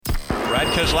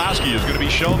Keselowski is going to be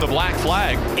shown the black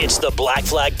flag. It's the Black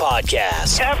Flag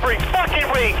Podcast. Every fucking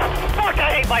week. Fuck,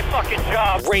 I hate my fucking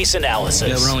job. Race analysis.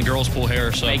 Yeah, but only girls pull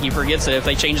hair, so. He forgets that if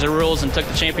they changed the rules and took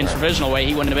the champion's provisional away,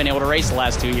 he wouldn't have been able to race the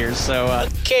last 2 years. So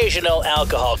occasional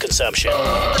alcohol consumption.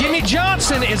 Jimmy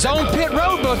Johnson is on pit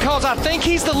road because I think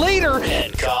he's the leader.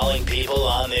 And calling people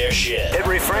on their shit. It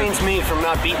refrains me from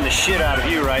not beating the shit out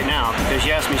of you right now because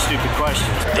you asked me stupid questions.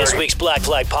 This week's Black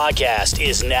Flag Podcast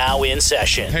is now in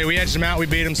session. Hey, we edged him out, we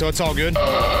beat him, so it's all good.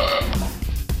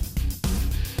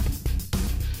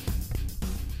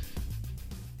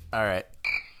 All right.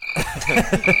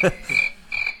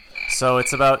 So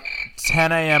it's about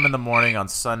 10 a.m. in the morning on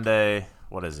Sunday.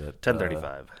 What is it?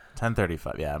 10:35.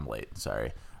 10:35. Yeah, I'm late.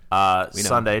 Sorry.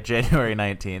 Sunday, January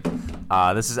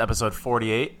 19th. This is episode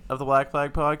 48 of the Black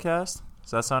Flag Podcast.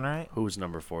 Does that sound right? Who's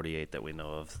number 48 that we know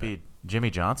of? Be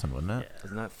Jimmy Johnson, wouldn't it? Yeah.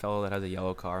 Isn't that fellow that has a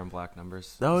yellow car and black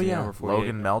numbers? Oh, yeah.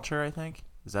 Logan Melcher, I think.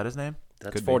 Is that his name?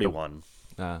 That's Could 41.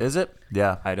 Is it?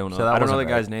 Yeah. I don't know. So I don't know the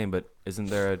guy's name, but isn't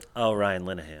there a... Oh, Ryan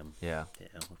Linehan. Yeah.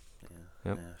 Yep.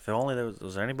 Yeah. If only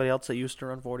was there anybody else that used to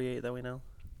run 48 that we know?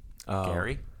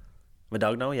 Gary?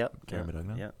 Medugno, yep. Gary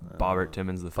Medugno? Yeah. Bobbert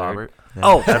Timmons the third. Yeah.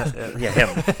 Oh, yeah,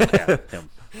 him. Yeah, him.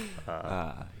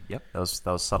 Yep. That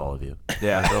was subtle of you.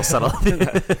 Yeah. Real subtle of you.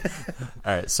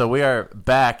 All right, so we are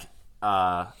back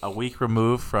a week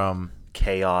removed from...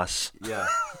 Chaos. Yeah.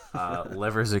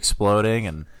 Livers exploding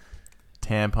and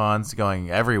tampons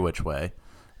going every which way.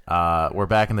 We're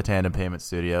back in the Tandem Payment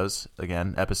Studios.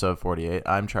 Again, episode 48.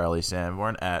 I'm Charlie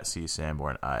Sanborn at C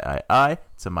Sanborn III.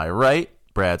 To my right,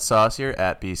 Brad Saucier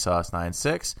at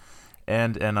BSauce96.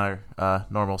 And in our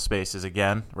normal spaces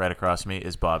again, right across from me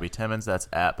is Bobby Timmons. That's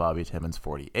at Bobby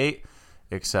Timmons48.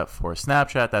 Except for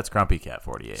Snapchat, that's Grumpy Cat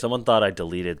 48. Someone thought I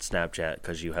deleted Snapchat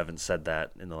because you haven't said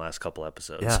that in the last couple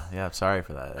episodes. Yeah, I'm sorry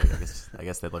for that. I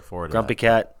guess they look forward to Grumpy that.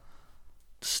 Cat,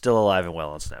 still alive and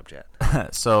well on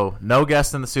Snapchat. So, no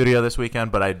guest in the studio this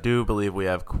weekend, but I do believe we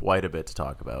have quite a bit to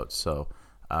talk about. So,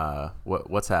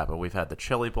 what's happened? We've had the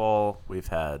Chili Bowl. We've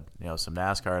had some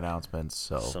NASCAR announcements.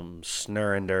 So some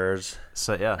snow endurs.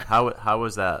 So yeah, how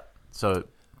was that? So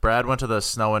Brad went to the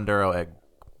snow enduro at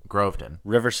Groveton.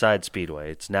 Riverside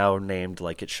Speedway. It's now named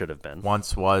like it should have been.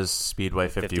 Once was Speedway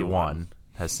 51.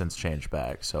 Has since changed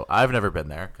back. So I've never been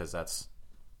there because that's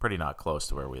pretty not close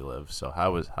to where we live. So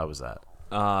how was that?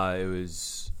 It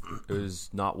was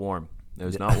not warm. It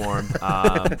was not warm.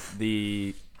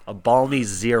 A balmy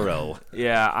 0.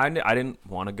 Yeah, I didn't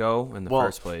want to go in the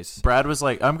first place. Brad was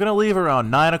like, I'm going to leave around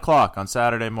 9 o'clock on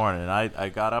Saturday morning. And I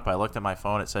got up, I looked at my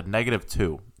phone, it said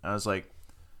 -2. I was like,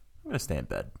 I'm going to stay in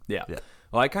bed. Yeah.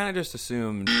 Well, I kind of just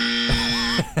assumed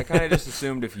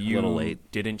if you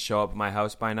didn't show up at my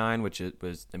house by 9, which it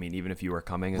was, I mean, even if you were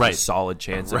coming, it's a solid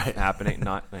chance of happening.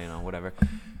 Not, whatever.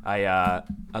 I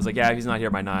was like, yeah, if he's not here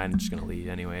by 9, I'm just going to leave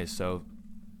anyways. So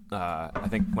I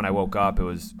think when I woke up, it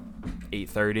was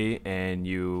 8:30, and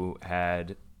you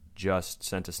had just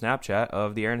sent a Snapchat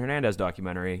of the Aaron Hernandez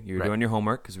documentary. You're doing your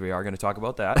homework because we are going to talk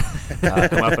about that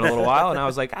come up in a little while. And I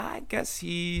was like, I guess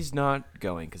he's not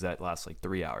going because that lasts like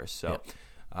 3 hours. So,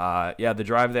 the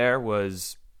drive there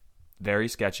was very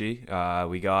sketchy.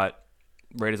 We got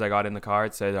right as I got in the car,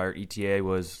 it said our ETA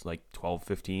was like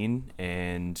 12:15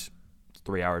 and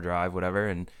 3-hour drive, whatever.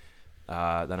 And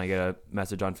then I get a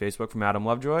message on Facebook from Adam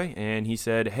Lovejoy, and he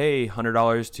said, hey,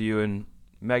 $100 to you and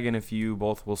Megan if you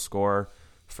both will score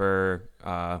for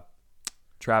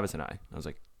Travis and I. I was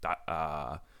like,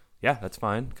 yeah, that's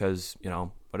fine because,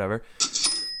 whatever.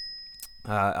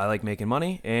 I like making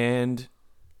money, and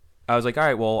I was like, all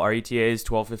right, well, our ETA is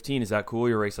 12:15. Is that cool?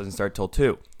 Your race doesn't start till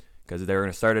 2 because they're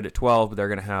going to start it at 12, but they're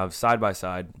going to have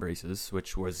side-by-side races,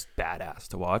 which was badass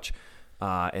to watch.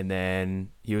 And then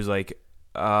he was like,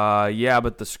 yeah,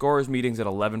 but the scores meeting's at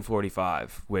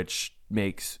 11:45, which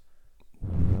makes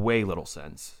way little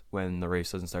sense when the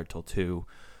race doesn't start till 2.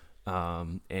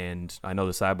 And I know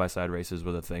the side-by-side races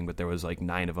were the thing, but there was like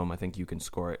 9 of them. I think you can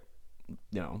score it.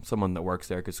 Someone that works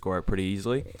there could score it pretty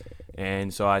easily.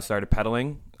 And so I started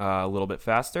pedaling a little bit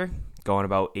faster, going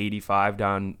about 85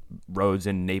 down roads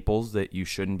in Naples that you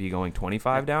shouldn't be going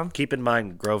 25 down. Keep in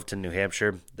mind, Groveton, New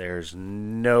Hampshire, there's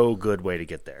no good way to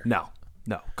get there. No,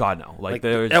 God, no. Like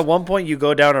at one point, you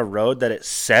go down a road that it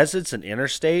says it's an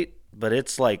interstate, but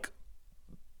it's like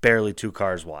barely 2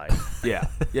 cars wide. Yeah.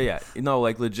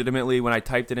 Like legitimately, when I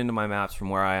typed it into my maps from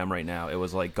where I am right now, it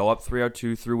was like go up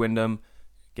 302 through Wyndham,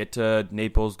 get to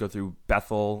Naples, go through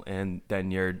Bethel, and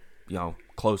then you're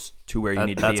close to where you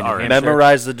need to be in New already- Hampshire.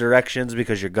 Memorize the directions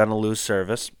because you're gonna lose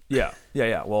service. Yeah.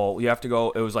 Well, you have to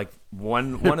go. It was like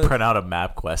one of the, print out a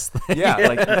MapQuest thing. yeah,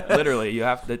 like literally, you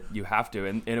have to,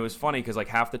 and it was funny because like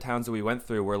half the towns that we went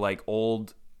through were like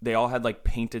old. They all had like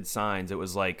painted signs. It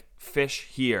was like fish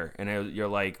here, and you're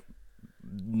like,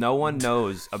 no one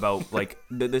knows about like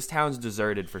this town's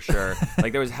deserted for sure.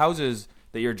 Like there was houses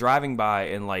that you're driving by,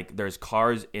 and like there's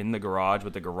cars in the garage,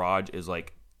 but the garage is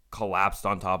like collapsed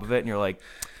on top of it, and you're like,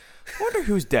 I wonder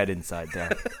who's dead inside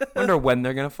there. Wonder when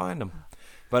they're gonna find them.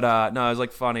 But no, it was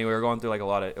like funny. We were going through like a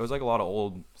lot of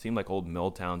old, seemed like old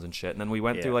mill towns and shit. And then we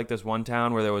went through like this one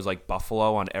town where there was like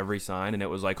buffalo on every sign, and it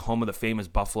was like home of the famous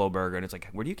buffalo burger. And it's like,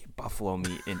 where do you get buffalo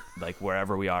meat in like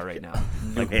wherever we are right now,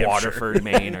 like Waterford,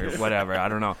 Maine, or whatever? I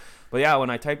don't know. But yeah, when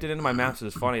I typed it into my maps, it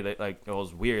was funny that like it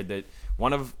was weird that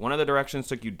one of the directions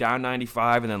took you down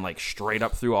 95 and then like straight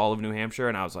up through all of New Hampshire,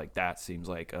 and I was like, that seems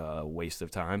like a waste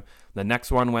of time. The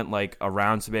next one went like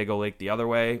around Sebago Lake the other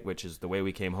way, which is the way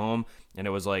we came home, and it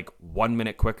was like 1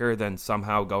 minute quicker than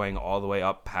somehow going all the way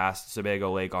up past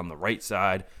Sebago Lake on the right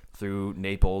side through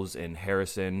Naples and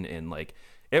Harrison, and like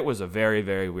it was a very,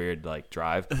 very weird like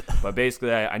drive. But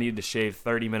basically I needed to shave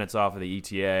 30 minutes off of the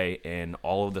ETA, and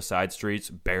all of the side streets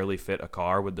barely fit a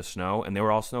car with the snow, and they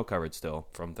were all snow covered still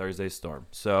from Thursday's storm.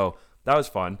 So that was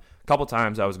fun. A couple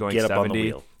times I was going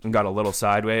 70 and got a little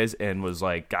sideways and was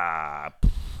like,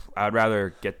 I'd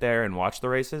rather get there and watch the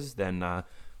races than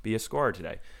be a scorer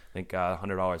today. I think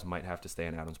 $100 might have to stay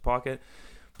in Adam's pocket.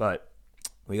 But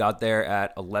we got there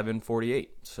at 11:48,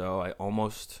 so I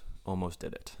almost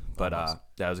did it. But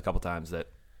that was a couple times that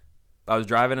I was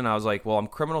driving and I was like, well, I'm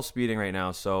criminal speeding right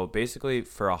now, so basically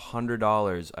for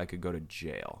 $100 I could go to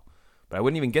jail. But I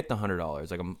wouldn't even get the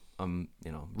 $100. Like I'm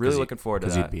really looking forward to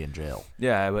that. Because you'd be in jail.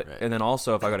 Yeah, but and then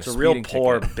also if I got It's a a real speeding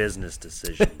poor ticket, business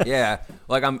decision. yeah,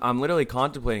 like I'm literally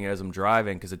contemplating it as I'm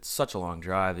driving because it's such a long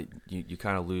drive that you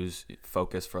kind of lose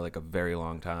focus for like a very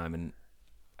long time. And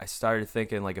I started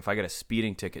thinking like if I get a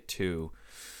speeding ticket too,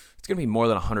 it's gonna be more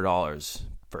than $100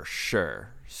 for sure.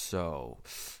 So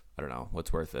I don't know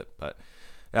what's worth it, but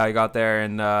yeah, I got there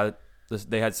and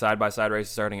they had side by side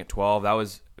races starting at 12. That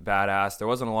was badass. There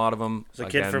wasn't a lot of them. There's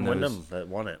a kid from Wyndham that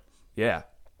won it. Yeah,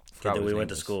 Kid that we went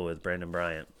to school with, Brandon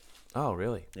Bryant. Oh,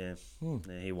 really? Yeah.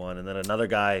 Yeah, he won. And then another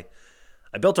guy,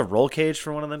 I built a roll cage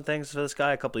for one of them things for this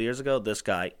guy a couple of years ago. This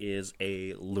guy is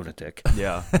a lunatic.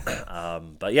 Yeah.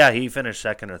 But yeah, he finished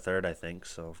second or third, I think.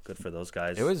 So good for those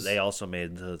guys. They also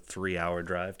made the 3-hour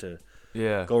drive to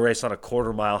go race on a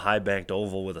quarter-mile high-banked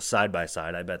oval with a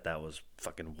side-by-side. I bet that was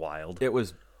fucking wild. It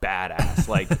was badass.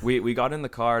 Like we got in the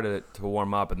car to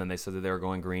warm up, and then they said that they were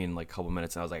going green like a couple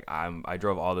minutes, and I was like, I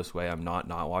drove all this way, I'm not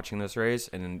watching this race,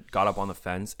 and then got up on the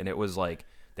fence, and it was like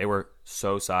they were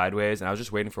so sideways, and I was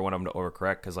just waiting for one of them to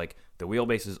overcorrect because like the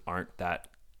wheelbases aren't that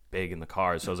big in the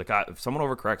cars, so I was like, if someone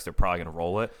overcorrects, they're probably gonna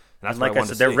roll it. And that's like I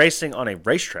said, they're racing on a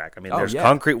racetrack. I mean, there's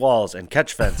concrete walls and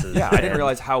catch fences. Yeah, I didn't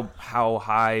realize how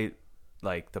high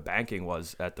like the banking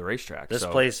was at the racetrack. This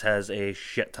place has a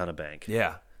shit ton of bank.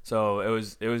 Yeah. So it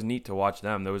was neat to watch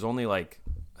them. There was only like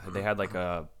they had like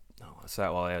they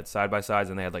had side by sides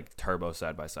and they had like turbo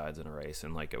side by sides in a race,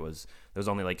 and like there was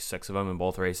only like 6 of them in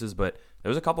both races, but there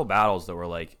was a couple battles that were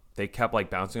like they kept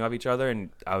like bouncing off each other, and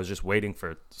I was just waiting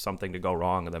for something to go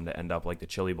wrong and them to end up like the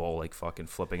Chili Bowl, like fucking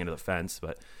flipping into the fence.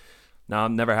 But no, it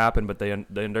never happened. But the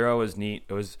enduro was neat.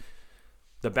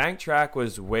 The bank track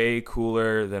was way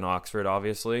cooler than Oxford,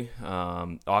 obviously.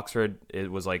 Oxford, it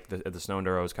was like the snow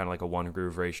enduro was kind of like a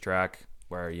one-groove racetrack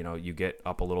where, you get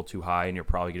up a little too high and you're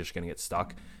probably just going to get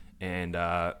stuck. And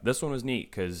this one was neat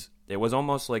because it was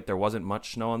almost like there wasn't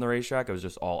much snow on the racetrack. It was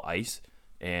just all ice.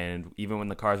 And even when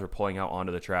the cars were pulling out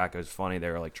onto the track, it was funny.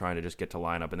 They were like trying to just get to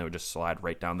line up, and they would just slide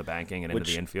right down the banking and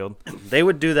into the infield. They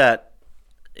would do that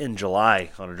in July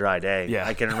on a dry day. Yeah.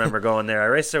 I can remember going there. I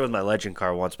raced there with my legend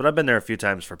car once, but I've been there a few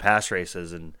times for past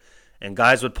races, and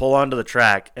guys would pull onto the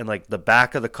track and like the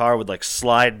back of the car would like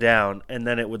slide down, and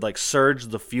then it would like surge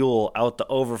the fuel out the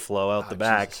overflow out the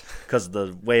back because of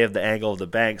the way of the angle of the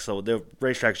bank. So the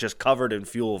racetrack's just covered in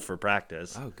fuel for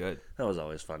practice. Oh, good. That was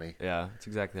always funny. Yeah, that's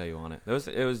exactly how you want it.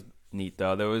 It was neat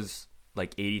though. There was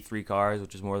like 83 cars,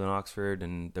 which is more than Oxford,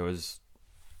 and there was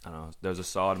a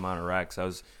solid amount of wrecks. I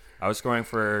was scoring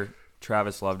for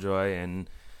Travis Lovejoy, and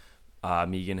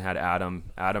Megan had Adam.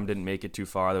 Adam didn't make it too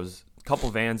far. There was a couple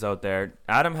vans out there.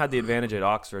 Adam had the advantage at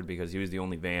Oxford because he was the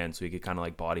only van, so he could kind of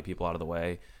like body people out of the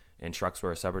way, and trucks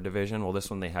were a separate division. Well,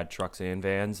 this one they had trucks and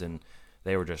vans, and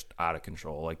they were just out of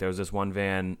control. Like there was this one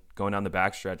van going down the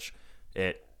backstretch.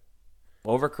 It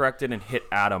overcorrected and hit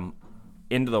Adam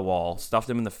into the wall, stuffed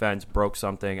him in the fence, broke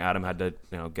something. Adam had to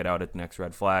get out at the next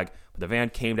red flag. But the van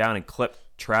came down and clipped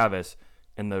Travis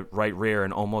in the right rear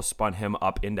and almost spun him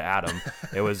up into Adam.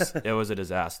 It was a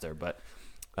disaster. But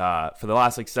for the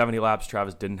last 70 laps,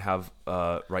 Travis didn't have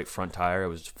right front tire. It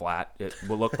was flat. It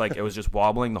looked like it was just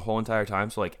wobbling the whole entire time.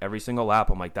 So every single lap,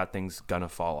 I'm like, that thing's gonna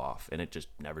fall off, and it just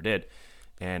never did.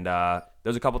 And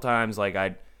there's a couple times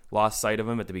I lost sight of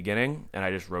him at the beginning, and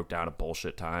I just wrote down a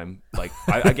bullshit time.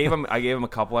 I gave him a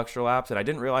couple extra laps, and I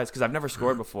didn't realize because I've never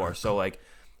scored before. So I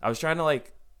was trying to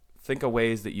think of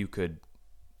ways that you could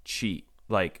cheat,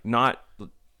 not.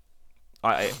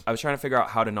 I was trying to figure out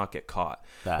how to not get caught.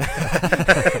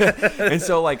 And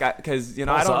so because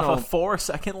I don't know, a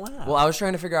 4-second lap. Well, I was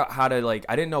trying to figure out how to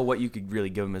I didn't know what you could really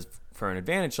give him for an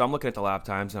advantage. So I'm looking at the lap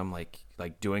times, and I'm like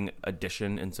doing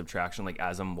addition and subtraction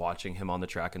as I'm watching him on the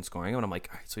track and scoring him. And I'm like,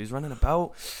 all right, so he's running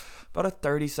about a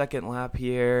 30-second lap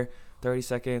here,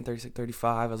 30-second, 36,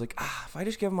 35. I was like, if I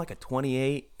just give him a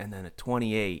 28 and then a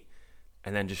 28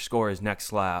 and then just score his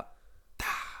next lap,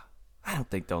 I don't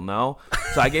think they'll know.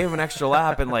 So I gave him an extra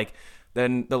lap, and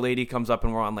then the lady comes up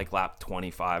and we're on lap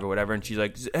 25 or whatever, and she's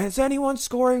like, is anyone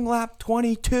scoring lap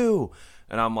 22?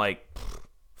 And I'm like,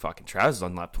 fucking Travis is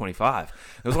on lap 25.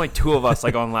 There was only two of us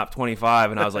on lap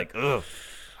 25, and I was like, ugh,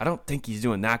 I don't think he's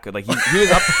doing that good. He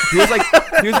was up,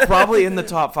 he was probably in the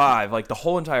top 5 the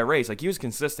whole entire race. He was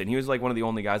consistent. He was one of the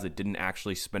only guys that didn't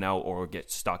actually spin out or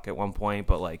get stuck at one point,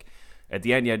 but at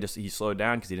the end he slowed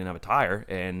down because he didn't have a tire.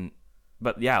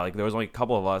 But yeah, there was only a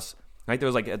couple of us.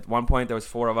 There was at one point there was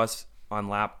 4 of us on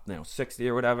lap 60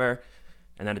 or whatever,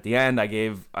 and then at the end I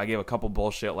gave a couple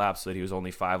bullshit laps so that he was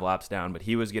only 5 laps down. But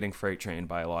he was getting freight trained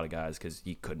by a lot of guys because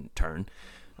he couldn't turn.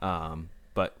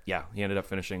 But yeah, he ended up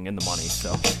finishing in the money,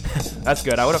 so that's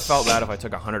good. I would have felt bad if I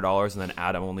took $100 and then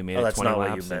Adam only made it 20 laps. That's not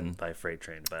what you meant by freight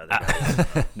trained by other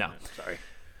guys. No, sorry.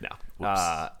 No.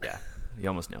 Yeah, you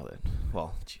almost nailed it.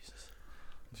 Well, Jesus.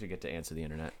 We should get to answer the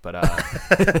internet, but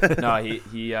no,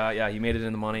 he made it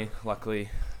in the money. Luckily,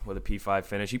 with a P5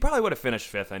 finish, he probably would have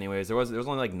finished 5th anyways. There was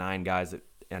only 9 guys that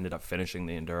ended up finishing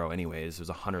the Enduro anyways. It was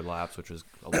 100 laps, which was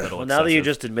a little. Well, excessive. now that you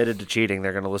just admitted to cheating,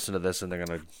 they're going to listen to this and they're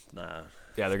going to.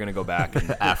 Yeah, they're going to go back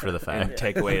and, after the fact and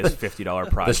take away his $50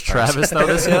 prize. Does Travis know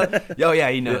this yet? Oh yeah,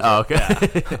 he knows. Oh, okay.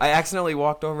 Yeah. I accidentally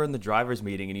walked over in the drivers'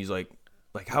 meeting, and he's like,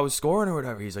 how was scoring or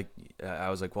whatever? He's like, I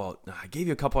was like, well, I gave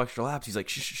you a couple extra laps. He's like,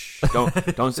 shh,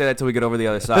 don't say that till we get over the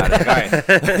other side. All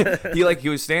right. He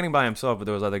was standing by himself, but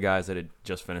there was other guys that had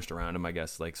just finished around him, I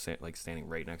guess, standing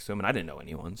right next to him, and I didn't know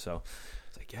anyone, so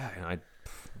it's like, yeah, and I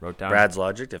wrote down Brad's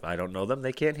logic: if I don't know them,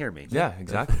 they can't hear me. Yeah,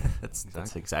 exactly.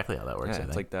 That's exactly how that works. Yeah,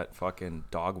 it's like that fucking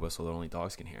dog whistle that only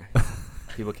dogs can hear.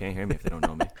 People can't hear me if they don't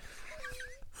know me.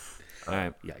 All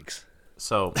right, yikes.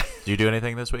 So, do you do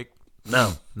anything this week?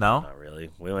 No, not really.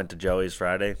 We went to Joey's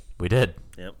Friday. We did.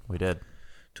 Yep, we did.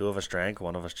 2 of us drank.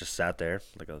 1 of us just sat there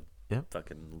like a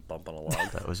fucking bump on a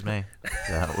log. That was me.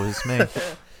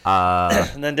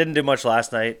 And then didn't do much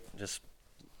last night. Just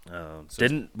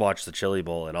didn't watch the Chili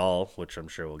Bowl at all, which I'm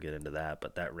sure we'll get into that.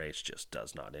 But that race just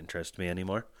does not interest me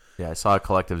anymore. Yeah, I saw a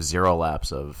collective 0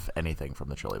 laps of anything from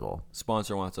the Chili Bowl.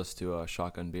 Sponsor wants us to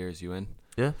shotgun beers. You in?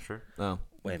 Yeah, sure. Oh,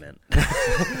 wait a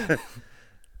minute.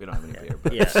 We don't have any beer.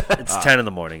 But. Yeah, it's 10 in the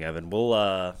morning, Evan.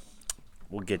 We'll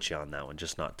get you on that one,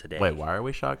 just not today. Wait, why are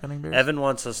we shotgunning beers? Evan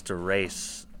wants us to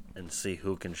race and see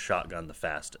who can shotgun the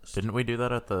fastest. Didn't we do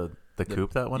that at the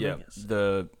Coop that one day? Yes.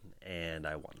 And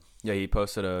I won. Yeah, he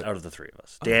posted out of the 3 of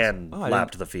us. Dan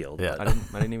lapped the field. Yeah, I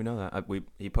didn't even know that.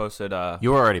 He posted.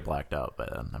 You were already blacked out by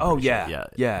then.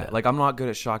 Yeah. I'm not good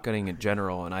at shotgunning in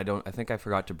general, and I think I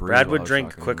forgot to breathe. Brad would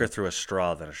drink quicker through a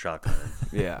straw than a shotgun.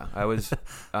 Yeah, I was.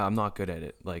 I'm not good at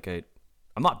it.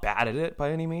 I'm not bad at it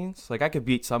by any means. I could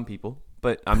beat some people,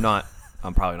 but I'm not.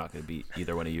 I'm probably not going to beat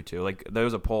either one of you two. There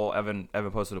was a poll. Evan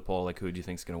posted a poll. Who do you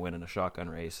think is going to win in a shotgun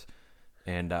race?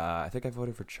 And I think I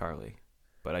voted for Charlie.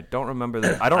 But I don't remember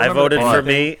that. I voted for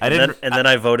me, and then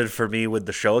I voted for me with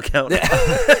the show account.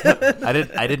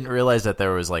 I didn't realize that there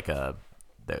was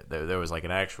there was an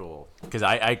actual, because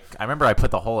I remember I put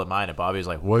the hole in mine, and Bobby was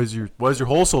like, "Why is your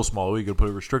hole so small? Are you gonna put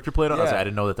a restrictor plate on?" I was like, I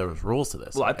didn't know that there was rules to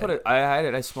this. Well, I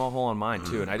had a small hole on mine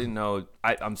too, and I didn't know.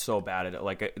 I'm so bad at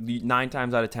it. 9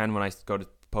 times out of 10 when I go to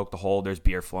poke the hole, there's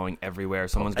beer flowing everywhere.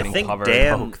 Someone's getting covered.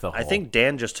 I think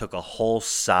Dan just took a whole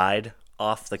side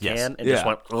off the can and just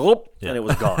went, and it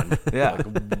was gone. Yeah.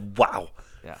 Wow.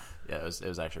 Yeah. Yeah, it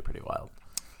was actually pretty wild.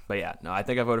 But yeah, no, I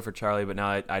think I voted for Charlie, but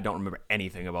now I don't remember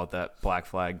anything about that black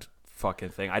flagged fucking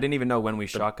thing. I didn't even know when we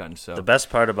shotgunned. So the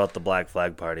best part about the black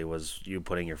flag party was you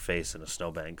putting your face in a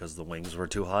snowbank because the wings were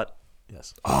too hot.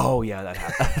 Yes. Oh yeah, that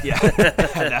happened. Yeah,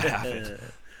 that happened.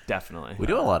 Definitely. We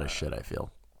do a lot of shit, I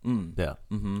feel. Yeah.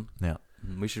 Mm-hmm. Yeah.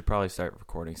 We should probably start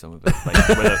recording some of it, like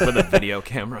with a video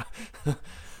camera.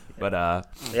 But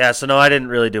yeah. So no, I didn't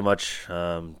really do much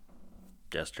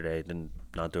yesterday.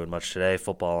 Not doing much today.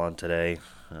 Football on today.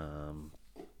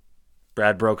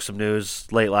 Brad broke some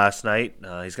news late last night.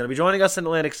 He's going to be joining us in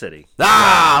Atlantic City.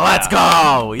 Let's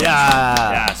go!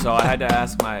 Yeah. So I had to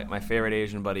ask my favorite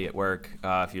Asian buddy at work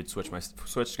if you'd switch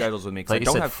schedules with me. Like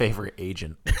you said, favorite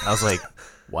agent. I was like,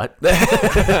 what?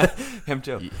 Him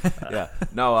too. Yeah.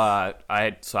 No. I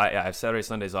have Saturday,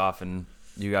 Sundays off, and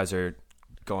you guys are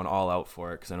going all out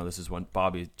for it because I know this is when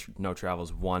Bobby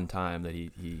travels one time that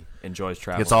he enjoys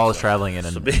traveling. It's all his traveling in.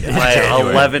 My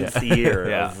 11th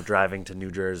year of driving to New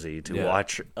Jersey to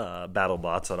watch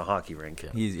BattleBots on a hockey rink.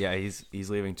 He's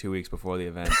leaving 2 weeks before the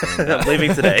event. And, I'm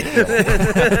leaving today.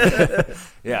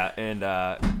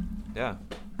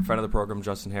 Friend of the program,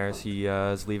 Justin Harris, he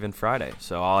is leaving Friday,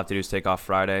 so all I have to do is take off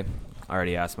Friday. I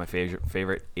already asked my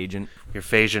favorite agent. Your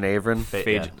Fajan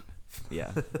Avron?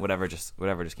 Yeah, whatever just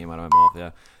came out of my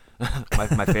mouth. Yeah,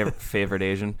 my favorite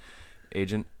Asian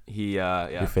agent.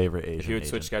 Your favorite Asian. If he would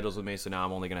switch agent. schedules with me, so now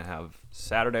I'm only gonna have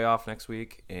Saturday off next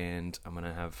week, and I'm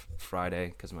gonna have Friday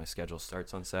because my schedule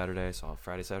starts on Saturday. So I'll have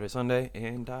Friday, Saturday, Sunday,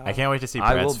 and I can't wait to see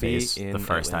Brad's face the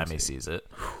first time he sees it.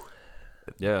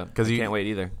 Yeah, because you can't wait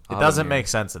either. It doesn't make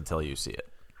sense until you see it.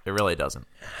 It really doesn't.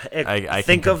 I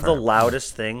think of the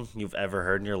loudest thing you've ever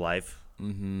heard in your life,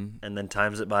 and then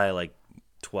times it by like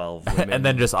 12 and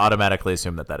then just automatically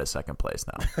assume that is second place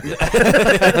now.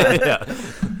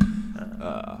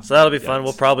 So that'll be fun.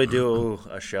 We'll probably do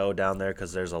a show down there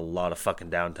because there's a lot of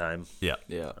fucking downtime. Yeah.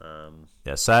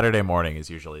 Saturday morning is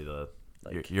usually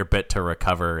your bit to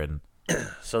recover, and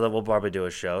so that we'll probably do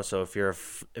a show. So if you're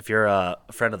a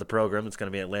friend of the program, it's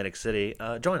going to be Atlantic City.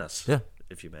 Join us,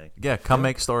 if you may. Yeah, come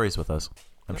make stories with us.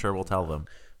 I'm sure we'll tell them.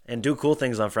 And do cool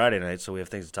things on Friday night, so we have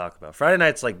things to talk about. Friday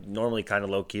night's like normally kind of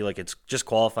low key, like it's just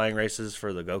qualifying races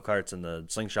for the go-karts and the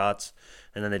slingshots,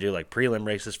 and then they do like prelim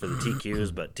races for the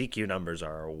TQs, but TQ numbers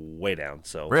are way down.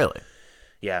 So really,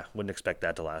 yeah, wouldn't expect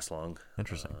that to last long.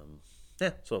 Interesting.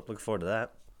 So looking forward to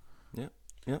that.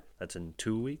 Yeah. That's in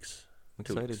 2 weeks.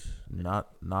 Excited.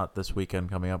 Not this weekend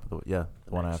coming up. The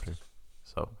one after.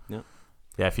 So yeah.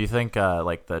 Yeah, if you think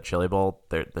like the Chili Bowl,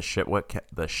 the shit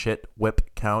whip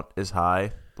count is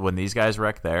high. When these guys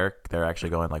wreck they're actually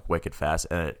going like wicked fast,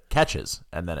 and it catches,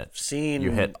 and then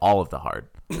you hit all of the hard.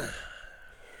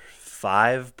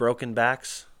 5 broken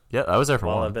backs. Yeah, I was there for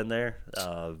while one. I've been there.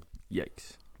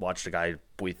 Yikes! Watched a guy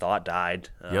we thought died.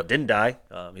 Didn't die.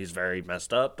 He's very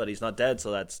messed up, but he's not dead,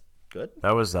 so that's good.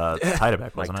 That was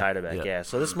Teidebeck, wasn't Mike it? Teidebeck, yeah.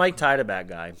 So this Mike Teidebeck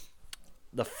guy,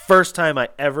 the first time I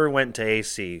ever went to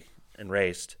AC and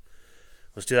raced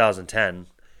was 2010.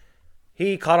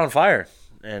 He caught on fire.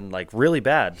 And like really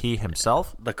bad. He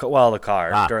himself? The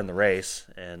car during the race,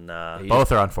 and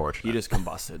both are unfortunate. He just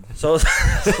combusted. So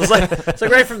it's like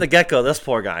right from the get go, this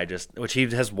poor guy which he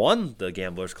has won the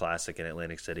Gamblers Classic in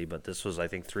Atlantic City, but this was I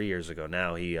think 3 years ago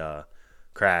now. He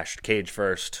crashed cage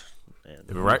first, and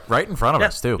right in front of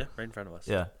us too. Yeah, right in front of us.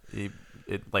 Yeah, he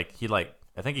I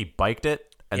think he biked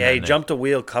it. And he jumped a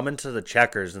wheel coming to the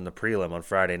checkers in the prelim on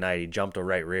Friday night. He jumped a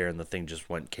right rear, and the thing just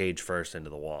went cage first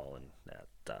into the wall, and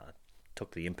that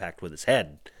took the impact with his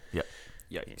head. Yeah,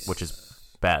 Yikes. Which is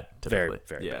bad. Typically.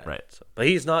 Very bad. Right. So, but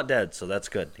he's not dead, so that's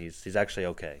good. He's actually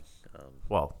okay.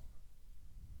 Well,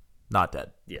 not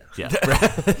dead. Yeah. Yeah.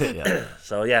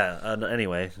 So yeah.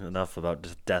 Anyway, enough about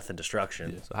death and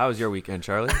destruction. Yeah. So how was your weekend,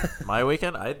 Charlie? My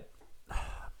weekend, I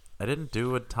didn't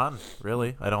do a ton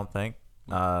really. I don't think.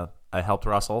 I helped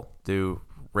Russell do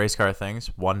race car things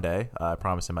one day. I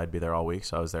promised him I'd be there all week,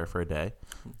 so I was there for a day.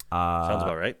 Sounds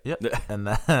about right. Yep. And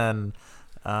then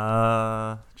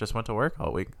just went to work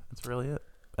all week. That's really it.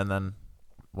 And then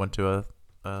went to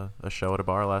a show at a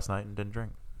bar last night and didn't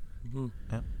drink. Mm-hmm.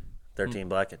 Yeah. 13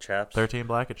 Black at Chaps. 13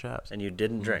 Black at Chaps. And you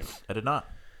didn't drink. I did not.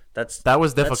 That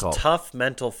was difficult. That's tough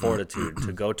mental fortitude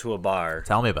to go to a bar.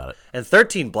 Tell me about it. And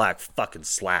 13 Black fucking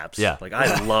slaps. Yeah. Like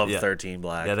I love 13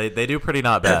 Black. Yeah, they do pretty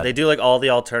not bad. They do like all the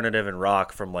alternative and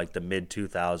rock from like the mid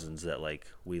 2000s that like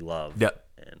we love. Yeah.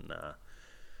 And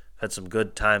had some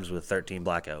good times with 13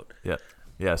 Blackout. Yeah.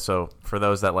 Yeah, so for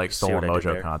those that like Stolen what I did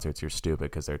Mojo there? concerts, you're stupid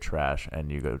because they're trash,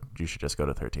 and you should just go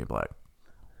to 13 Black.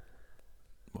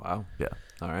 Wow. Yeah.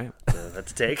 All right.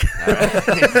 That's a take.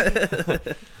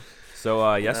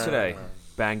 So yesterday,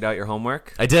 banged out your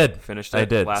homework. I did. Finished it. I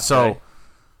did. Last so. day.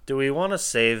 Do we want to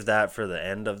save that for the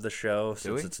end of the show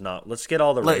since we? it's not? Let's get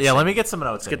all the racing. Yeah, let me get some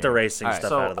notes. Let's get the racing All right, stuff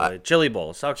so out of the way. Chili Bowl.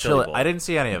 Let's talk Chili Bowl. I didn't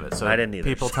see any of it, so I didn't either.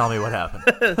 People tell me what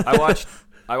happened. I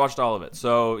watched all of it.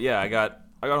 So yeah, I got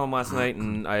home last night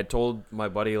and I had told my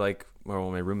buddy my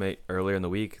roommate earlier in the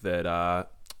week that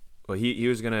Well, he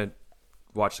was gonna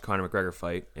watch the Conor McGregor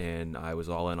fight, and I was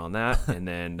all in on that. And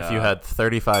then if you had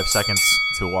 35 seconds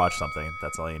to watch something,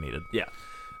 that's all you needed. Yeah.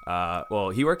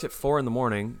 Well, he worked at 4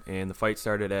 a.m, and the fight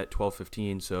started at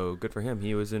 12:15. So good for him.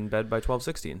 He was in bed by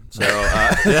 12:16. So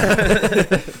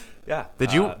yeah.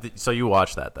 Did you? So you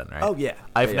watched that then, right? Oh yeah.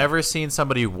 I've never seen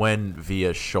somebody win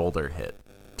via shoulder hit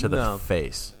to the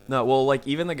face. No, well, like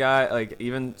even the guy, like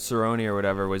even Cerrone or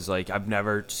whatever, was like, I've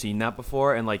never seen that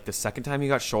before. And like the second time he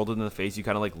got shouldered in the face, you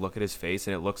kind of like look at his face,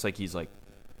 and it looks like he's like,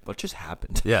 what just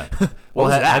happened? Yeah. Well,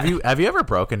 have you ever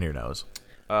broken your nose?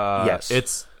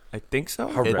 Yes. I think so.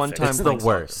 Horrific. One time, It's the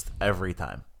worst every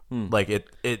time. Like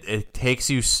it takes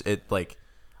you. It like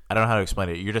I don't know how to explain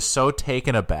it. You're just so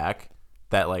taken aback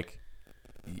that like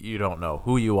you don't know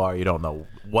who you are. You don't know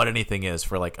what anything is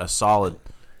for like a solid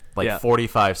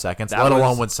 45 seconds. Let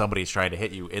alone when somebody's trying to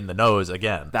hit you in the nose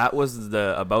again. That was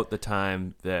about the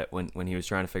time that when he was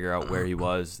trying to figure out where he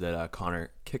was, that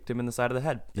Conor kicked him in the side of the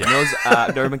head. Yeah. And those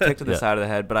I've never been kicked in the side of the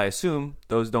head, but I assume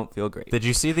those don't feel great. Did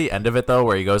you see the end of it though,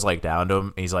 where he goes like down to him?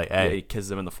 And he's like, "Hey," he kisses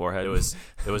him in the forehead. It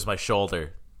was my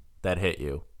shoulder that hit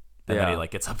you. And then he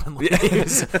like gets up and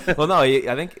leaves. Well, no,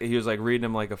 I think he was like reading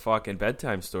him like a fucking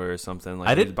bedtime story or something. Like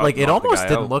I did like it almost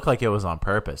didn't look like it was on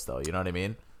purpose though. You know what I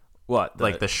mean? What?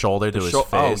 Like the shoulder to his face.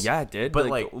 Oh yeah, it did. But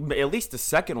like at least the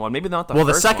second one, maybe not the first one.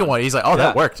 Well, the second one, he's like, "Oh,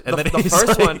 that worked." And then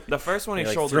the first one he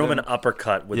like shouldered threw him an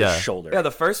uppercut with his shoulder. Yeah,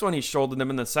 the first one he shouldered him,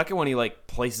 and the second one he like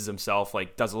places himself,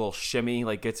 like does a little shimmy,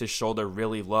 like gets his shoulder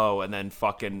really low, and then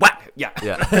fucking whap. Yeah.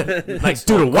 Nice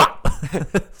doodle whop.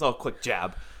 Little quick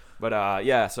jab. But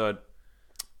yeah, so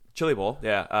Chili Bowl.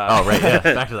 Yeah. Oh right, yeah.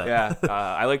 Back to that. Yeah.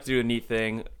 I like to do a neat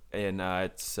thing, and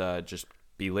it's just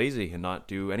be lazy and not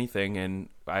do anything. And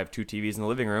I have 2 TVs in the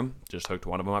living room. Just hooked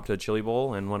one of them up to the Chili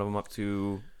Bowl and one of them up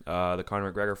to the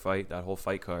Conor McGregor fight, that whole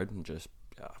fight card, and just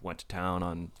went to town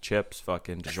on chips,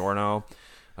 fucking DiGiorno,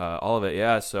 all of it.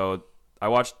 Yeah, so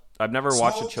I've never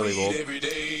watched a Chili Bowl. Every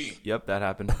day. Yep, that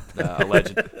happened.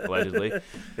 Allegedly.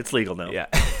 It's legal now. Yeah.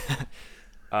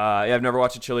 I've never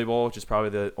watched a Chili Bowl, which is probably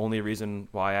the only reason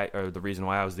why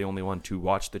I was the only one to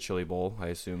watch the Chili Bowl. I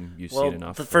assume you've seen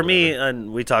enough. For me,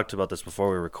 and we talked about this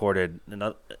before we recorded, and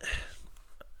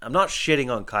I'm not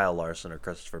shitting on Kyle Larson or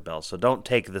Christopher Bell, so don't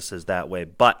take this as that way.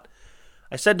 But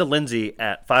I said to Lindsay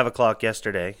at 5 o'clock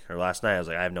yesterday, or last night, I was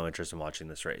like, I have no interest in watching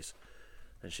this race.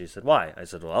 And she said, why? I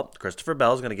said, well, Christopher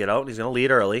Bell is going to get out and he's going to lead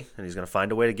early and he's going to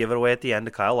find a way to give it away at the end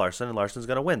to Kyle Larson, and Larson's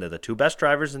going to win. They're the 2 best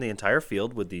drivers in the entire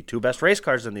field with the 2 best race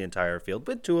cars in the entire field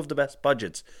with 2 of the best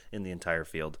budgets in the entire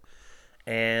field.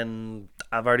 And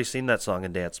I've already seen that song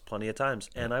and dance plenty of times.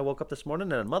 And I woke up this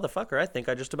morning and motherfucker, I think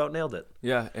I just about nailed it.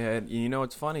 Yeah, and you know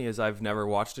what's funny is I've never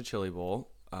watched a Chili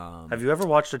Bowl. Have you ever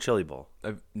watched a Chili Bowl?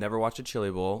 I've never watched a Chili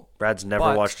Bowl. Brad's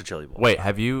never watched a Chili Bowl. Wait,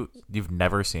 you've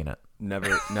never seen it?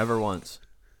 Never once.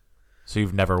 So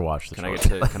you've never watched the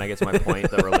show. Can I get to my point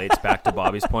that relates back to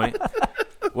Bobby's point?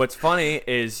 What's funny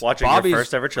is watching Bobby's your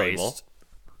first ever Chili Bowl.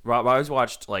 Bobby's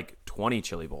watched like 20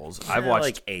 Chili Bowls. I've watched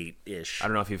like 8-ish. I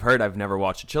don't know if you've heard. I've never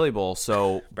watched a Chili Bowl.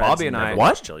 So Bobby and I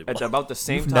watched Chili Bowl. At about the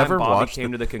same time, Bobby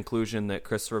came to the conclusion that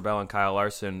Christopher Bell and Kyle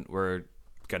Larson were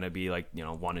going to be like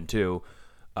 1 and 2.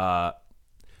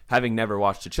 Having never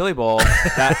watched a Chili Bowl,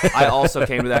 that I also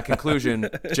came to that conclusion.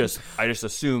 I just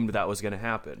assumed that was going to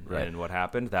happen, right. And what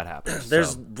happened? That happened.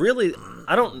 There's really,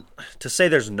 to say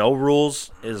there's no rules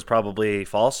is probably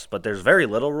false, but there's very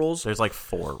little rules. There's like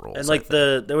 4 rules, and like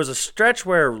there was a stretch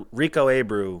where Rico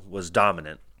Abreu was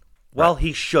dominant. Well,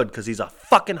 he should, because he's a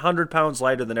fucking 100 pounds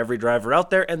lighter than every driver out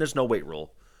there, and there's no weight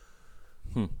rule.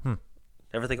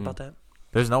 Ever think about that?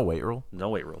 There's no weight rule. No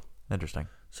weight rule. Interesting.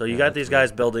 So you got these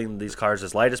guys building these cars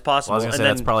as light as possible. Well, I was gonna say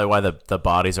that's probably why the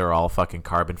bodies are all fucking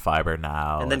carbon fiber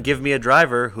now. And then give me a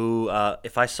driver who,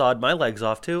 if I sawed my legs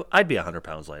off too, I'd be 100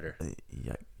 pounds lighter.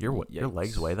 Yeah, your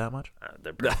legs weigh that much?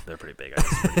 They're pretty big. I got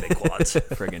some pretty big quads.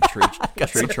 Friggin' tree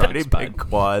trunks, pretty big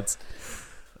quads.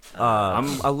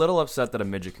 I'm a little upset that a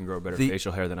midget can grow better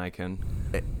facial hair than I can.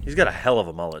 He's got a hell of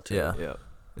a mullet too. Yeah.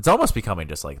 It's almost becoming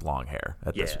just like long hair.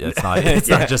 It's not. It's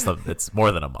not just it's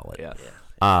more than a mullet. Yeah.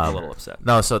 I'm a little upset.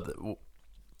 No, so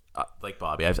like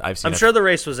Bobby, I've seen. I'm sure the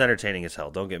race was entertaining as hell.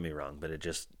 Don't get me wrong, but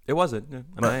it wasn't. Yeah.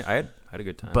 I mean, I had a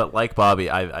good time. But like Bobby,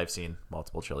 I've seen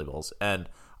multiple Chili Bowls, and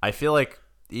I feel like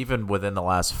even within the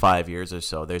last 5 years or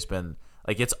so, there's been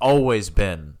it's always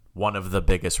been one of the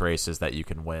biggest races that you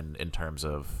can win in terms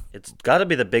of. It's got to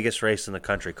be the biggest race in the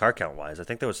country car count wise. I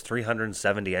think there was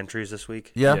 370 entries this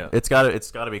week. Yeah. It's got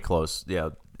to be close. Yeah,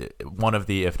 one of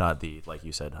the, if not the, like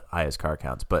you said, highest car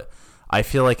counts, but. I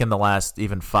feel like in the last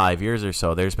even 5 years or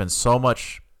so, there's been so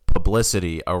much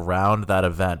publicity around that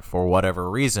event for whatever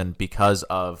reason because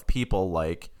of people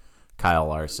like Kyle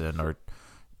Larson or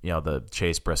the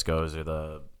Chase Briscoes or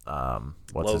the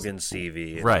Logan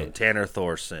Seavey, and right? Tanner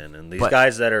Thorson, and these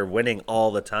guys that are winning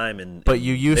all the time. But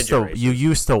you used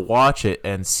to watch it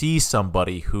and see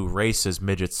somebody who races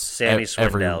midgets Sammy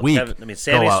every Swindell. week.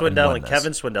 Sammy Swindell and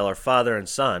Kevin Swindell are father and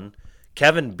son.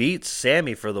 Kevin beats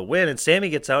Sammy for the win, and Sammy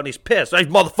gets out and he's pissed. Hey,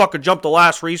 motherfucker jumped the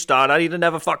last restart. I didn't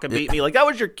ever fucking beat me. Like, that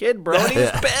was your kid, bro. And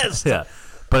he's pissed. Yeah.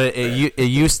 But it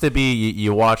used to be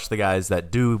you watch the guys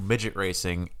that do midget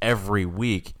racing every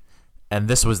week, and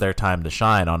this was their time to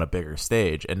shine on a bigger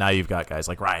stage. And now you've got guys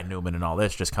like Ryan Newman and all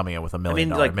this just coming in with $1 million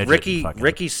midget.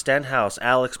 Ricky Stenhouse,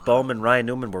 Alex Bowman, Ryan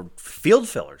Newman were field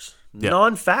fillers. Yeah.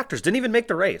 Non-factors. Didn't even make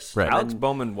the race. Right. Alex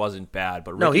Bowman wasn't bad,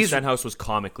 but Ricky Stenhouse was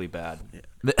comically bad.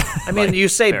 Yeah. I mean, you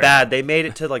say bad. They made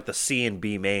it to like the C and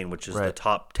B main, which is the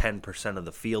top 10% of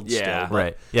the field still.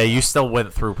 Right. Yeah, you still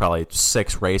went through probably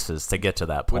 6 races to get to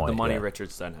that point. With the money Richard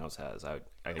Stenhouse has. I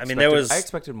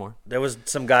expected more. There was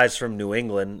some guys from New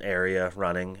England area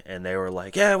running, and they were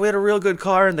like, yeah, we had a real good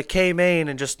car in the K main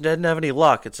and just didn't have any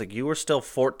luck. It's like, you were still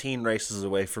 14 races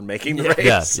away from making the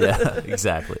race. Yeah,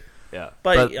 exactly. Yeah,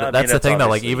 but that's the thing though.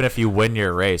 Like, even if you win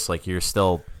your race, like you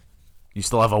still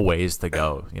have a ways to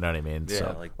go. You know what I mean?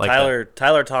 Yeah. So,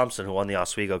 Tyler Thompson, who won the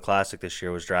Oswego Classic this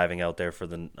year, was driving out there for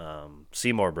the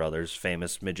Seymour Brothers,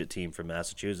 famous midget team from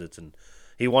Massachusetts, and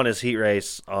he won his heat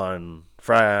race on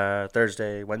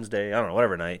Thursday, Wednesday, I don't know,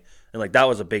 whatever night, and like that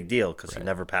was a big deal because he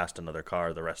never passed another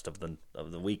car the rest of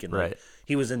the weekend. Right.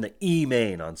 He was in the E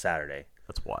main on Saturday.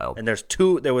 That's wild. And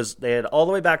they had all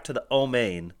the way back to the O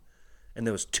main. And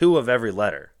there was 2 of every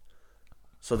letter.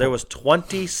 So there was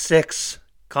 26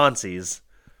 consies.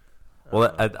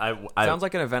 Well, sounds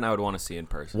like an event I would want to see in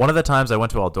person. One of the times I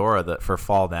went to Eldora for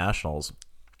Fall Nationals,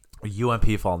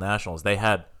 UMP Fall Nationals, they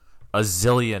had a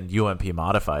zillion UMP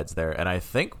modifieds there. And I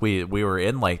think we were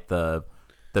in like the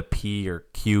P or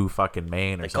Q fucking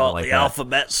main or something like that. They call it the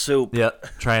alphabet soup. Yeah,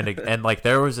 trying to... And like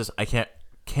there was this... I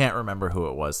can't remember who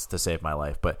it was to save my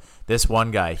life, but this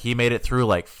one guy, he made it through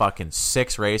like fucking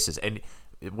 6 races, and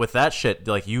with that shit,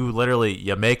 like you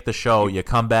make the show, you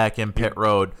come back in pit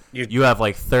road, you have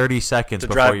like 30 seconds to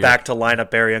before drive back to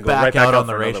lineup area and go back right back out on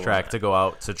the for racetrack to go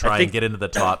out to try and get into the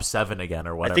top 7 again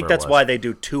or whatever. I think that's why they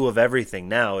do 2 of everything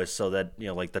now, is so that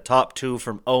like the top 2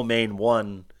 from O main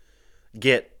 1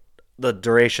 get the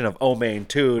duration of O main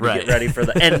 2 to get ready for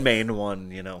the N main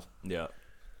 1. Yeah.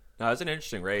 No, it was an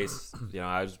interesting race.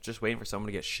 I was just waiting for someone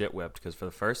to get shit whipped because for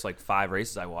the first like 5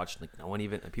 races I watched, like no one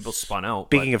even people spun out.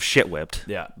 Speaking of shit whipped,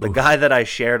 the Oof. guy that I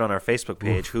shared on our Facebook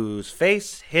page, whose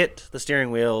face hit the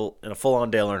steering wheel in a full-on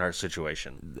Dale Earnhardt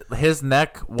situation. His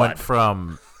neck went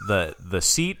from the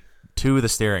seat to the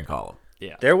steering column.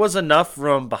 Yeah, there was enough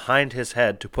room behind his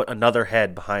head to put another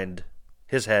head behind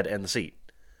his head and the seat,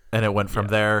 and it went from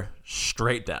there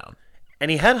straight down. And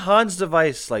he had Han's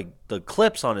device, like the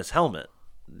clips on his helmet.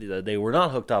 They were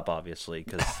not hooked up, obviously,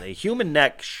 because a human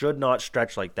neck should not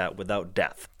stretch like that without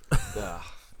death.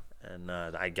 And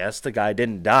I guess the guy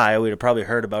didn't die. We'd have probably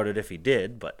heard about it if he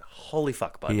did, but holy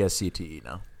fuck, buddy. He has CTE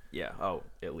now. Yeah. Oh,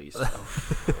 at least.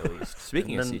 At least.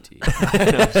 Speaking of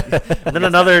CTE. And then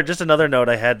another note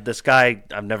I had, this guy,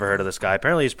 I've never heard of this guy.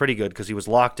 Apparently he's pretty good because he was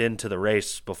locked into the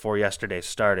race before yesterday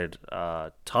started.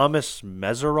 Thomas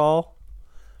Meserol?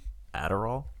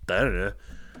 Adderall? I don't know.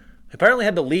 Apparently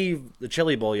had to leave the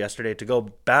Chili Bowl yesterday to go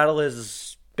battle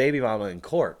his baby mama in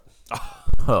court.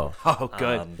 Oh,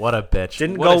 good. What a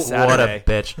bitch. What a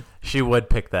bitch. She would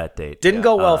pick that date. Didn't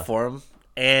go well for him,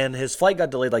 and his flight got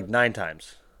delayed like 9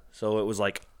 times. So it was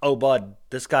like, oh, bud,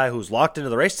 this guy who's locked into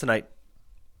the race tonight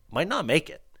might not make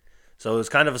it. So it was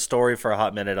kind of a story for a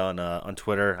hot minute on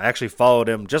Twitter. I actually followed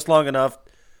him just long enough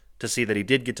to see that he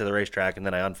did get to the racetrack, and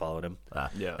then I unfollowed him,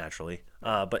 naturally.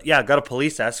 But yeah, got a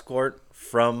police escort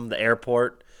from the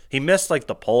airport. He missed like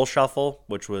the pole shuffle,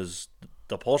 which was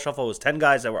 10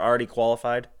 guys that were already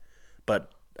qualified,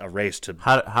 but a race to.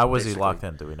 How was he locked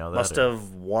in? Do we know that? Must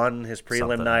have won his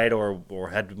prelim night or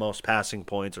had the most passing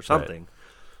points or something.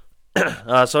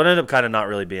 Right. So it ended up kind of not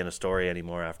really being a story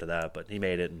anymore after that, but he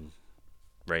made it and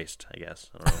raced, I guess.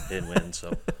 I don't know, didn't win,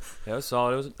 so. Yeah, it was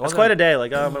solid. It was quite a day.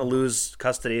 Like, I'm going to lose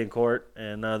custody in court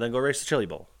and then go race the Chili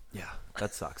Bowl. Yeah,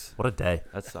 that sucks. What a day.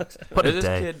 That sucks. What a this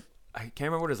day. Kid, I can't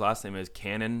remember what his last name is.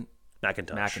 Cannon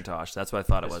McIntosh. That's what I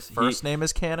thought it was. First name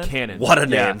is Cannon? Cannon. What a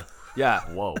name. Yeah.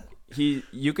 Whoa.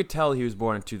 You could tell he was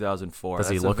born in 2004. Does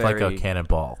he look like a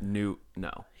cannonball? No.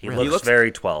 He looks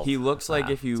very 12. He looks like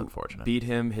if you unfortunate. beat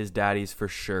him, his daddy's for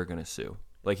sure going to sue.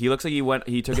 Like he looks like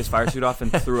he took his fire suit off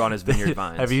and threw on his vineyard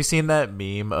vines. Have you seen that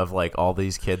meme of like all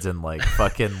these kids in like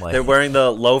fucking like they're wearing the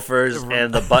loafers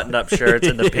and the button-up shirts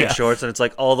and the pink shorts, and it's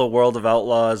like all the World of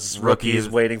Outlaws rookies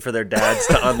waiting for their dads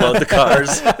to unload the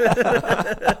cars.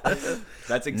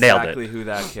 That's exactly who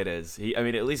that kid is. I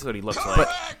mean, at least what he looks like.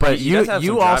 But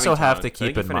you also have to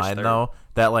keep in mind though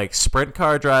that like sprint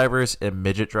car drivers and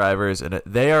midget drivers and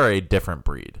they are a different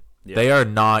breed. Yeah. They are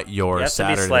not your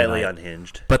Saturday night. To be slightly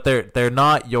unhinged. But they're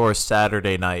not your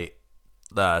Saturday night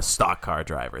stock car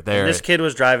driver. And this kid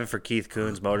was driving for Keith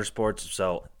Kunz Motorsports,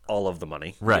 so all of the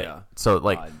money. Right. Yeah. So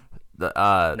like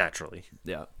naturally.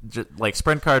 Yeah. Like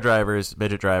sprint car drivers,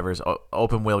 midget drivers,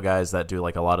 open wheel guys that do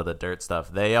like a lot of the dirt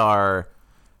stuff. They are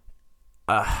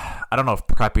I don't know if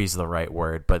preppy's the right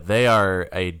word, but they are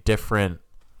a different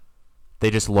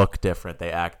they just look different,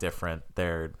 they act different.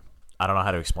 I don't know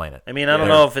how to explain it. I mean, I don't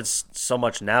know if it's so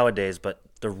much nowadays, but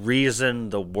the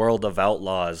reason the World of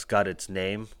Outlaws got its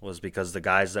name was because the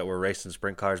guys that were racing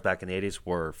sprint cars back in the 80s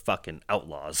were fucking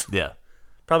outlaws. Yeah.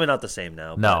 Probably not the same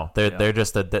now. No, they're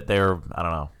just they're I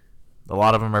don't know. A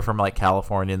lot of them are from like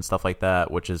California and stuff like that,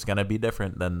 which is going to be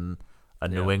different than a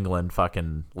New England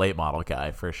fucking late model guy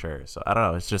for sure. So I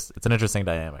don't know. It's an interesting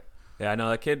dynamic. Yeah, I know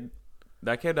that kid.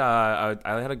 I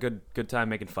had a good time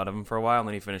making fun of him for a while, and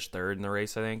then he finished third in the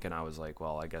race, I think. And I was like,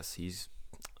 well, I guess he's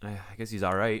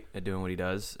all right at doing what he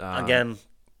does. Again,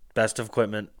 best of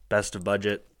equipment, best of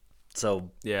budget. So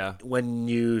yeah, when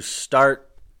your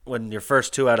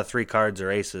first 2 out of 3 cards are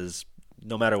aces,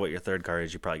 no matter what your third card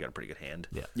is, you probably got a pretty good hand.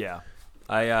 Yeah.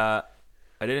 I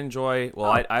did enjoy.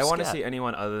 Well, I want to see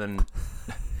anyone other than.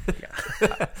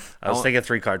 Yeah. I was thinking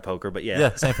 3-card poker, but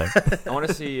yeah, same thing. I want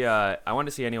to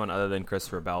see anyone other than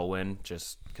Christopher Bell win,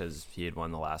 just because he had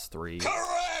won the last 3.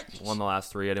 Correct. Won the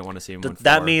last 3. I didn't want to see him win 4.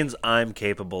 That means I'm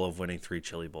capable of winning 3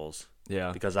 Chili Bowls.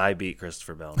 Yeah, because I beat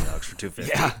Christopher Bell in the Oxford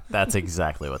 250. Yeah, that's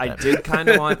exactly what that means. Did kind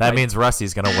of want. That means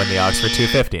Rusty's going to win the Oxford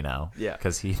 250 now. Yeah,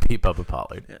 because he beat Bubba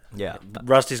Pollard. Yeah.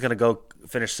 Rusty's going to go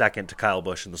finish second to Kyle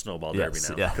Busch in the Snowball Derby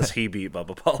now because he beat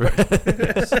Bubba Pollard.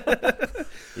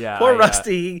 Yeah, poor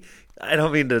Rusty. I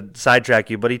don't mean to sidetrack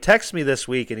you, but he texted me this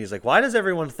week and he's like, "Why does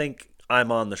everyone think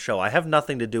I'm on the show? I have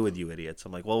nothing to do with you idiots."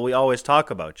 I'm like, "Well, we always talk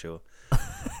about you."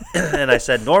 And I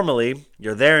said, normally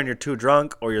you're there and you're too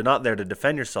drunk, or you're not there to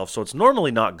defend yourself, so it's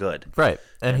normally not good. Right.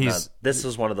 And this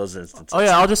is one of those instances. Oh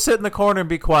yeah, I'll just sit in the corner and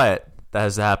be quiet. That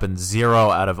has happened 0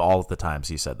 out of all of the times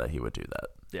he said that he would do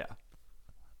that. Yeah.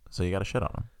 So you got to shit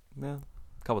on him. Yeah.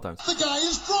 A couple times. The guy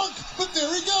is drunk, but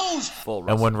there he goes. Full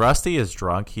Russell. And when Rusty is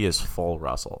drunk, he is full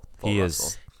Russell.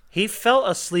 He fell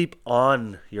asleep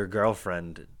on your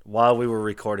girlfriend while we were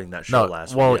recording that show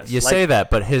last week. Well, you say that,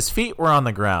 but his feet were on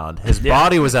the ground. His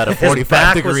body was at a 45-degree angle. His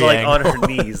back was like on her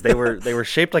knees. They were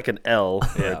shaped like an L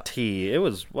or a T. It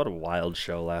was what a wild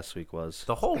show last week was.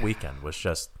 The whole weekend was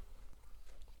just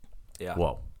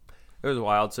whoa. It was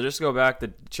wild. So just to go back,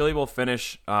 the Chili Bowl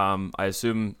finish, I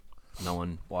assume no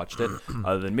one watched it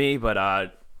other than me,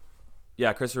 but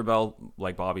Christopher Bell,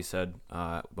 like Bobby said,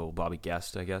 Bobby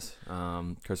guessed, I guess.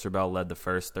 Christopher Bell led the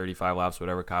first 35 laps,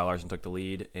 whatever. Kyle Larson took the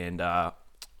lead, and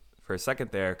for a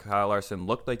second there, Kyle Larson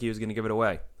looked like he was going to give it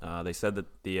away. They said that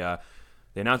the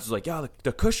announcer was like, "Yeah,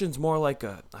 the cushion's more like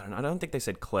a I don't think they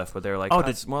said cliff, but they were like,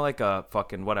 it's more like a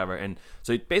fucking whatever." And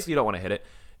so basically, you don't want to hit it.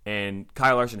 And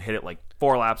Kyle Larson hit it like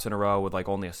 4 laps in a row with like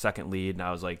only a second lead, and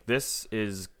I was like, "This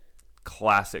is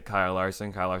classic Kyle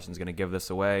Larson. Kyle Larson's going to give this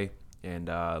away." And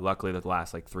luckily, the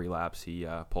last like 3 laps, he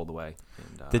pulled away.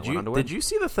 And, did you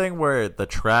see the thing where the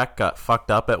track got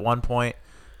fucked up at one point,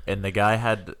 and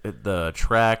the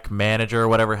track manager or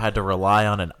whatever had to rely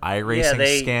on an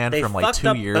iRacing scan from like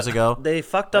 2 years ago? They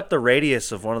fucked up the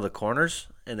radius of one of the corners,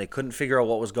 and they couldn't figure out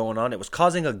what was going on. It was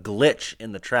causing a glitch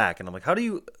in the track, and I'm like,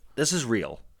 this is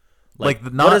real. What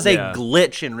is a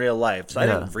glitch in real life? So I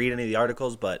didn't read any of the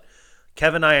articles, but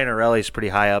Kevin Iannarelli is pretty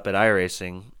high up at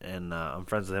iRacing, and I'm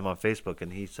friends with him on Facebook,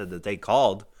 and he said that they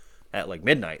called at like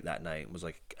midnight that night and was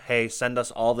like, "Hey, send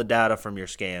us all the data from your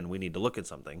scan. We need to look at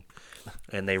something."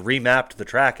 And they remapped the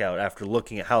track out after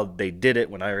looking at how they did it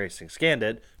when iRacing scanned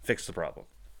it, fixed the problem.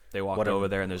 They walked over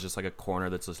there, and there's just like a corner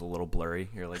that's just a little blurry.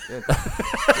 You're like, you got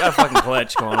a fucking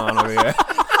glitch going on over here.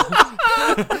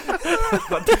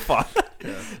 What the fuck?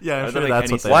 Yeah, I'm sure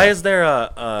that's what they Why is there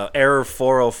a error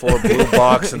 404 blue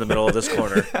box in the middle of this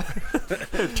corner?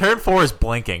 Turn 4 is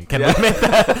blinking. Can we make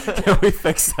that? Can we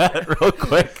fix that real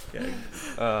quick?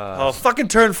 Fucking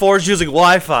turn 4 is using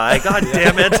Wi-Fi. God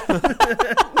damn it.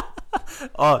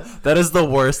 Oh, that is the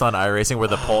worst on iRacing where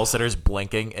the pole sitter's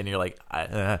blinking and you're like,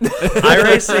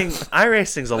 iRacing's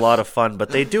a lot of fun, but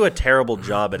they do a terrible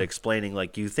job at explaining.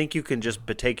 Like, you think you can just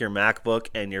take your MacBook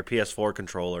and your PS4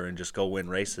 controller and just go win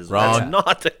races. Wrong. That's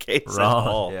not the case at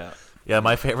all. Yeah,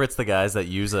 my favorite's the guys that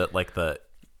use it like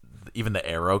even the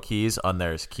arrow keys on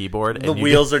their keyboard. The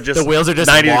wheels are just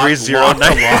 90 degrees 0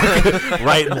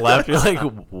 right and left. You're like,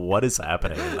 what is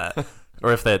happening in that?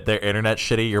 Or if their internet's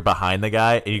shitty, you're behind the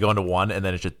guy and you go into one and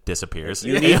then it just disappears.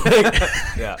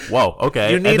 Whoa,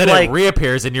 okay. And then it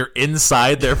reappears and you're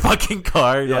inside their fucking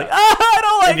car. You're like, I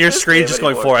don't like. And your screen's just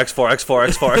going 4x, 4x,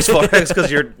 4x, 4x, 4x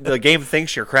because the game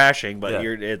thinks you're crashing, but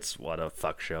it's what a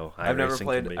fuck show. I've never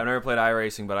played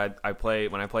iRacing, but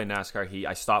when I play NASCAR Heat,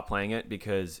 I stopped playing it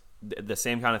because the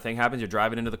same kind of thing happens. You're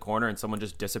driving into the corner and someone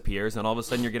just disappears, and all of a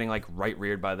sudden you're getting like right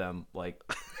reared by them. Like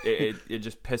it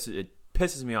just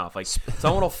pisses me off. Like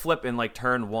someone will flip in like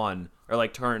turn one or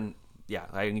like turn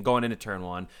going into turn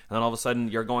one, and then all of a sudden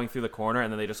you're going through the corner,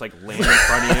 and then they just like land in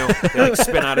front of you. They like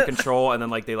spin out of control, and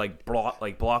then like they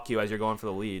block you as you're going for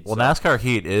the lead. Well, NASCAR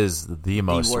Heat is the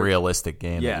most realistic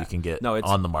game that you can get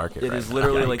on the market. It is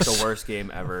literally like the worst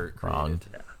game ever created. Wrong.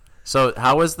 So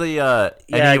how was the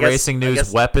Racing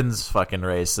News weapons fucking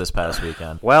race this past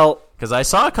weekend? Well, because I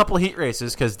saw a couple Heat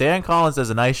races, because Dan Collins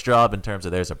does a nice job in terms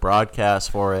of there's a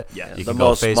broadcast for it. Yeah, the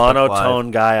most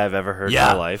monotone guy I've ever heard in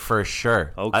my life. For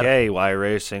sure. Okay,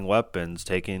 iRacing Weapons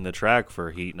taking the track for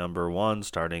Heat number 1,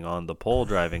 starting on the pole,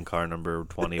 driving car number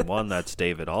 21. That's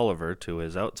David Oliver to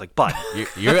his out. It's like, but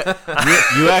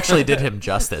you actually did him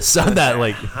justice on that.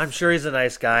 Like, I'm sure he's a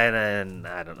nice guy, and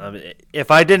I don't know. I mean, if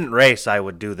I didn't race, I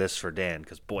would do this for Dan,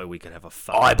 because boy, we could have a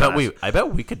fun. I bet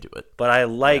we could do it. But I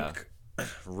like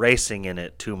racing in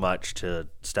it too much to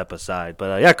step aside.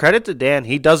 But credit to Dan.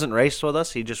 He doesn't race with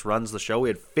us. He just runs the show. We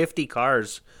had 50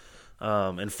 cars,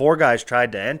 and 4 guys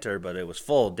tried to enter, but it was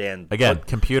full. Dan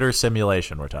computer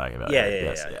simulation we're talking about.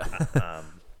 Yeah.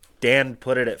 Dan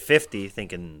put it at 50,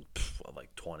 thinking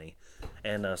like 20,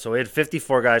 and so we had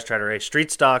 54 guys try to race street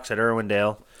stocks at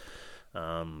Irwindale.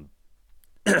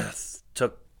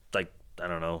 Took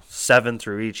 7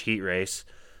 through each heat race.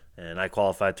 And I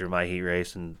qualified through my heat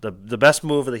race. And the best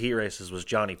move of the heat races was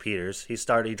Johnny Peters. He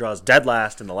draws dead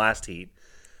last in the last heat,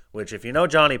 which if you know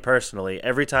Johnny personally,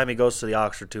 every time he goes to the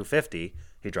Oxford 250,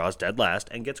 he draws dead last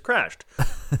and gets crashed.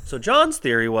 So John's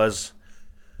theory was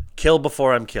kill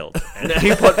before I'm killed. And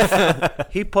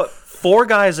he put 4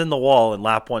 guys in the wall in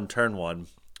lap 1, turn 1,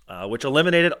 which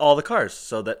eliminated all the cars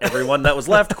so that everyone that was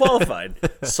left qualified.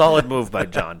 Solid move by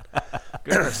John.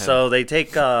 So they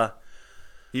take...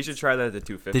 You should try that at the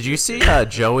 250. Did you see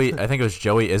Joey? I think it was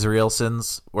Joey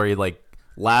Israelson's, where he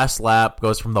last lap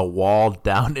goes from the wall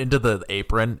down into the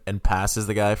apron and passes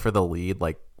the guy for the lead,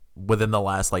 within the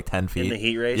last 10 feet in the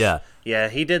heat race. Yeah,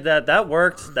 he did that. That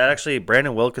worked. That actually,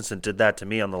 Brandon Wilkinson did that to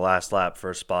me on the last lap for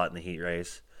a spot in the heat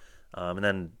race. And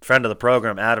then friend of the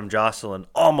program, Adam Jocelyn,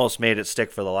 almost made it stick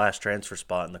for the last transfer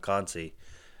spot in the Consi.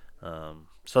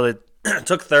 So they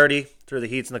took 30 through the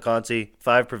heats in the Consi,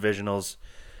 5 provisionals.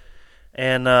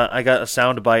 And I got a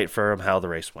sound bite from how the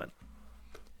race went.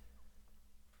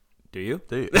 Do you?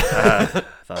 Thought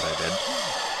I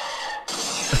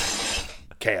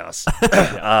did. Chaos.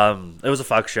 It was a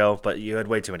fuck show, but you had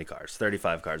way too many cars.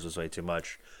 35 cars was way too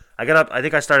much. I got up. I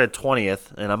think I started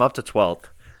 20th, and I'm up to 12th.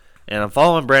 And I'm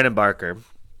following Brandon Barker.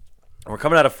 We're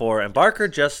coming out of 4, and Barker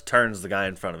just turns the guy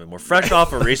in front of him. We're fresh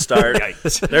off a restart.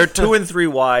 They're 2 and 3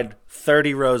 wide,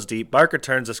 30 rows deep. Barker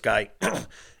turns this guy.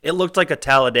 It looked like a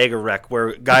Talladega wreck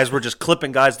where guys were just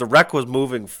clipping guys. The wreck was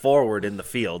moving forward in the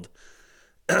field.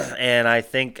 And I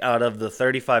think out of the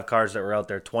 35 cars that were out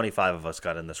there, 25 of us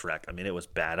got in this wreck. I mean, it was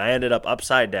bad. I ended up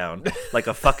upside down like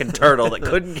a fucking turtle that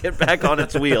couldn't get back on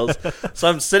its wheels. So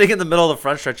I'm sitting in the middle of the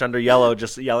front stretch under yellow,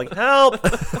 just yelling, help!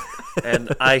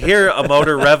 And I hear a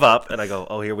motor rev up, and I go,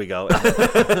 oh, here we go.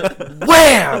 And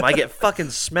wham! I get fucking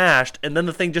smashed, and then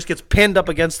the thing just gets pinned up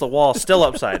against the wall, still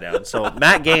upside down. So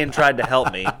Matt Gain tried to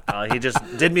help me. He just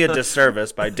did me a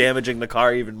disservice by damaging the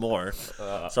car even more.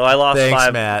 So I lost Thanks,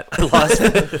 5. Matt.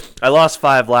 I lost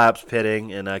 5 laps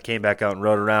pitting, and came back out and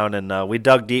rode around, and we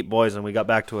dug deep, boys, and we got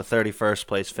back to a 31st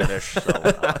place finish. So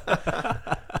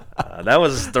that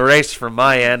was the race from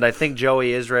my end. I think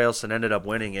Joey Israelson ended up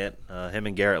winning it. Him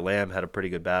and Garrett Lamb had a pretty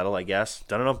good battle, I guess.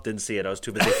 Don't know. Didn't see it. I was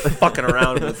too busy fucking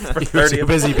around for 30 too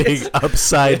busy being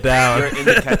upside down. You're in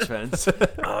the catch fence.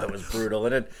 Oh, it was brutal.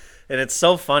 And it's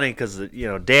so funny because,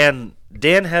 Dan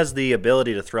has the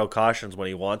ability to throw cautions when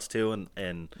he wants to,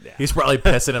 and he's probably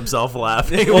pissing himself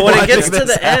laughing. Well, when it gets to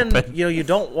the end, you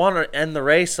don't want to end the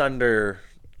race under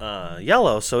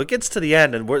yellow. So it gets to the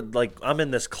end, and we're like, I'm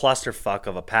in this clusterfuck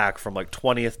of a pack from like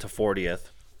 20th to 40th.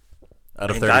 Out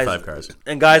of 35 cars.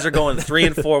 And guys are going 3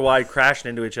 and 4 wide, crashing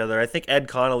into each other. I think Ed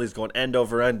Connolly's going end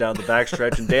over end down the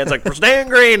backstretch, and Dan's like, we're staying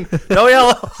green, no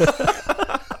yellow.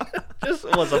 Just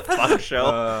was a fun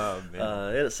show.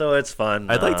 So it's fun.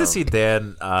 I'd like to see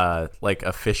Dan like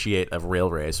officiate a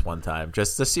real race one time,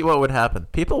 just to see what would happen.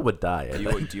 People would die.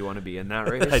 Do you want to be in that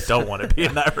race? I don't want to be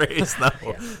in that race. No.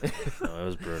 No, it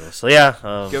was brutal. So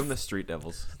yeah, give him the Street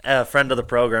Devils. A friend of the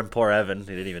program, poor Evan, he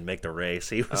didn't even make the race.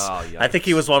 He was. I think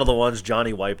he was one of the ones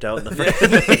Johnny wiped out in the first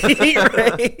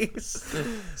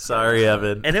race. Sorry,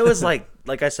 Evan. And it was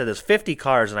like I said, there's 50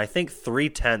 cars, and I think 3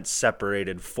 tenths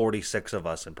separated 46 of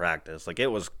us in practice. Like it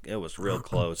was real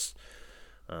close.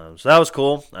 So that was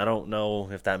cool. I don't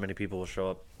know if that many people will show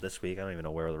up this week. I don't even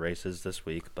know where the race is this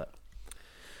week, but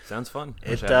sounds fun.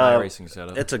 It's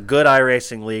It's a good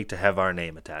iRacing league to have our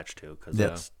name attached to because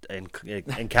it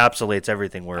encapsulates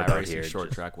everything we're about here.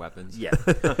 Short track weapons. Yeah.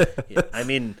 I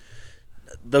mean,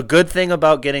 the good thing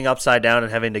about getting upside down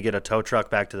and having to get a tow truck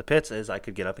back to the pits is I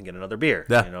could get up and get another beer.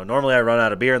 Yeah. Normally I run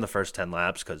out of beer in the first 10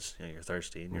 laps because you're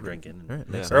thirsty and you're drinking. Right.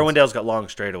 Irwindale's got long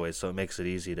straightaways, so it makes it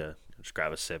easy to just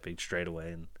grab a sip each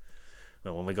straightaway. And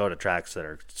when we go to tracks that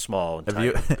are small and tight,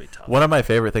 it'll be tough. One of my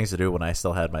favorite things to do when I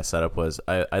still had my setup was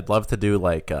I'd love to do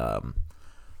like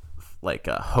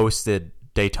hosted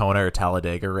Daytona or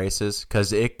Talladega races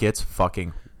because it gets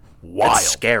fucking wild. It's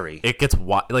scary. It gets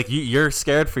wild. Like you're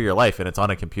scared for your life, and it's on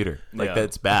a computer. Like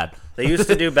that's bad. They used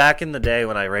to do back in the day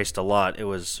when I raced a lot. It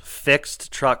was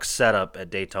fixed truck setup at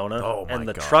Daytona, and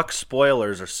the truck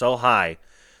spoilers are so high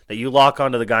that you lock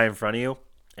onto the guy in front of you,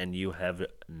 and you have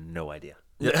no idea.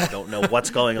 You don't know what's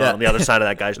going on the other side of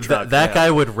that guy's truck. That guy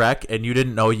would wreck, and you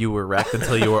didn't know you were wrecked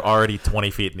until you were already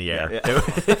 20 feet in the air.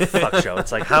 Fuck show.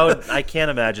 It's like I can't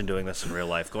imagine doing this in real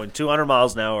life. Going 200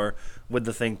 miles an hour with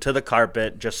the thing to the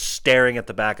carpet, just staring at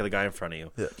the back of the guy in front of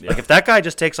you. Yeah. Like if that guy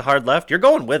just takes a hard left, you're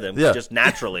going with him, just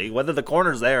naturally, whether the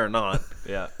corner's there or not.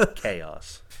 Yeah,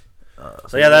 chaos.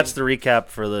 So that's the recap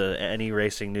for the Any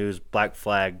Racing News Black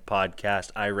Flag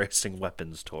Podcast iRacing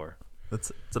Weapons Tour. It's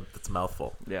a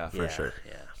mouthful. Yeah, for sure.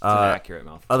 Yeah, it's an accurate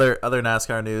mouthful. Other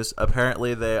NASCAR news.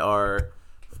 Apparently, they are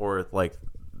for like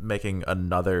making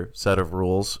another set of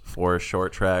rules for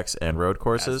short tracks and road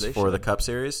courses for the Cup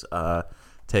Series.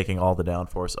 Taking all the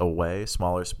downforce away,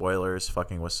 smaller spoilers,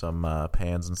 fucking with some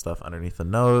pans and stuff underneath the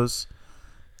nose.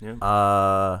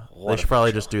 Yeah. They should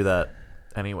probably just do that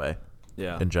anyway.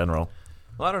 Yeah. In general.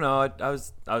 Well, I don't know. I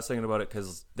was thinking about it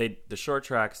because the short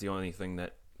track's the only thing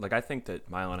that. Like, I think that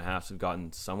mile and a halves have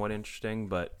gotten somewhat interesting,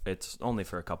 but it's only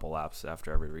for a couple laps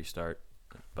after every restart.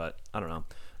 But I don't know.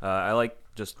 I like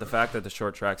just the fact that the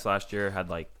short tracks last year had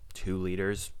like 2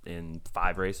 leaders in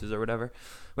 5 races or whatever.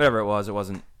 Whatever it was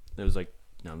like,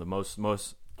 the most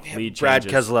lead Brad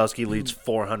changes. Keselowski leads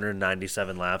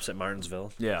 497 laps at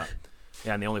Martinsville. Yeah.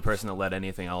 Yeah, and the only person that led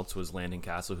anything else was Landon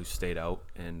Castle, who stayed out.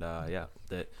 And, I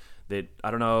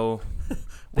don't know.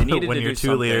 They needed when to your do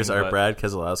 2 leaders are but... Brad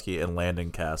Keselowski and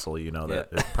Landon Castle, you know that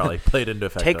it probably played into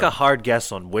effect. Take a hard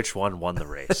guess on which one won the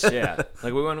race. Yeah,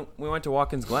 like we went to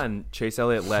Watkins Glen. Chase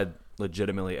Elliott led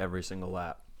legitimately every single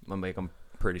lap. I'm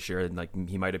pretty sure like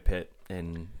he might have pit,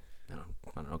 and I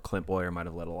don't know. Clint Boyer might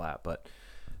have led a lap, but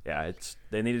yeah,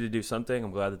 they needed to do something.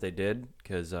 I'm glad that they did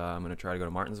because I'm going to try to go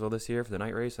to Martinsville this year for the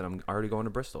night race, and I'm already going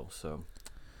to Bristol. So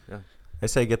yeah. I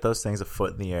say get those things a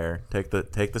foot in the air. Take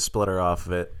the splitter off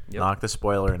of it. Yep. Knock the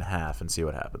spoiler in half and see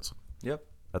what happens. Yep.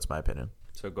 That's my opinion.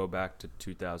 So go back to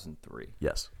 2003.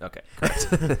 Yes. Okay. Correct.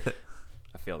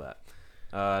 I feel that.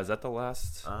 Is that the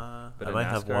last? I might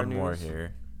have one more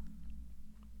here.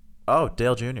 Oh,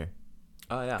 Dale Jr.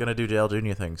 Oh yeah. Gonna do Dale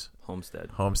Jr. things. Homestead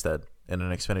in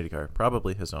an Xfinity car,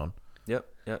 probably his own. Yep.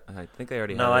 I think they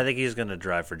already. No, I think he's gonna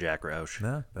drive for Jack Roush.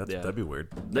 No, that'd be weird.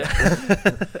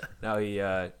 No, they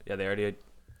already.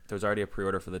 There was already a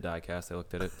pre-order for the diecast. I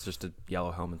looked at it. It's just a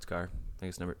yellow Hellman's car. I think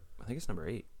it's number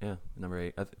 8. Yeah, number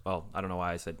 8. I don't know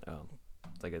why I said.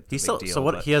 It's like a big deal. So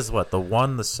what? He has what? The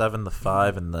 1, the 7, the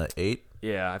 5, and the 8.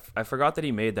 Yeah, I forgot that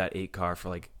he made that 8 car for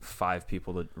like 5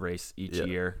 people to race each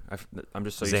year. I'm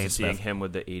just so used to seeing him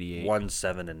with the 88. 1,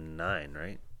 7, and 9,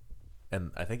 right?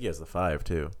 And I think he has the 5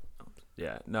 too.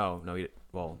 Yeah, no, he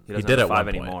doesn't did have the 5 at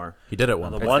one anymore. He did it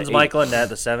one. The 1's Michael Annett,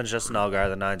 the 7's Justin Allgaier,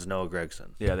 the 9's Noah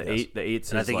Gragson. Yeah, the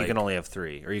 8's. And I think you can only have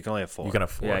 3, or you can only have 4. You can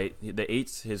have 4. Yeah, the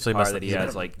 8's his car that he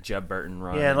has like Jeb Burton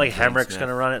run. Yeah, and like Hemrick's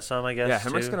gonna run it some, I guess. Yeah,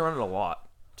 Hemrick's gonna run it a lot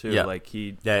too. Yeah, like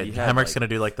Hemrick's gonna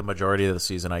do like the majority of the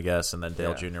season, I guess, and then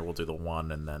Dale Jr. will do the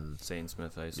 1, and then Zane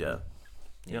Smith. I assume.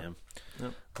 Yeah.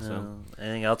 So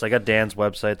anything else? I got Dan's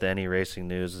website, the Any Racing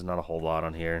News. There's not a whole lot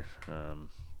on here.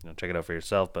 check it out for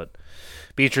yourself. But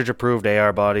Beechridge approved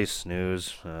AR bodies,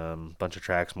 snooze. Bunch of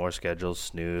tracks, more schedules,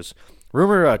 snooze.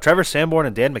 Rumor: Trevor Sanborn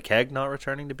and Dan McKeag not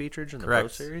returning to Beechridge in the Pro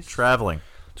Series. Traveling.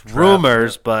 It's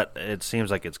rumors, but it seems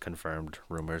like it's confirmed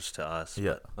rumors to us.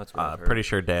 Yeah, that's what I've heard. Pretty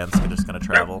sure Dan's just going to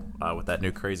travel with that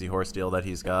new crazy horse deal that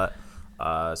he's got.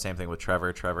 Same thing with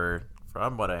Trevor. Trevor,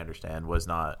 from what I understand, was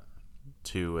not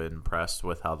too impressed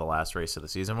with how the last race of the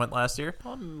season went last year.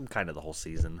 Kind of the whole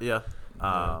season. Yeah.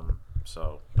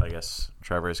 So I guess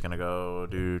Trevor is going to go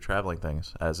do traveling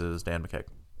things, as is Dan McKeag.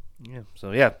 Yeah.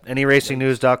 So yeah,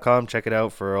 anyracingnews.com. Check it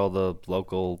out for all the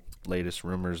local latest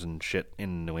rumors and shit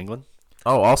in New England.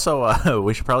 Oh, also,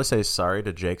 we should probably say sorry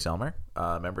to Jake Zelmer.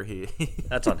 Remember,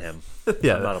 That's on him.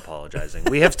 Yeah. I'm not apologizing.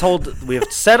 We have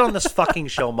said on this fucking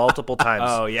show multiple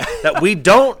times that we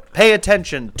don't pay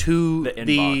attention to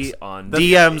the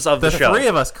DMs of the show. The three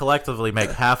of us collectively make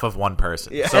half of one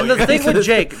person. Yeah. So and the thing with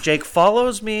Jake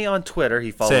follows me on Twitter.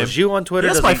 He follows you on Twitter.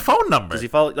 He has my phone number. Does he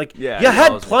follow? You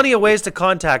had plenty of ways to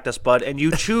contact us, bud, and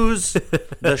you choose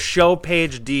the show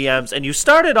page DMs, and you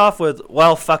started off with,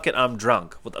 well, fuck it, I'm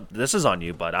drunk. This is on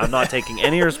you, bud. I'm not taking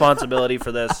any responsibility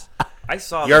for this. I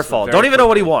saw your fault. Don't even know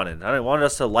what he wanted. I wanted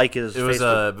us to like his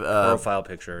Facebook profile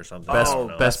picture or something.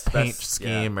 Best paint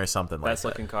scheme or something like that. Best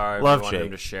looking card. Love Jake.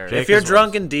 Him to share it. If you're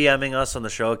drunk and DMing us on the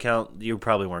show account, you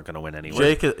probably weren't going to win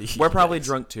anyway. We're probably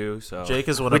drunk too. So Jake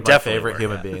is one of my favorite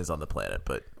human beings on the planet,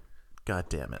 but god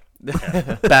damn it,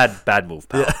 bad move,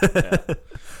 pal.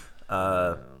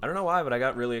 Yeah. I don't know why, but I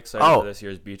got really excited for this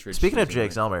year's Beechridge. Speaking of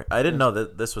Jake Zelmer, I didn't know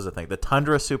that this was a thing. The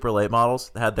Tundra Super Late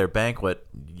models had their banquet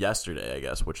yesterday, I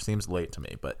guess, which seems late to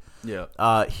me, but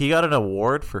yeah, he got an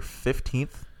award for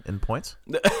 15th in points.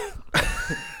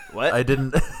 What? I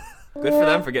didn't. Good for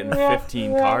them for getting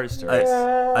 15 cars to race.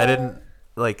 I didn't.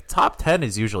 Like, top 10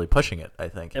 is usually pushing it, I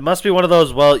think. It must be one of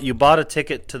those, well, you bought a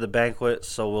ticket to the banquet,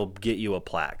 so we'll get you a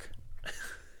plaque.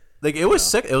 Like, it was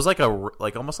sick. It was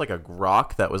almost like a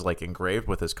rock that was like engraved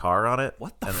with his car on it.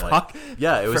 What the fuck?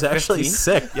 Yeah, it was actually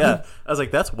sick. Yeah, I was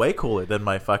like, that's way cooler than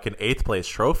my fucking 8th place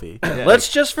trophy. Yeah.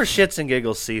 Let's just for shits and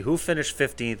giggles see who finished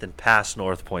 15th and passed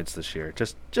North points this year,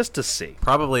 just to see.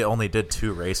 Probably only did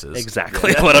 2 races.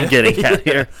 Exactly what I'm getting at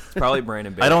here. It's probably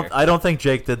Brandon Baker. I don't think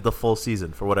Jake did the full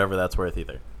season for whatever that's worth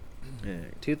either. Yeah,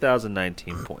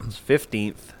 2019 points,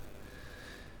 15th.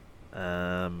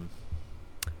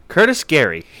 Curtis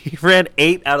Gary, he ran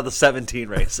 8 out of the 17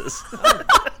 races.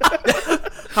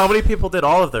 How many people did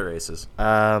all of their races?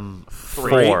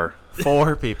 4.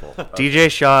 4 people.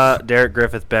 DJ Shaw, Derek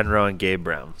Griffith, Ben Rowe, and Gabe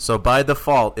Brown. So by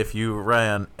default, if you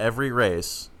ran every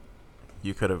race,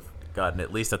 you could have gotten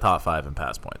at least a top 5 in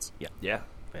pass points. Yeah.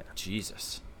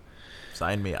 Jesus.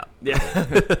 Sign me up.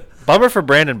 Yeah. Bummer for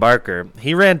Brandon Barker.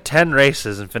 He ran 10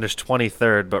 races and finished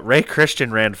 23rd, but Ray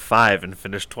Christian ran 5 and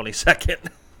finished 22nd.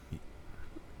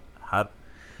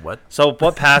 What? So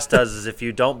what pass does is if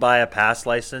you don't buy a pass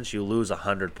license, you lose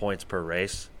 100 points per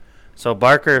race. So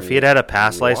Barker, if he had a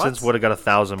pass license, would have got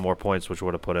 1,000 more points, which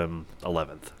would have put him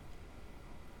 11th.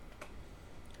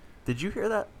 Did you hear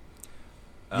that?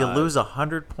 You lose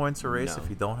 100 points a race if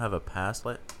you don't have a pass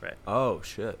license? Right. Oh,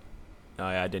 shit.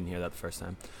 Oh, yeah, I didn't hear that the first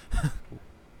time.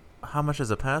 How much is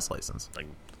a pass license? Like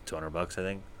 $200, I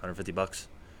think. $150.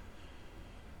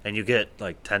 And you get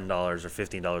like $10 or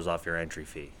 $15 off your entry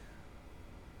fee.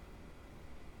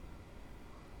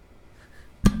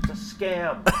 It's a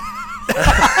scam.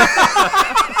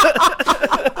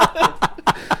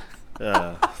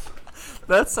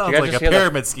 That sounds like a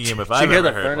pyramid scheme if I've ever heard one. Did you hear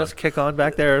the furnace kick on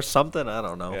back there or something? I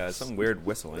don't know. Yeah, some weird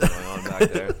whistling going on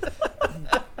back there.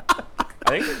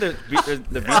 I think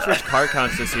the Beechridge car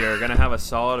counts this year are going to have a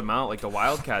solid amount. Like the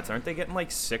Wildcats, aren't they getting like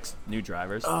 6 new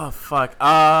drivers? Oh, fuck.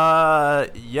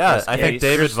 Yeah. I think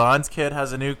David Vaughn's kid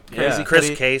has a new crazy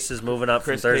Chris Case is moving up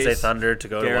from Thursday Thunder to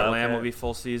go to Wildcat. Garrett Lamb will be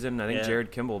full season. I think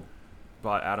Jared Kimball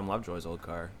bought Adam Lovejoy's old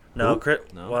car. No.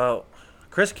 Well,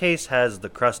 Chris Case has the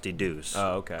Crusty Deuce.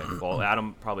 Oh, okay. Well,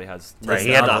 Adam probably has... Right,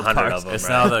 he had 100 of them. It's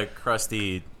now the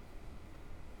Crusty...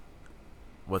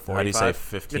 How do you say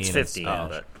 15? It's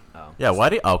 15. Yeah, why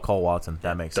do you... Oh, Cole Watson.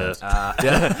 That makes sense.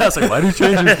 Yeah, I was like, why do you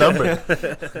change his number?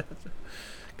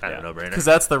 Kind of a no-brainer. Because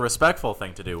that's the respectful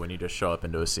thing to do when you just show up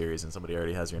into a series and somebody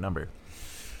already has your number.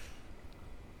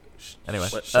 Anyway.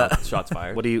 Shots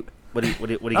fired. What are you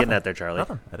getting at there, Charlie?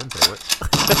 Nothing. I didn't say a word.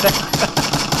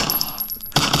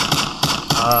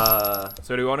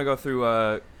 So do we want to go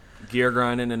through gear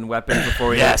grinding and weapons before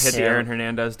we hit the Aaron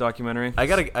Hernandez documentary? I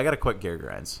got a quick gear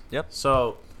grinds. Yep.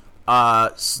 So,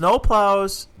 snow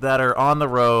plows that are on the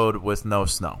road with no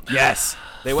snow. Yes.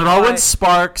 They throwing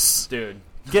sparks. Dude.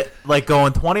 Get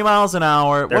going 20 miles an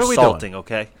hour. They're what are we salting, doing?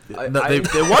 Okay.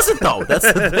 It wasn't though.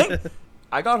 That's the thing.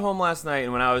 I got home last night,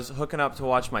 and when I was hooking up to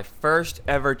watch my first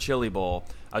ever Chili Bowl,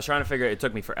 I was trying to figure it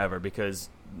took me forever because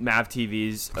Mav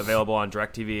TV's available on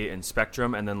DirecTV and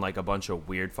Spectrum, and then like a bunch of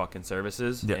weird fucking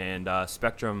services. Yeah. And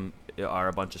Spectrum are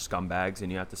a bunch of scumbags,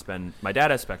 and you have to spend. My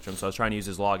dad has Spectrum, so I was trying to use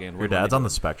his login. Your dad's on the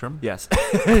Spectrum? Yes.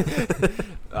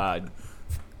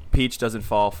 Peach doesn't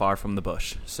fall far from the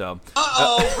bush. So.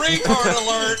 Retard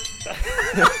alert!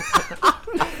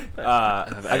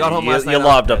 I got home last night. You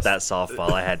lobbed up that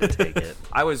softball. I had to take it.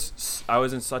 I was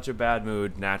in such a bad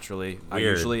mood naturally. Weird. I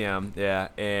usually am. Yeah,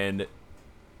 and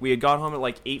we had got home at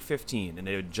like 8:15, and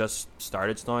it had just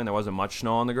started snowing. There wasn't much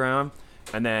snow on the ground.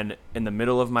 And then in the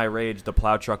middle of my rage, the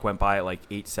plow truck went by at like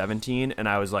 8:17, and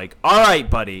I was like, "All right,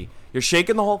 buddy, you're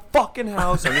shaking the whole fucking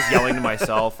house." I'm just yelling to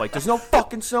myself, like, "There's no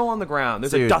fucking snow on the ground.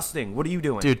 There's a dusting. What are you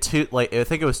doing?" Dude, I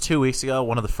think it was 2 weeks ago,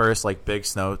 one of the first like big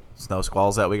snow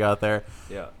squalls that we got there.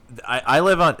 Yeah. I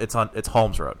live on it's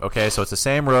Holmes Road, okay? So it's the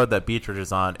same road that Beechridge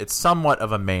is on. It's somewhat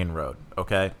of a main road,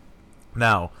 okay?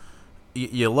 Now,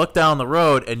 you look down the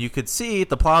road, and you could see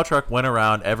the plow truck went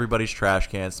around everybody's trash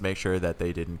cans to make sure that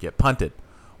they didn't get punted.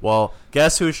 Well,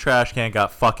 guess whose trash can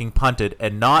got fucking punted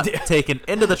and not taken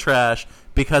into the trash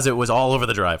because it was all over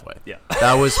the driveway? Yeah.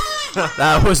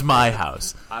 That was my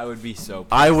house. I would be so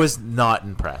pissed. I was not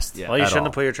impressed. Yeah. Well, you shouldn't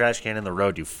have put your trash can in the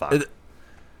road, you fuck.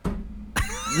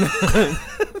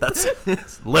 That's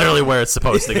literally where it's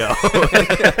supposed to go.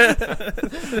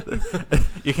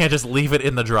 You can't just leave it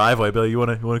in the driveway. Billy, you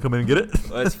want to come in and get it?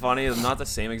 Well, it's funny. It's not the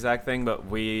same exact thing, but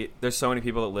there's so many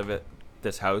people that live at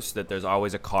this house that there's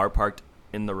always a car parked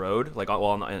in the road, like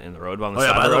in the road, but on the side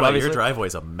of the road. By the way, your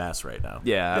driveway's a mess right now.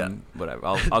 Yeah. Whatever.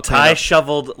 I'll Ty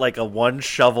shoveled like a 1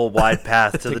 shovel wide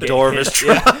path to the door of his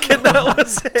truck, and that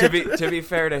was it. To be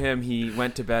fair to him, he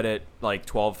went to bed at like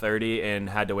 12:30 and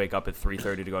had to wake up at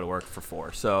 3:30 to go to work for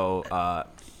 4. So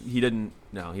he didn't.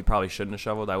 No, he probably shouldn't have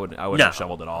shoveled. I wouldn't have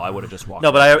shoveled at all. I would have just walked.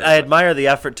 No, but I admire the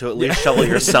effort to at least shovel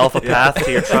yourself a path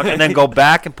to your truck and then go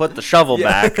back and put the shovel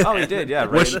back. Oh, he did, yeah.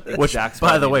 Right. Which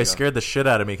by the way, scared the shit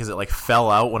out of me because it like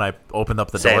fell out when I opened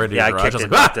up the door into your garage. I was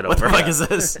like, knocked it what over. the fuck is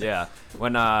this? Yeah.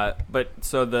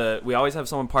 We always have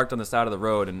someone parked on the side of the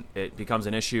road, and it becomes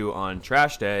an issue on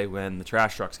trash day when the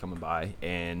trash truck's coming by,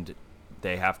 and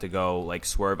they have to go like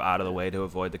swerve out of the way to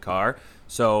avoid the car.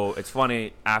 So it's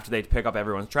funny, after they pick up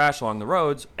everyone's trash along the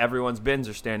roads, everyone's bins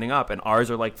are standing up, and ours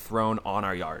are like thrown on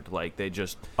our yard. Like they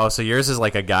just. Oh, so yours is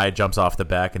like a guy jumps off the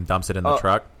back and dumps it in the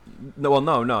truck?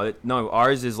 No.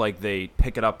 Ours is like they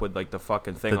pick it up with like the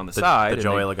fucking thing on the side. The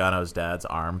Joey Logano's dad's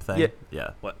arm thing.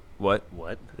 Yeah. What?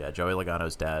 Yeah, Joey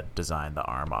Logano's dad designed the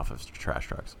arm off of trash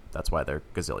trucks. That's why they're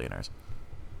gazillionaires.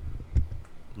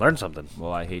 Learn something.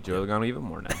 Well, I hate Joey Logano even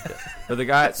more now. But the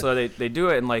guy, so they do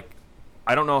it, and like,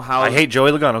 I don't know how. I hate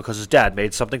Joey Logano because his dad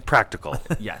made something practical.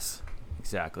 Yes,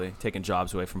 exactly. Taking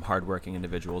jobs away from hardworking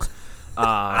individuals.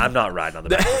 I'm not riding on the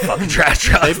back of a fucking trash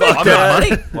truck. They make good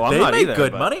money. Well, they make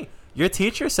good money. Your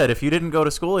teacher said if you didn't go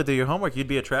to school or do your homework, you'd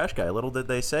be a trash guy. Little did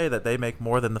they say that they make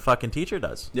more than the fucking teacher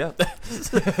does. Yeah.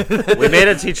 We made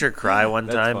a teacher cry one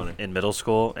time funny. in middle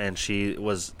school, and she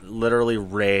was literally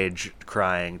rage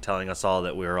crying, telling us all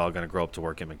that we were all going to grow up to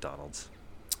work at McDonald's.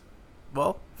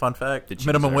 Well, fun fact,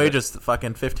 minimum wage is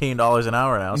fucking $15 an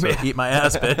hour now, so eat my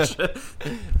ass, bitch.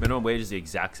 Minimum wage is the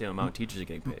exact same amount teachers are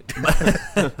getting paid.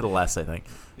 The less, I think.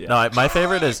 Yeah. No, my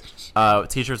favorite is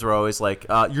teachers were always like,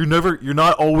 you're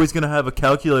not always going to have a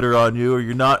calculator on you, or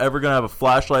you're not ever going to have a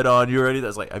flashlight on you or anything.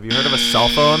 That's like, have you heard of a cell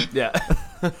phone? Yeah.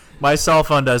 My cell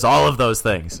phone does all of those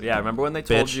things. Yeah, remember when they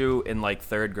told you in like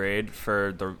 3rd grade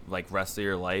for the like rest of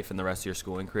your life and the rest of your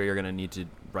schooling career you're going to need to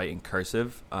write in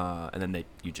cursive, and then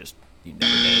you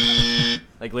never did.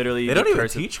 Like literally, they don't even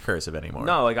teach cursive anymore.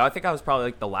 No, like I think I was probably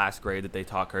like the last grade that they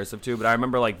taught cursive to. But I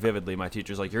remember like vividly, my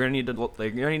teacher's like, "You're gonna need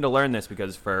to learn this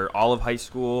because for all of high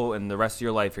school and the rest of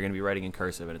your life, you're gonna be writing in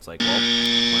cursive." And it's like, well,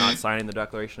 we're not signing the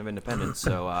Declaration of Independence,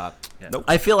 so nope.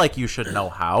 I feel like you should know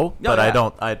how, but I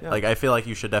don't. I feel like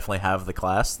you should definitely have the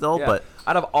class still. Yeah. But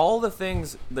out of all the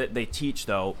things that they teach,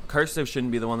 though, cursive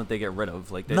shouldn't be the one that they get rid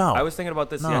of. Like, I was thinking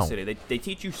about this yesterday. They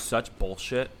teach you such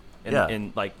bullshit,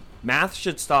 and like. Math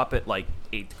should stop at like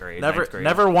 8th grade.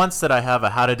 Never once did I have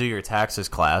a how to do your taxes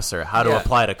class or how to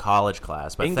apply to college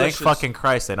class. But English thank fucking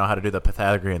Christ they know how to do the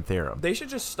Pythagorean theorem. They should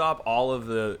just stop all of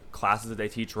the classes that they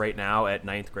teach right now at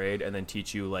 9th grade and then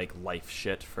teach you like life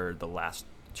shit for the last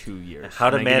 2 years. How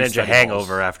to manage a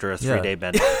hangover after a 3-day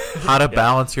bender. How to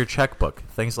balance your checkbook.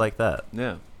 Things like that.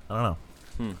 Yeah. I don't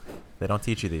know. They don't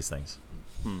teach you these things.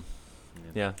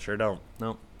 Yeah. Sure don't.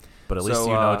 No. But at least you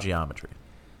know geometry.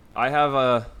 I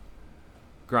have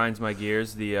grinds my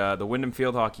gears. The Wyndham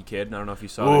Field Hockey kid. I don't know if you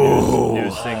saw the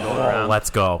news thing going around. Let's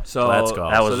go.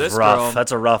 That was rough.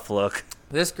 That's a rough look.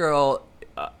 This girl,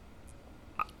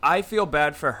 I feel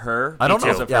bad for her. I don't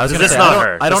know. too. Yeah, I was gonna This say, is not I don't,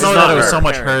 her. I don't This know is that not it was her. so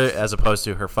much her Parents. as opposed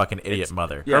to her fucking idiot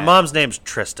mother. Yeah. Her mom's name's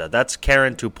Trista. That's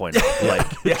Karen 2.0. Like,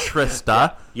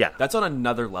 Trista. yeah. That's on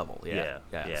another level. Yeah.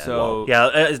 So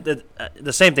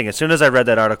The same thing. As soon as I read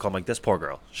that article, I'm like, this poor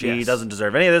girl. She Yes. doesn't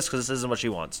deserve any of this because this isn't what she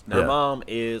wants. Her Yeah. mom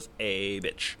is a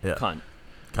bitch. Yeah. cunt.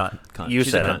 Cunt. You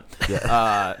She's said a cunt.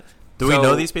 Yeah. Do we So-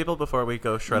 know these people before we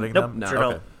go shredding Nope. them? No. Sure Okay.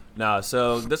 don't. No,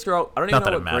 so this girl, I don't even Not that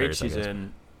know it what grade matters, I she's guess.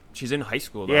 in. She's in high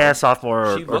school, though. Yeah,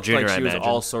 sophomore She or looked junior, like she I was imagine.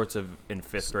 all sorts of in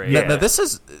 5th grade. Now, this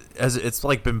is it's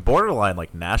like been borderline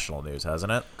like national news,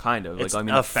 hasn't it? Kind of. It's Like, I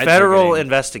mean, a the feds are federal getting-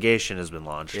 investigation has been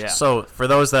launched. Yeah. So for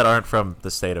those that aren't from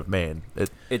the state of Maine, It's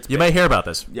you big. may hear about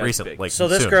this Yeah, it's recently. big. Like So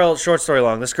this soon. girl, short story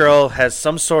long, this girl has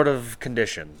some sort of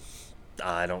condition.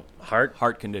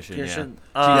 Heart condition. condition.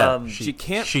 Yeah. She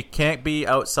can't- She can't be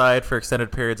outside for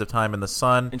extended periods of time in the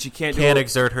sun, And she can't can't do-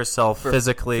 exert herself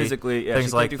physically. yeah, things she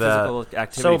can't like do that. physical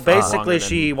activity So for longer basically, than-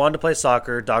 she wanted to play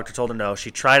soccer. Doctor told her no.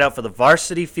 She tried out for the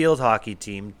varsity field hockey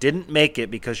team. Didn't make it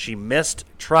because she missed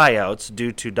tryouts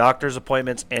due to doctor's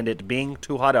appointments and it being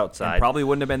too hot outside. probably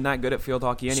wouldn't have been that good at field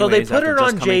hockey anyways. So they put after her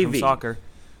just on coming from JV. Soccer.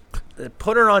 They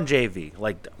put her on JV.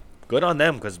 Like, good on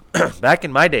them because back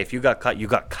in my day, if you got cut, you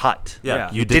got cut. Yeah,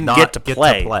 Yeah. you didn't did not get to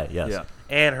play. Yes. Yeah.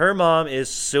 And her mom is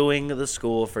suing the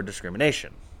school for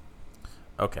discrimination.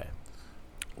 Okay.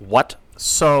 What?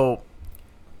 So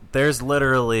there's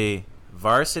literally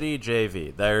varsity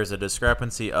JV. There's a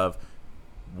discrepancy of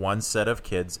one set of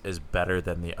kids is better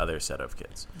than the other set of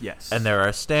kids. Yes. And there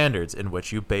are standards in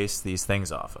which you base these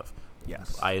things off of.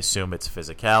 Yes. I assume it's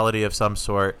physicality of some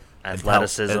sort,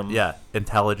 Athleticism.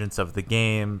 intelligence of the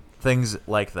game, things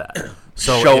like that.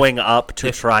 So Showing up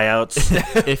to tryouts.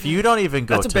 if you don't even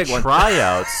go That's a to big one.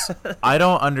 tryouts, I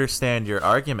don't understand your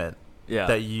argument Yeah.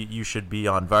 that you should be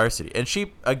on varsity. And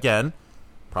she, again,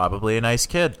 probably a nice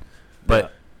kid,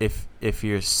 but if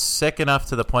you're sick enough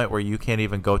to the point where you can't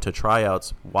even go to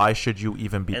tryouts, why should you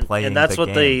even be playing and that's the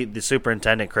what game? the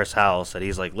superintendent, Chris Howell, said.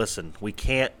 He's like, listen, we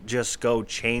can't just go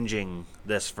changing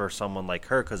this for someone like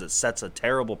her because it sets a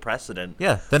terrible precedent.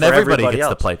 Yeah, then for everybody everybody gets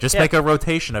to else. play. Just Yeah. make a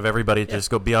rotation of everybody to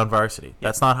just go be on varsity.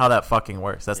 That's not how that fucking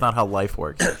works. That's not how life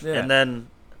works. Yeah. And then,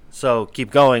 so keep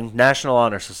going, National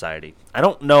Honor Society. I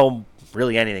don't know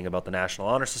really anything about the National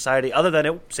Honor Society other than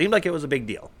it seemed like it was a big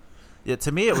deal. Yeah,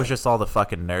 to me, it was just all the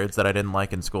fucking nerds that I didn't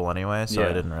like in school anyway, so I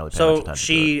Yeah. didn't really pay much So attention to it.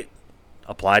 she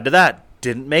applied to that,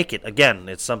 didn't make it. Again,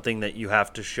 it's something that you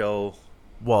have to show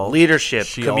Well, leadership,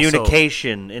 she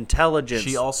communication, intelligence.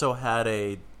 She also had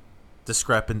a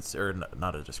discrepancy, or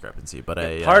not a discrepancy, but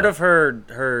a Part of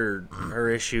her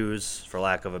issues, for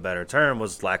lack of a better term,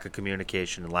 was lack of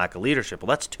communication and lack of leadership. Well,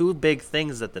 that's two big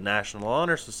things that the National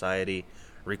Honor Society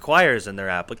requires in their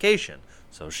application.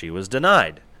 So she was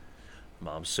denied.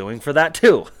 Mom's suing for that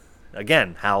too.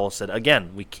 Again, Howell said,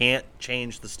 again, we can't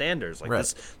change the standards. Like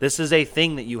Right. this is a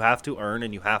thing that you have to earn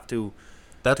and you have to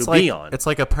that's to like be on. it's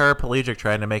like a paraplegic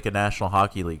trying to make a National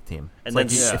Hockey League team. It's And like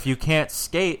then- you- Yeah. if you can't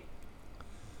skate,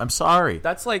 I'm sorry.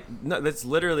 That's like that's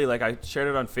literally like I shared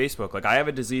it on Facebook. Like I have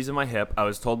a disease in my hip. I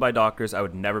was told by doctors I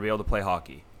would never be able to play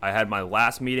hockey. I had my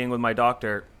last meeting with my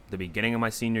doctor the beginning of my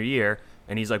senior year,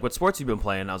 and he's like, "What sports have you been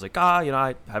playing?" And I was like,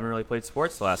 I haven't really played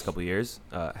sports the last couple of years.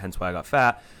 Hence why I got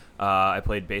fat. I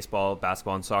played baseball,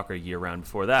 basketball, and soccer year round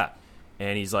before that.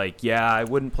 And he's like, "Yeah, I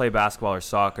wouldn't play basketball or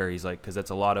soccer." He's like, "Because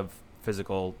it's a lot of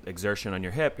physical exertion on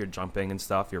your hip. You're jumping and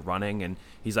stuff. You're running." And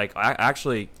he's like,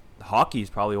 "Actually, hockey is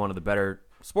probably one of the better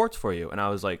sports for you." And I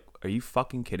was like, "Are you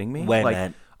fucking kidding me?" When, like,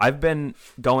 man? I've been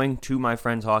going to my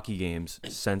friends' hockey games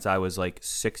since I was like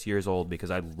 6 years old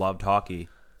because I loved hockey.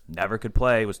 Never could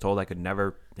play. Was told I could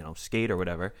never, skate or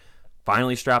whatever.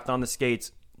 Finally strapped on the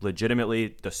skates.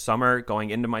 Legitimately, the summer going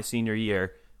into my senior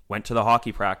year, went to the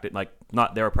hockey practice. Like,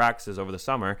 not there were practices over the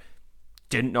summer.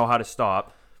 Didn't know how to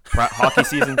stop.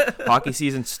 Hockey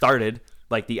season started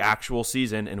like the actual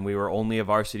season, and we were only a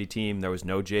varsity team. There was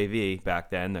no JV back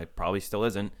then. There probably still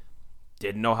isn't.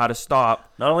 Didn't know how to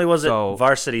stop. Not only was So- it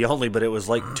varsity only, but it was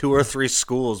like 2 or 3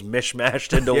 schools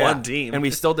mishmashed into Yeah. one team. And we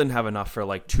still didn't have enough for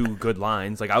like 2 good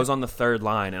lines. Like I was on the 3rd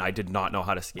line and I did not know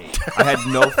how to skate. I had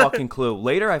no fucking clue.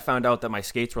 Later I found out that my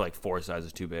skates were like 4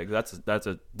 sizes too big. That's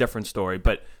a different story.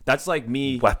 But that's like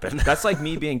me That's like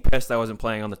me being pissed I wasn't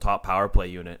playing on the top power play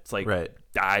unit. It's like Right.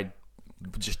 I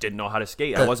just didn't know how to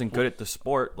skate. I wasn't good at the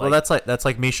sport. Well, that's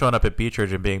like me showing up at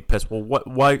Beechridge and being pissed. Well,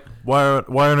 why aren't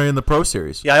I in the Pro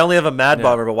Series? Yeah, I only have a Mad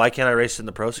Bobber, but why can't I race in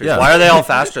the Pro Series? Yeah. Why are they all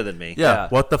faster than me? Yeah,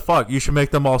 what the fuck? You should make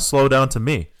them all slow down to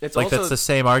me. It's like also- that's the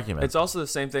same argument. It's also the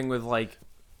same thing with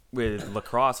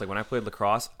lacrosse. Like when I played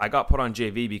lacrosse, I got put on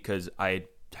JV because I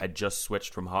had just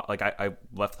switched from I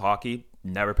left hockey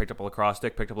never picked up a lacrosse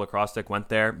stick, went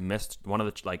there, missed one of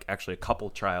the, like, actually a couple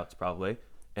tryouts probably,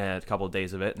 and a couple of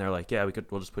days of it, and they're like, yeah,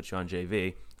 we'll just put you on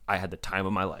JV. I had the time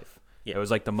of my life. Yeah. It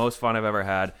was like the most fun I've ever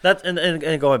had. That's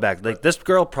and going back, like, this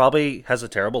girl probably has a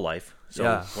terrible life.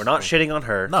 So we're not shitting on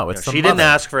her. No, it's she didn't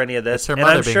ask for any of this. It's her and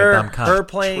mother I'm being sure a dumb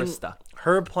cunt.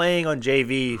 her playing on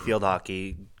JV field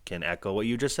hockey can echo what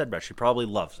you just said, Brett. She probably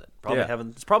loves it.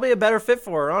 It's probably a better fit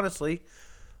for her, honestly.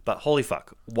 But holy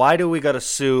fuck, why do we got to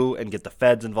sue and get the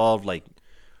feds involved? Like,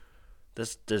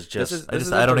 this is just.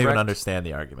 I don't even understand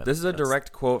the argument. This is a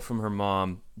direct quote from her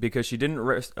mom, because she didn't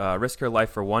risk her life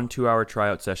for 1 2-hour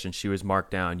tryout session. She was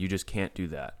marked down. You just can't do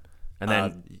that. And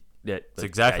then it's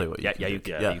exactly what you you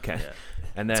can. Yeah.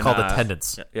 And then it's called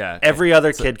attendance. Yeah. Every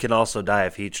other kid can also die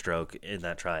of heat stroke in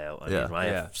that tryout. I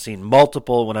have seen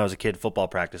multiple, when I was a kid, football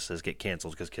practices get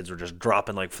canceled because kids were just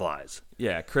dropping like flies.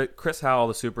 Yeah, Chris Howell,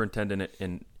 the superintendent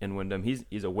in Wyndham,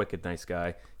 he's a wicked nice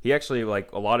guy. He actually,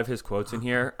 like, a lot of his quotes in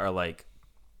here are like,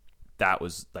 that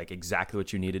was like exactly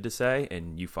what you needed to say,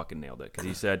 and you fucking nailed it. Because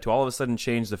he said, to all of a sudden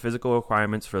change the physical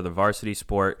requirements for the varsity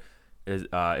sport, it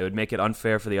would make it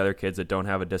unfair for the other kids that don't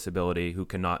have a disability who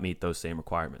cannot meet those same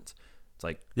requirements. It's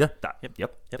like, yep, done,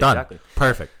 exactly,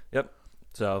 perfect. Yep.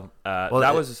 So that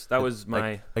was my.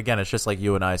 Like, again, it's just like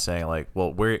you and I saying, like,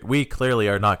 well, we clearly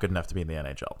are not good enough to be in the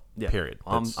NHL. Yeah. Period.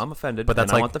 I'm offended, but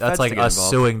that's like us involved.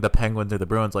 suing the Penguins or the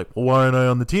Bruins. Like, well, why aren't I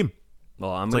on the team?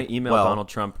 Well, I'm going to email Donald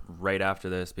Trump right after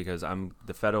this, because I'm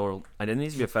the federal. I didn't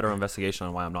need to be a federal investigation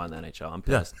on why I'm not in the NHL. I'm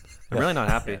pissed. I'm really not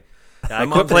happy.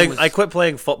 I quit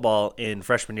playing football in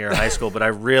freshman year of high school, but I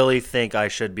really think I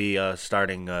should be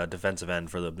starting defensive end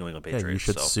for the New England Patriots. Yeah, you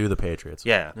should sue the Patriots.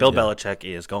 Yeah, Bill Belichick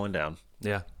is going down.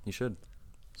 Yeah, you should.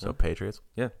 So Patriots.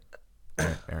 Yeah.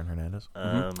 Aaron Hernandez.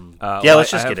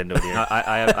 Let's just get into it here.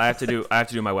 I have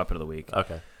to do my weapon of the week.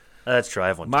 Okay, that's true. I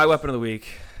have one. My weapon of the week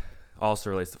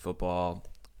also relates to football.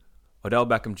 Odell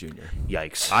Beckham Jr.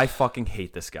 Yikes. I fucking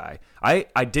hate this guy.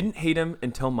 I didn't hate him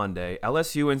until Monday.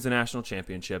 LSU wins the national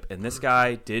championship, and this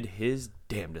guy did his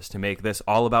damnedest to make this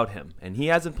all about him. And he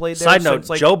hasn't played there Side note, since,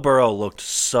 like, Joe Burrow looked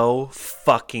so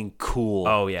fucking cool.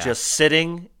 Oh, yeah. Just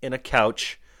sitting in a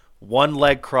couch, one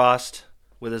leg crossed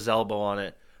with his elbow on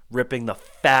it, ripping the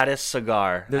fattest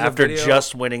cigar after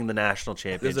just winning the national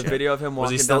championship. There's a video of him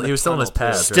walking he was still in his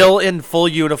pads. Still in full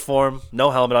uniform,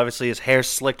 no helmet, obviously. His hair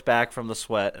slicked back from the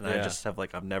sweat, and I just have,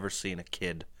 like, I've never seen a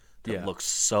kid that looks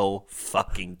so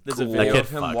fucking cool. There's a video of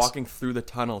him walking through the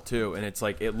tunnel, too, and it's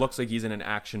like, it looks like he's in an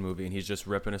action movie, and he's just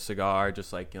ripping a cigar,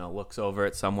 just, like, looks over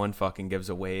at someone, fucking gives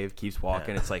a wave, keeps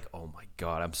walking. It's like, oh my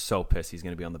God, I'm so pissed he's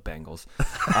going to be on the Bengals.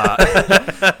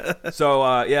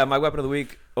 My weapon of the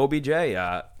week, OBJ,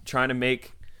 trying to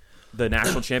make the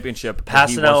national championship he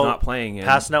was not playing in.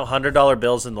 Passing out $100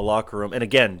 bills in the locker room. And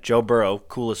again, Joe Burrow,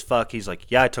 cool as fuck. He's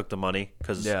like, I took the money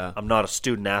because I'm not a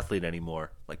student athlete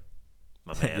anymore. Like,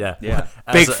 my man. Yeah.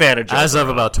 Big fan of Joe As Burrow. of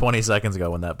about 20 seconds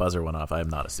ago when that buzzer went off, I am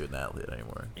not a student athlete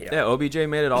anymore. Yeah, OBJ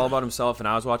made it all about himself, and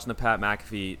I was watching the Pat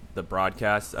McAfee, the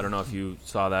broadcast. I don't know if you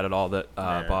saw that at all,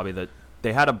 Bobby, that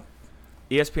they had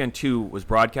ESPN2 was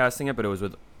broadcasting it, but it was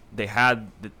they had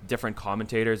the different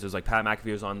commentators. It was like Pat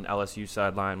McAfee was on LSU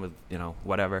sideline with,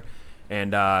 whatever.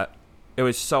 And it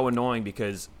was so annoying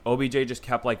because OBJ just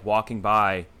kept, like, walking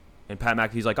by, and Pat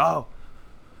McAfee's like, oh,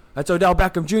 that's Odell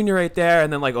Beckham Jr. right there.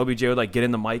 And then, like, OBJ would, like, get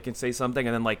in the mic and say something,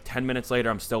 and then, like, 10 minutes later,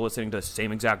 I'm still listening to the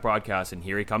same exact broadcast, and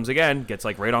here he comes again, gets,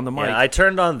 like, right on the mic. Yeah, I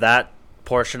turned on that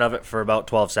portion of it for about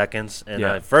 12 seconds,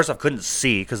 and first I couldn't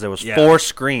see because there was 4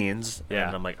 screens,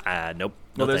 and I'm like, nope.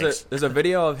 No, there's a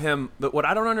video of him. But what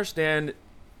I don't understand,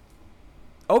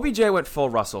 OBJ went full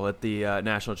Russell at the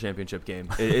national championship game.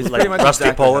 It's like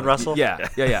Rusty Poland Russell. Yeah.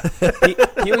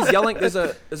 He was yelling. There's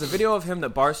a video of him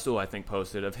that Barstool, I think,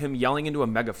 posted of him yelling into a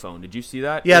megaphone. Did you see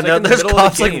that? Yeah, there's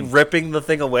cops like ripping the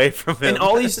thing away from him, and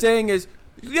all he's saying is,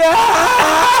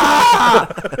 yeah!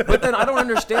 But then I don't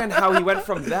understand how he went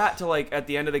from that to, like, at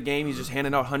the end of the game, he's just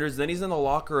handing out hundreds. Then he's in the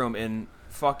locker room and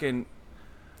fucking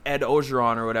Ed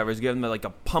Ogeron or whatever is giving him, like, a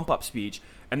pump-up speech.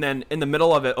 And then in the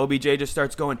middle of it, OBJ just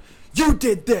starts going, you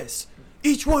did this!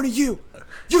 Each one of you!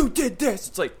 You did this!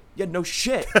 It's like, yeah, no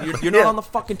shit. You're not on the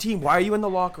fucking team. Why are you in the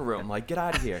locker room? Like, get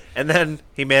out of here. And then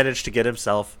he managed to get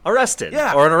himself arrested.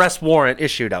 Yeah. Or an arrest warrant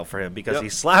issued out for him because he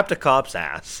slapped a cop's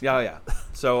ass. Yeah.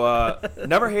 So,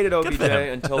 never hated OBJ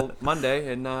until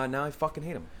Monday, and now I fucking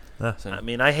hate him. So, I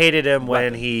mean, I hated him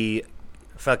when he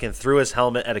fucking threw his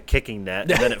helmet at a kicking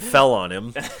net, and then it fell on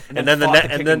him. and then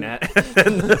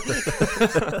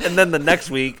the next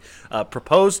week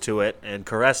proposed to it and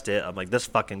caressed it. I'm like, this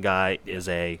fucking guy is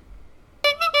a...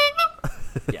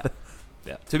 Yeah.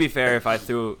 To be fair, if I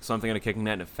threw something at a kicking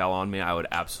net and it fell on me, I would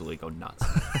absolutely go nuts.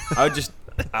 I would just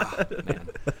Man.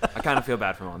 I kind of feel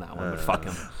bad for him on that one, but fuck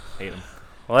him. Hate him.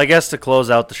 Well, I guess to close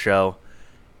out the show,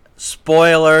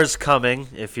 spoilers coming.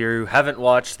 If you haven't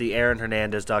watched the Aaron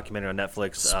Hernandez documentary on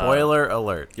Netflix, spoiler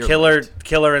alert.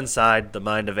 Killer Inside, The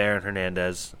Mind of Aaron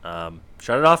Hernandez.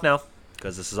 Shut it off now,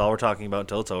 because this is all we're talking about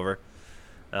until it's over.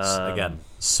 Again,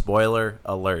 spoiler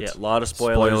alert. Yeah, a lot of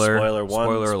spoilers. Spoiler one,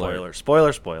 spoiler alert.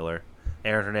 Spoiler.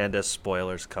 Aaron Hernandez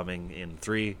spoilers coming in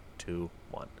 3, 2,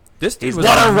 1. This dude was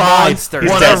What a monster. ride!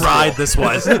 What a ride this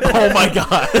was! Oh my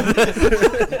god!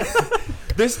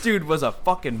 This dude was a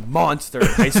fucking monster in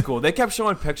high school. They kept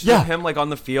showing pictures of him like on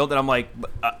the field, and I'm like,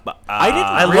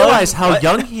 I didn't realize how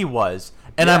young he was.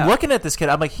 And I'm looking at this kid.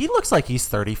 I'm like, he looks like he's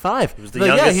 35. He was the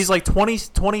youngest, yeah, he's like 20,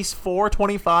 24,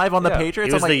 25 on the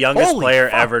Patriots. He was the youngest player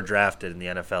ever drafted in the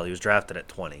NFL. He was drafted at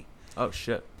 20. Oh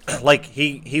shit! Like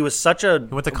he was such a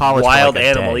went to college wild for like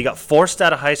animal. day. He got forced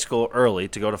out of high school early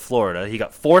to go to Florida. He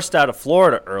got forced out of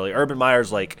Florida early. Urban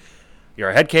Meyer's like, you're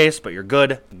a head case, but you're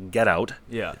good. Get out.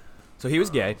 Yeah. So he was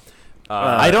gay.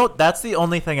 I don't. That's the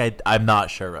only thing I'm not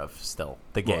sure of. Still,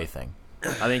 the gay thing.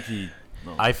 I think he.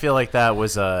 No. I feel like that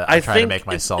was I'm trying to make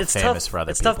myself famous tough. for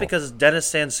other it's people. It's tough because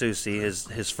Dennis Sansucci,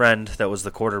 his friend that was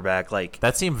the quarterback, like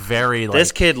that seemed very.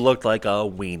 This kid looked like a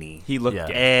weenie. He looked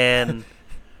gay. And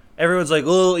everyone's like,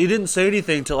 "Well, he didn't say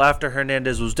anything until after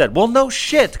Hernandez was dead." Well, no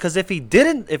shit, because if he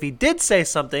did say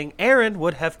something, Aaron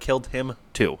would have killed him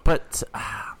too. But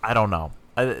I don't know.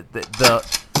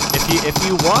 If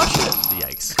you watch it,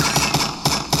 yikes.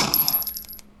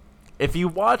 If you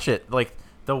watch it, like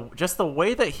the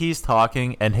way that he's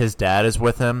talking and his dad is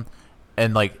with him,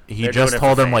 and like he just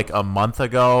told him like a month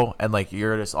ago, and like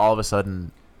you're just all of a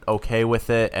sudden okay with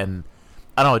it, and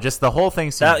I don't know, just the whole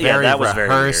thing seemed very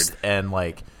rehearsed and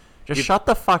like just shut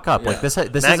the fuck up. Yeah. Like this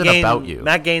isn't about you.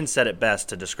 Matt Gaines said it best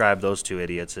to describe those two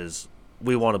idiots as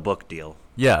we want a book deal.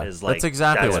 Yeah, is like, that's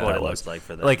exactly what it looks like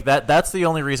for them. Like that's the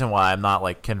only reason why I'm not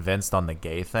like convinced on the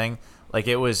gay thing. Like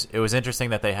it was interesting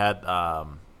that they had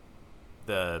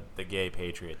the gay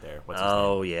Patriot there. What's his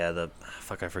name? Yeah,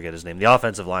 I forget his name. The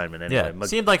offensive lineman. Anyway. Yeah,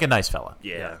 seemed like a nice fella.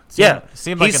 Yeah,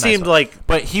 seemed like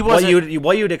but he wasn't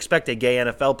what you'd expect a gay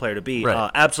NFL player to be.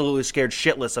 Right. Absolutely scared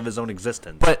shitless of his own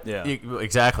existence. But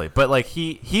exactly. But like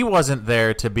he wasn't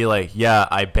there to be like, yeah,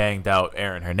 I banged out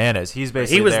Aaron Hernandez. He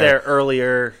was there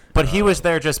earlier. But he was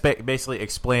there just basically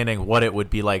explaining what it would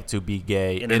be like to be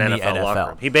gay in the NFL.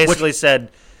 Locker room. He basically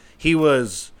said he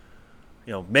was,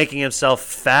 making himself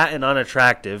fat and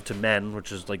unattractive to men,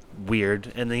 which is like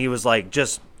weird. And then he was like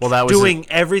doing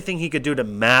everything he could do to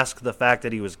mask the fact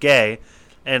that he was gay.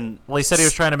 And he said he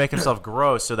was trying to make himself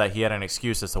gross so that he had an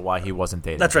excuse as to why he wasn't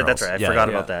dating. That's right. I forgot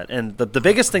about that. And the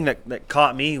biggest thing that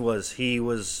caught me was he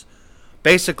was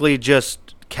basically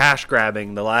just cash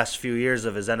grabbing the last few years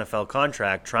of his NFL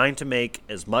contract, trying to make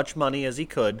as much money as he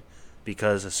could,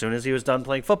 because as soon as he was done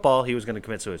playing football, he was going to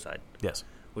commit suicide. Yes.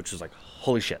 Which is like,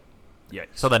 holy shit. Yeah.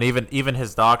 So then even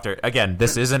his doctor, again,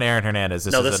 this isn't Aaron Hernandez.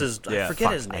 I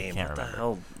forget his name. I can't remember. The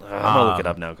hell? I'm going to look it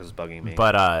up now because it's bugging me.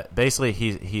 But basically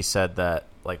he said that,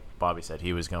 like Bobby said,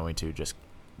 he was going to just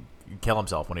kill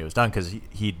himself when he was done because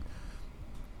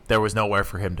there was nowhere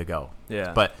for him to go.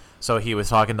 Yeah. But so he was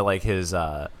talking to like his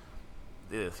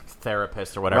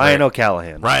therapist or whatever. Ryan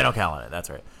O'Callahan, that's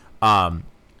right.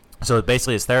 So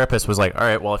basically his therapist was like, all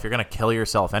right, well, if you're going to kill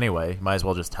yourself anyway, you might as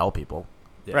well just tell people.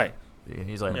 Yeah. Right. And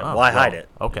he's like, why hide it?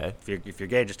 Okay. If you're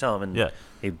gay, just tell him. And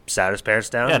he sat his parents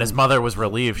down. Yeah, and his mother was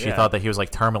relieved. She thought that he was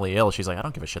like terminally ill. She's like, I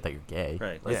don't give a shit that you're gay.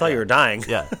 Right. I thought you were dying.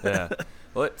 Yeah. Yeah.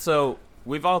 Well, so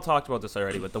we've all talked about this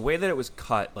already, but the way that it was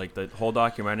cut, like the whole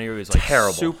documentary was like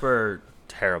terrible. Super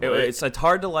terrible. It's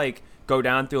hard to like go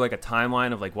down through like a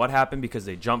timeline of like what happened because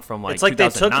they jumped from like it's like they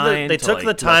took like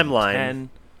the timeline,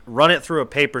 run it through a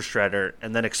paper shredder,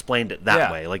 and then explained it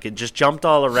that way. Like it just jumped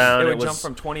all around. It would jump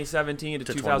from 2017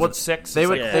 to 2006. They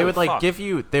would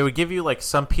give you like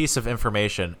some piece of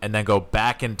information and then go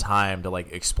back in time to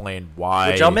like explain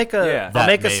why. Which I'll make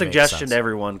a suggestion to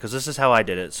everyone, because this is how I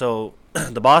did it. So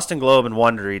the Boston Globe and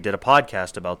Wondery did a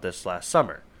podcast about this last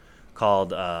summer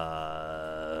called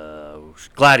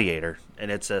Gladiator,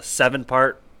 and it's a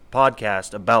 7-part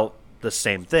podcast about the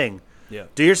same thing. Yeah.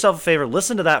 Do yourself a favor,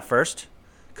 listen to that first,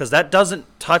 because that doesn't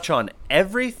touch on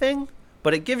everything,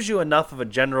 but it gives you enough of a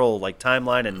general like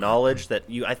timeline and knowledge that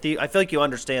I feel like you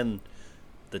understand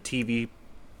the TV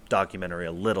documentary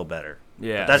a little better.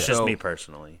 Yeah, but that's just me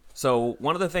personally. So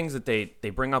one of the things that they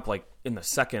bring up like in the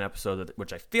second episode,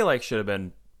 which I feel like should have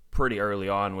been pretty early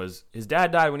on was his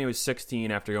dad died when he was 16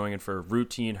 after going in for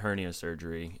routine hernia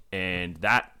surgery, and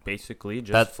that basically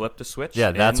just flipped a switch.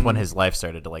 Yeah, that's when his life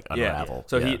started to like unravel. Yeah.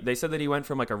 So they said that he went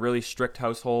from like a really strict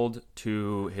household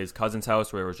to his cousin's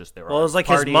house where it was just they were. Well, it was like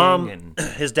his mom.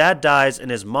 His dad dies, and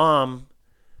his mom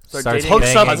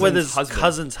hooks up with his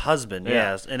cousin's husband. Yeah.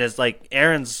 Yes, and it's like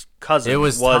Aaron's cousin. It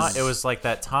was like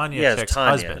that Tanya chick's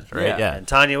husband, right? Yeah. And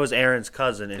Tanya was Aaron's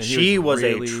cousin, and she was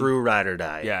really, a true ride or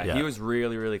die. Yeah, he was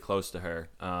really, really close to her.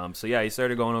 So he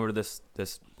started going over to this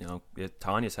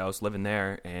Tanya's house, living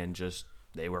there, and just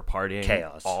they were partying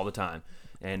chaos all the time.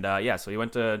 And so he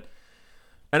ended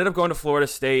up going to Florida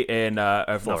State and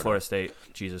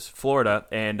Florida.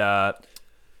 And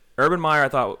Urban Meyer,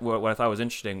 what I thought was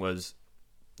interesting was,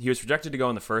 he was projected to go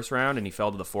in the first round, and he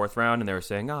fell to the fourth round, and they were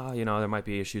saying, there might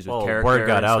be issues with character. Word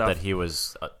got out stuff. that he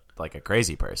was like a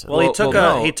crazy person. Well,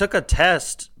 he took a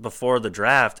test before the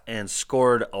draft and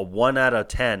scored a 1 out of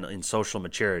 10 in social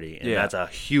maturity, and that's a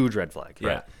huge red flag. Yeah,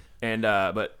 right. And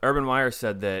but Urban Meyer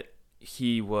said that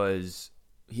he was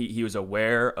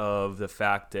aware of the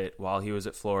fact that while he was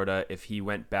at Florida, if he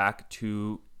went back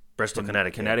to Bristol,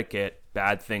 Connecticut,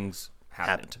 bad things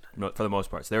happened for the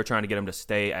most part. So they were trying to get him to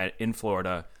stay in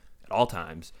Florida at all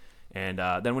times. And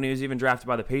then when he was even drafted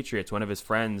by the Patriots, one of his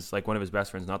friends, like one of his best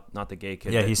friends, not the gay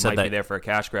kid, he said might be there for a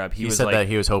cash grab. He said that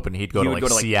he was hoping he'd go to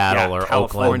Seattle or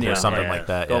California Oakland or something like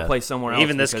that. Go play somewhere else.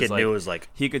 Even this kid knew it was like,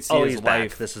 he could see his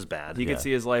life. Back. This is bad. He could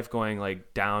see his life going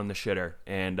like down the shitter.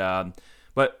 And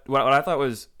but what I thought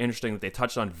was interesting that they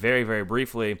touched on very, very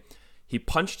briefly, he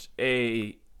punched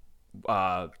a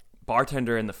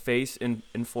bartender in the face in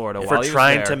Florida for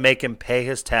trying to make him pay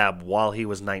his tab while he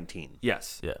was 19.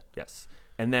 Yes. Yeah. Yes.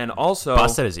 And then also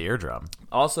busted his eardrum.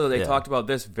 Also, they talked about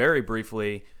this very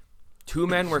briefly. 2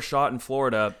 men were shot in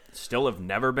Florida. Still have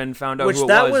never been found out who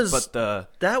it was.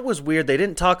 But that was weird. They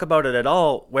didn't talk about it at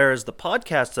all. Whereas the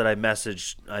podcast that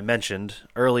I mentioned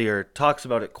earlier talks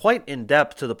about it quite in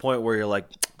depth to the point where you're like,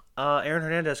 Aaron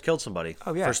Hernandez killed somebody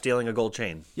for stealing a gold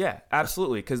chain. Yeah,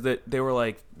 absolutely. Because they were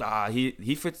like,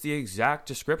 he fits the exact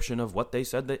description of what they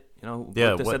said that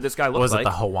said this guy looked like. Was it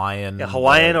the Hawaiian? Yeah,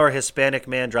 Hawaiian or Hispanic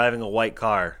man driving a white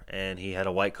car, and he had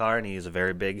a white car, and he's a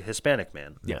very big Hispanic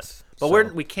man. Yes,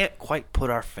 but we can't quite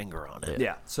put our finger on it.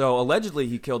 Yeah. So allegedly,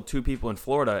 he killed 2 people in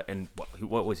Florida, and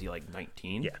what was he, like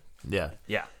 19? Yeah.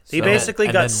 Yeah. He basically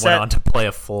went on to play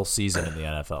a full season in the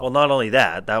NFL. Well, not only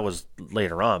that was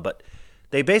later on, but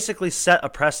they basically set a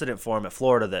precedent for him at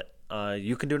Florida that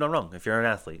you can do no wrong if you're an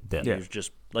athlete. Yeah. You're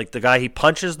just like the guy, he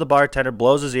punches the bartender,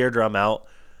 blows his eardrum out.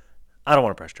 I don't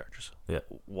want to press charges. Yeah.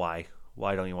 Why?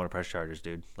 Why don't you want to press charges,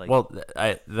 dude? Like, well,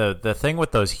 the thing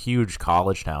with those huge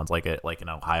college towns like an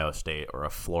Ohio State or a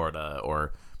Florida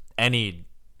or any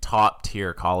top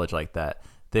tier college like that,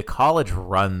 the college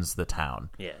runs the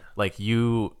town. Yeah.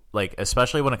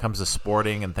 Especially when it comes to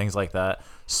sporting and things like that,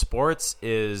 sports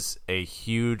is a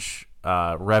huge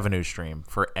revenue stream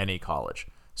for any college.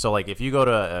 So like if you go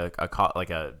to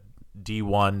a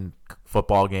D1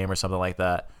 football game or something like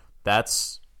that,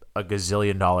 that's a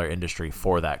gazillion-dollar industry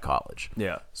for that college.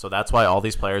 Yeah. So that's why all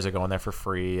these players are going there for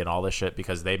free and all this shit,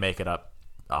 because they make it up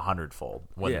 100-fold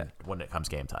when it comes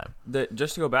game time.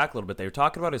 Just to go back a little bit, they were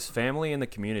talking about his family and the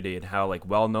community and how like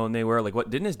well known they were. Like,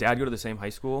 didn't his dad go to the same high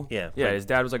school? Yeah. His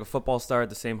dad was like a football star at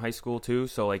the same high school too.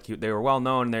 So like they were well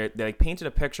known. They like painted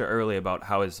a picture early about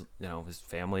how his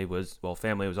family was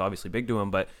obviously big to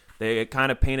him, but they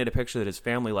kind of painted a picture that his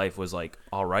family life was like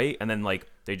all right, and then like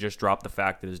they just dropped the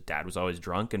fact that his dad was always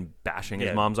drunk and bashing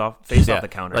his mom's face off the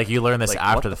counter. Like you learn this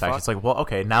after the fact. It's like, well,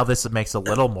 okay, now this makes a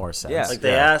little more sense. Yeah. Like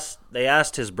they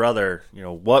asked his brother,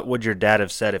 what would your dad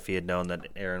have said if he had known that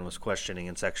Aaron was questioning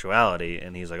in sexuality?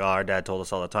 And he's like, our dad told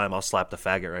us all the time, I'll slap the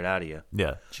faggot right out of you.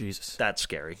 Yeah. Jesus. That's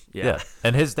scary. Yeah.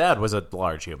 And his dad was a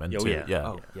large human too. Yeah.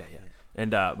 Oh, yeah.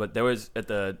 And but there was at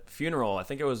the funeral, I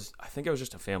think it was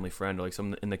just a family friend or like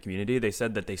someone in the community. They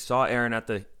said that they saw Aaron at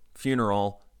the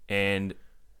funeral and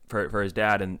for his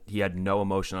dad, and he had no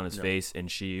emotion on his face, and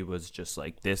she was just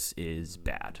like, "This is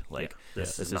bad. Like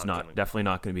this is definitely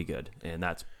not going to be good." And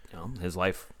that's his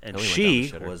life. And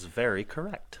she was very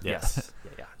correct. Yes.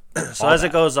 So as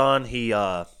it goes on, he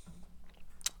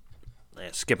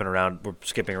skipping around. We're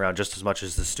skipping around just as much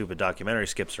as the stupid documentary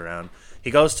skips around.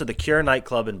 He goes to the Cure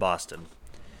nightclub in Boston,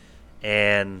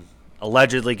 and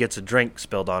allegedly gets a drink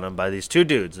spilled on him by these 2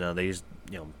 dudes. Now these,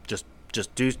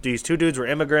 these 2 dudes were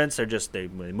immigrants. They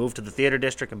moved to the theater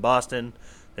district in Boston.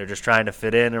 They're just trying to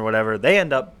fit in or whatever. They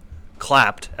end up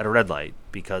clapped at a red light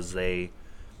because they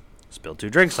spilled 2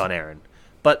 drinks on Aaron.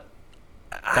 But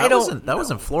that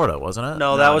was in Florida, wasn't it?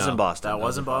 No, that was in Boston. That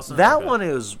was in Boston. That one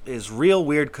is real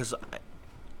weird because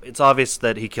it's obvious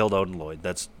that he killed Odin Lloyd.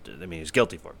 He's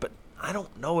guilty for it. But I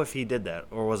don't know if he did that,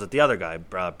 or was it the other guy,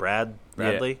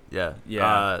 Bradley?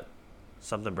 Yeah.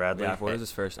 Something Bradley. Yeah, what was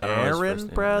his first? I don't know his Aaron first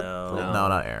name. Brad? No,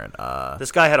 not Aaron.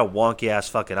 This guy had a wonky ass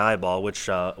fucking eyeball, which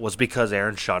was because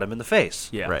Aaron shot him in the face.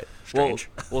 Yeah, right. Strange.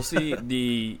 We'll see.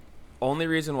 The only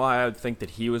reason why I would think that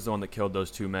he was the one that killed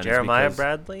those two men, Jeremiah is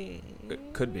Bradley.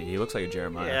 It could be. He looks like a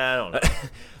Jeremiah. Yeah, I don't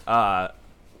know.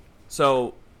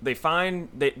 So they find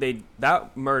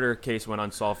that murder case went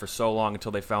unsolved for so long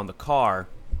until they found the car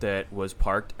that was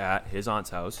parked at his aunt's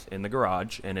house in the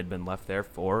garage and had been left there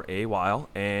for a while.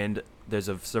 And there's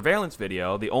a surveillance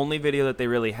video. The only video that they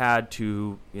really had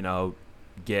to,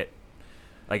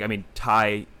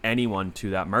 tie anyone to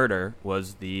that murder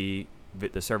was the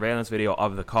surveillance video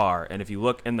of the car. And if you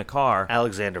look in the car,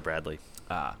 Alexander Bradley.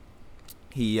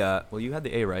 You had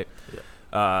the A right.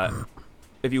 Yeah.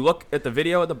 If you look at the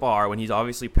video at the bar when he's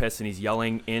obviously pissed and he's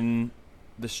yelling in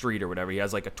the street or whatever, he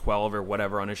has like a 12 or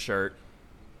whatever on his shirt.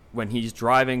 When he's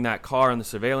driving that car in the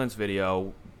surveillance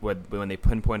video, when they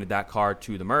pinpointed that car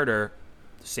to the murder,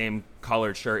 the same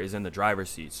colored shirt is in the driver's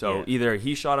seat. So either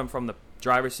he shot him from the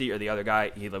driver's seat or the other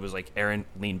guy, he was like, Aaron,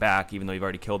 lean back, even though you've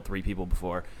already killed 3 people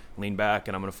before. Lean back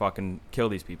and I'm going to fucking kill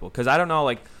these people. Because I don't know,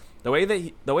 like, the way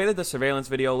that the surveillance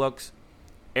video looks,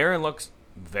 Aaron looks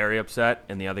very upset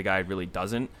and the other guy really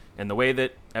doesn't. And the way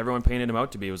that everyone painted him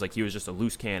out to be was like he was just a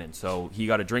loose cannon. So he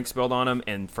got a drink spilled on him,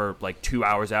 and for like 2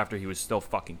 hours after, he was still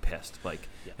fucking pissed. Like,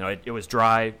 it was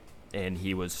dry, and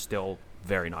he was still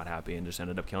very not happy, and just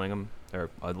ended up killing him, or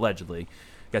allegedly.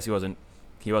 I guess he wasn't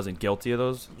guilty of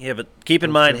those. Yeah, but keep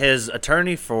in mind his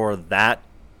attorney for that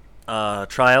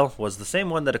trial was the same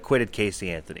one that acquitted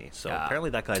Casey Anthony. So apparently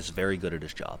that guy's very good at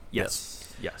his job. Yes.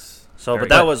 So, but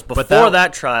that was before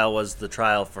that trial was the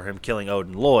trial for him killing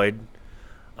Odin Lloyd,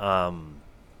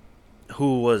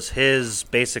 who was his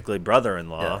basically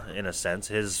brother-in-law in a sense,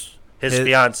 his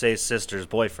fiance's sister's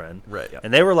boyfriend. Right.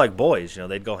 And they were like boys,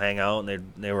 they'd go hang out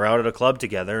and they were out at a club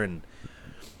together. And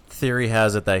theory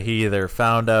has it that he either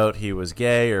found out he was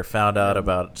gay or found out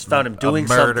about found him doing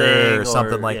murder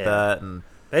something or like that. And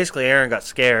basically, Aaron got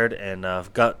scared and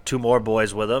got 2 more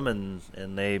boys with him,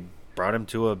 and they brought him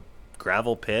to a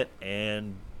gravel pit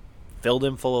and filled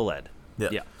him full of lead.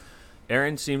 Yeah.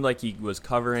 Aaron seemed like he was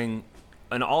covering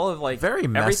an all of like very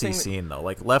messy scene though,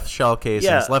 like left shell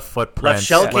casings, left footprints, left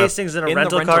shell casings in a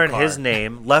rental car in his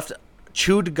name, left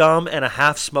chewed gum and a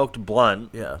half smoked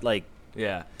blunt.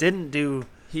 Didn't do.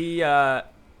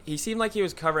 He seemed like he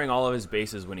was covering all of his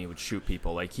bases when he would shoot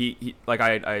people. Like he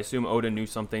I assume Odin knew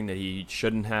something that he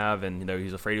shouldn't have, and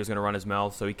he's afraid he was going to run his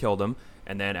mouth, so he killed him.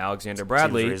 And then Alexander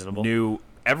Bradley knew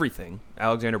everything.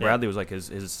 Alexander Bradley was like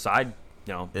his side,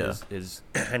 his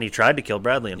and he tried to kill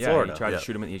Bradley in Florida. He tried to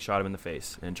shoot him. He shot him in the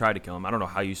face and tried to kill him. I don't know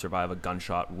how you survive a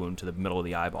gunshot wound to the middle of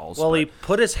the eyeballs. Well, he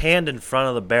put his hand in front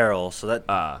of the barrel, so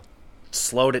that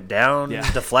slowed it down,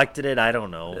 deflected it. I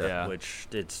don't know, which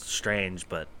it's strange,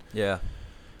 but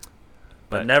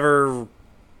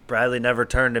Bradley never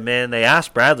turned him in. They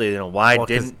asked Bradley, why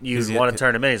didn't you want to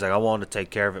turn him in? He's like, I wanted to take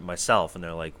care of it myself. And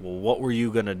they're like, well, what were you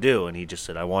going to do? And he just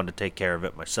said, I wanted to take care of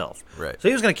it myself. Right. So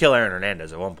he was going to kill Aaron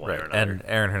Hernandez at one point or another. And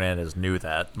Aaron Hernandez knew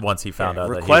that once he found out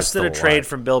that he was requested still a trade alive.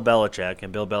 from Bill Belichick,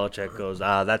 and Bill Belichick goes,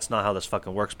 that's not how this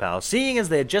fucking works, pal. Seeing as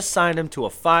they had just signed him to a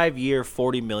 5-year,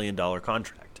 $40 million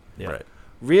contract. Yeah. Right.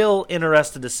 Real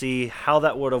interested to see how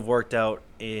that would have worked out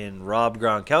in Rob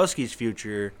Gronkowski's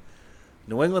future.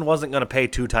 New England wasn't going to pay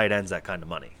 2 tight ends that kind of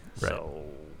money. Right. So,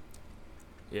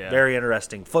 very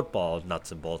interesting football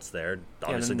nuts and bolts there.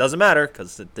 Obviously, doesn't matter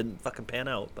because it didn't fucking pan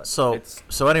out. But so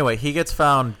anyway, he gets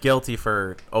found guilty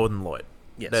for Odin Lloyd.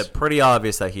 Yes. That's pretty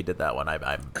obvious that he did that one. I'm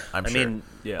sure. I mean,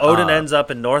 Odin ends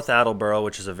up in North Attleboro,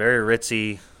 which is a very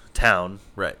ritzy town.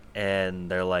 Right.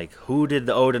 And they're like, who did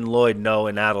the Odin Lloyd know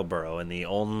in Attleboro? And the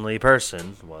only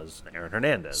person was Aaron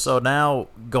Hernandez. So now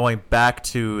going back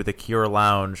to the Cure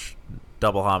Lounge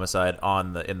double homicide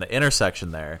in the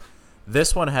intersection there,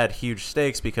 this one had huge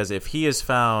stakes because if he is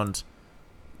found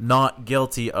not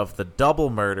guilty of the double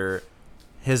murder,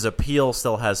 his appeal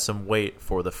still has some weight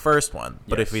for the first one.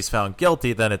 But if he's found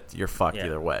guilty, then you're fucked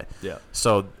either way. Yeah.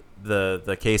 So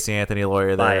the Casey Anthony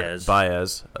lawyer there,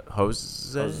 Baez,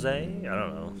 Jose, I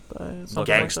don't know, Baez,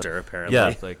 gangster like apparently.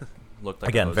 Yeah. Looked like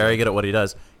again, very good at what he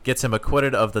does. Gets him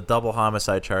acquitted of the double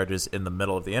homicide charges in the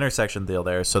middle of the intersection deal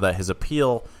there, so that his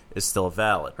appeal is still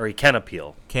valid, or he can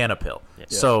appeal. Yeah.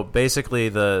 So basically,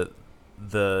 the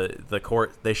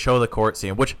court, they show the court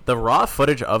scene, which the raw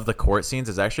footage of the court scenes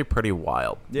is actually pretty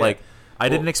wild. Yeah. Like I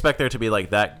didn't expect there to be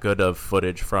like that good of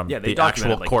footage from the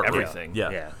actual court everything.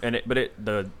 Yeah. And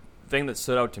the thing that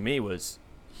stood out to me was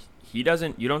you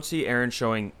don't see Aaron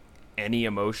showing any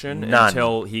emotion None.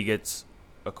 until he gets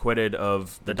acquitted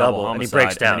of The double double, and he homicide,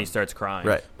 breaks down. and then he starts crying.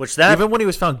 Right. Which that even when he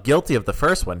was found guilty of the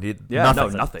first one, he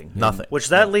nothing. Which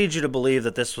that leads you to believe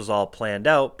that this was all planned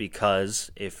out,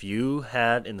 because if you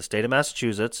had in the state of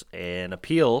Massachusetts an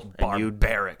appeal and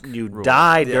you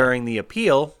die during the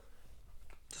appeal,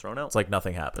 it's thrown out. It's like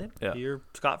nothing happened. Yeah. You're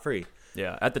scot free.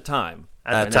 Yeah, at the time.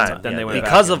 At the time. Then they went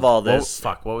because back of all this.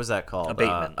 What was that called?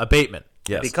 Abatement. Abatement.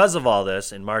 Yes. Because of all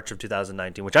this, in March of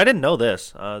 2019, which I didn't know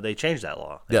this, they changed that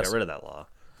law. They got rid of that law.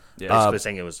 Yeah. Basically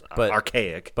saying it was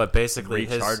archaic. But basically,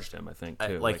 recharged him, I think,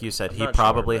 too. Like you said, he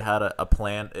probably had a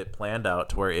plan. It planned out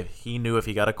to where if he knew if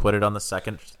he got acquitted on the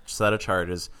second set of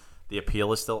charges, the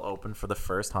appeal is still open for the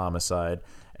first homicide,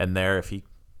 and there, if he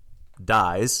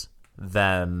dies,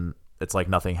 then it's like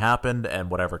nothing happened,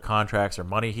 and whatever contracts or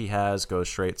money he has goes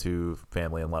straight to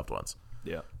family and loved ones.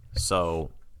 Yeah.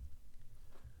 So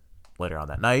later on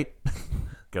that night,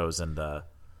 goes and does.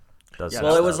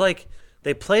 Well, it was like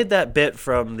they played that bit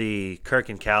from the Kirk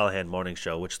and Callahan morning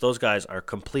show, which those guys are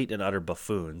complete and utter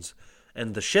buffoons.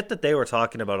 And the shit that they were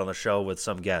talking about on the show with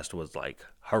some guest was like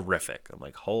horrific. I'm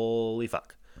like, holy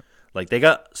fuck. Like, they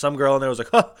got some girl in there who was like,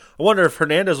 huh, I wonder if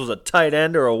Hernandez was a tight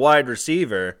end or a wide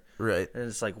receiver. Right. And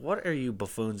it's like, what are you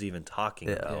buffoons even talking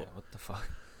about? Yeah, what the fuck?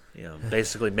 You know,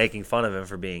 basically making fun of him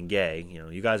for being gay. You know,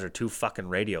 you guys are two fucking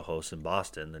radio hosts in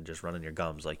Boston and just running your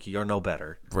gums. Like, you're no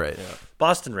better. Right. Yeah.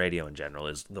 Boston radio in general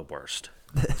is the worst.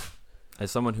 As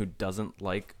someone who doesn't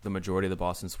like the majority of the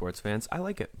Boston sports fans, I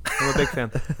like it. I'm a big fan.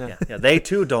 Yeah, they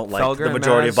too don't like Felger the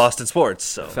majority of Boston sports.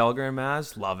 So Felger and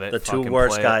Maz, love it. The two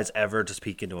worst guys ever to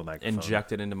speak into a microphone.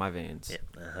 Inject it into my veins.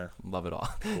 Yeah, love it all.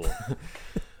 Cool.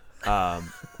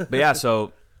 But yeah,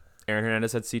 so Aaron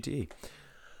Hernandez had CTE.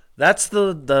 That's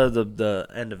the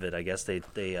end of it, I guess. They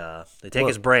take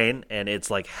his brain, and it's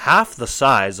like half the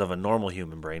size of a normal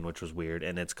human brain, which was weird,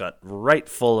 and it's got right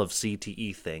full of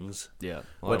CTE things. Yeah,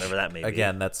 whatever that may be.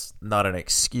 Again, that's not an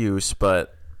excuse,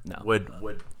 but would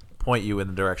point you in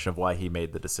the direction of why he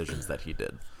made the decisions that he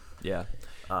did. Yeah.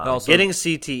 Also, getting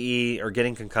CTE or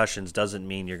getting concussions doesn't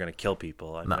mean you're going to kill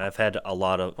people. I mean, I've had a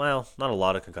lot of, well, not a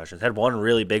lot of concussions. Had one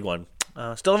really big one.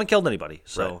 Still haven't killed anybody.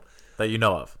 So right. That you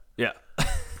know of. Yeah.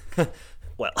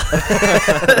 Well.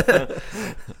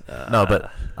 No,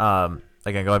 but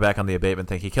again, going back on the abatement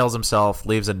thing, he kills himself,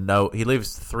 leaves a note. He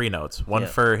leaves 3 notes. One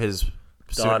for his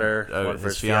daughter, one for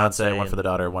his fiance, one for the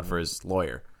daughter, one for his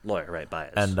lawyer. Lawyer, right,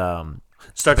 bias. And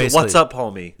starts with, "What's up,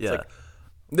 homie?" Yeah.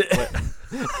 It's like,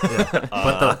 yeah.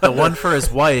 But the one for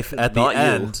his wife at the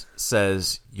end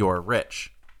says, "You're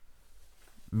rich,"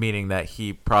 meaning that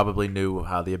he probably knew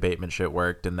how the abatement shit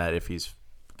worked, and that if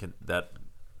that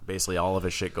basically all of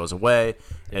his shit goes away,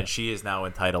 and she is now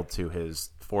entitled to his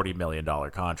 $40 million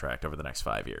contract over the next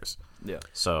 5 years. Yeah.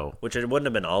 So, which it wouldn't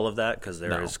have been all of that because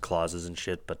there is clauses and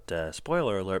shit. But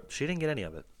spoiler alert, she didn't get any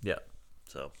of it. Yeah.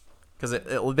 So. Because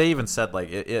they even said, like,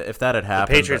 if that had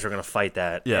happened, the Patriots were going to fight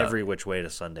that every which way to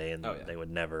Sunday, and they would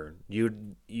never.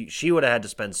 She would have had to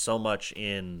spend so much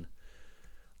in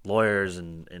lawyers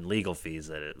and legal fees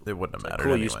that it wouldn't have mattered.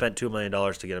 Cool, anyway. you spent $2 million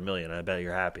to get $1 million. I bet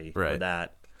you're happy with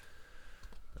that.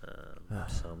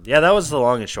 So yeah, that was the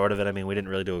long and short of it. I mean, we didn't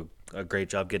really do a great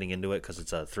job getting into it because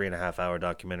it's a 3.5-hour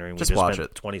documentary. And just watch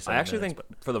it. 27 I actually minutes,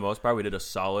 think for the most part we did a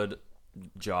solid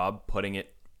job putting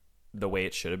it the way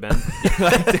it should have been.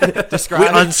 We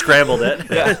unscrambled it.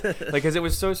 Yeah, like because it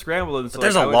was so scrambled. And so, but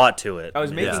there's a lot to it. I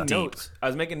was making notes. I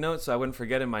was making notes so I wouldn't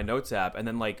forget in my notes app, and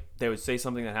then like they would say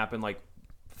something that happened like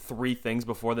 3 things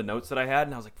before the notes that I had,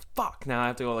 and I was like, "Fuck!" Now I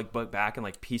have to go like back and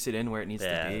like piece it in where it needs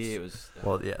to be. It was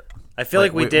well, yeah. I feel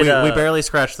like we did. We barely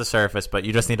scratched the surface, but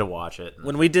you just need to watch it.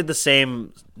 When we did the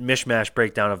same mishmash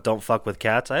breakdown of "Don't Fuck with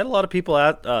Cats," I had a lot of people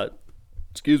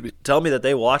tell me that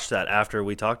they watched that after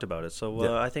we talked about it.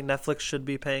 So I think Netflix should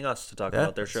be paying us to talk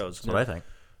about their shows. That's what I think.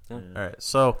 Yeah. All right,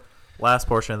 so last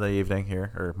portion of the evening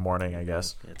here, or morning, I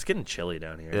guess. It's getting chilly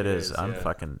down here. It is. I'm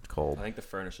fucking cold. I think the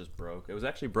furnace is broke. It was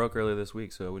actually broke earlier this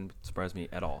week, so it wouldn't surprise me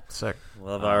at all. Sick.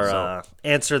 We'll have our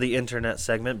Answer the Internet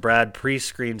segment. Brad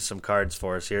pre-screened some cards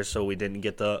for us here, so we didn't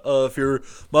get the, if your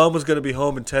mom was going to be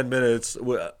home in 10 minutes,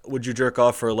 would you jerk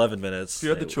off for 11 minutes? If you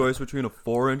had the choice between a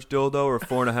 4-inch dildo or a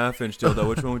 4.5-inch dildo,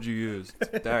 which one would you use?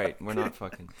 All right, we're not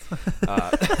fucking.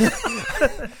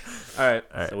 All right.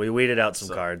 So we weeded out some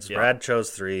cards. Yeah. Brad chose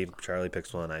 3. Charlie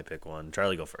picks 1. I pick 1.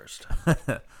 Charlie, go first.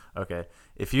 Okay.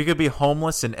 If you could be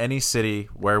homeless in any city,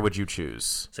 where would you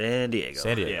choose? San Diego.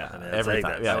 San Diego. Yeah. I mean, every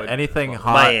time. Yeah. Anything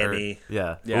hot. Miami.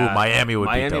 Miami would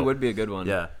be dope. Miami would be a good one.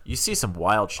 Yeah. You see some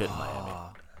wild shit in Miami.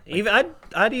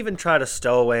 I'd even try to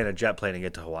stow away in a jet plane and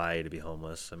get to Hawaii to be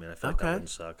homeless. I mean, I feel like that wouldn't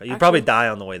suck. You'd probably die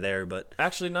on the way there, but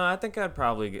actually, no. I think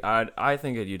I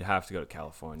think you'd have to go to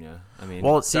California. I mean,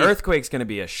 Well, the earthquake's going to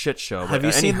be a shit show. Have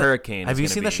you seen hurricane? Have you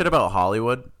seen the shit about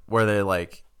Hollywood where they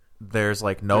like there's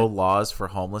like no laws for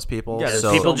homeless people? Yeah,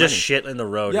 so people just shit in the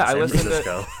road. Yeah, in San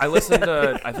Francisco. I listened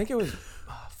to. I think it was.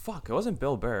 Fuck, it wasn't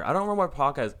Bill Burr. I don't remember what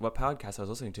podcast I was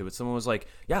listening to, but someone was like,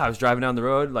 "Yeah, I was driving down the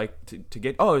road like to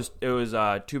get." Oh, it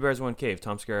was Two Bears One Cave.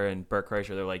 Tom Segura and Burt Kreischer.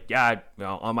 They're like, "Yeah,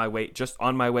 on my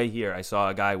way here, I saw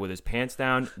a guy with his pants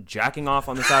down, jacking off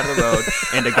on the side of the road,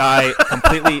 and a guy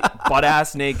completely butt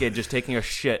ass naked, just taking a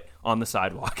shit on the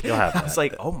sidewalk." You'll have that. I was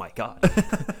like, "Oh my god,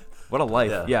 what a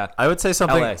life!" Yeah, I would say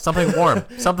something warm,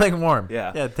 something warm.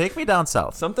 Yeah, take me down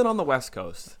south, something on the West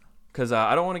Coast. Because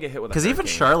I don't want to get hit with a Because even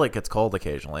hurricane. Charlotte gets cold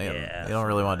occasionally. And you don't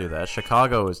really want to do that.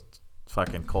 Chicago is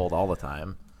fucking cold all the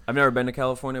time. I've never been to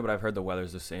California, but I've heard the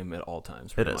weather's the same at all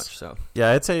times. Pretty much. So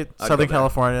yeah, I'd say Southern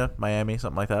California, Miami,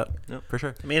 something like that. Yep. For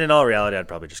sure. I mean, in all reality, I'd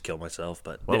probably just kill myself.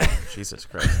 But Whoa, Jesus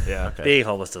Christ. Yeah, okay. Being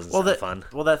homeless doesn't sound fun.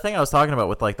 Well, that thing I was talking about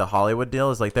with like the Hollywood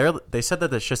deal is like they said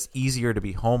that it's just easier to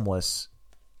be homeless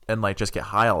and like just get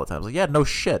high all the time. I was like, yeah, no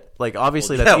shit. Like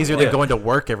obviously that's easier than going to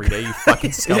work every day. You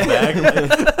fucking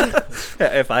scumbag.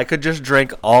 If I could just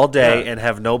drink all day and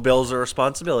have no bills or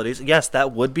responsibilities, yes,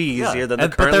 that would be easier than the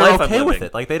current life I'm living. But they're okay with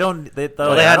it. Like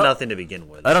they had nothing to begin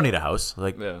with. I don't need a house.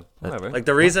 Like whatever. Like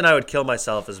the reason I would kill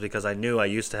myself is because I knew I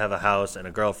used to have a house and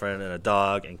a girlfriend and a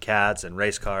dog and cats and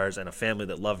race cars and a family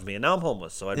that loved me, and now I'm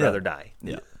homeless, so I'd rather die.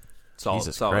 Yeah.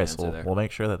 Jesus Christ. We'll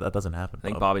make sure that doesn't happen. I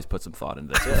think Bobby's put some thought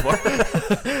into this before.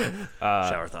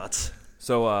 Shower thoughts.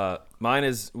 So mine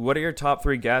is, what are your top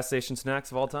 3 gas station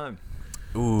snacks of all time?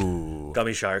 Ooh.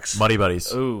 Gummy sharks. Muddy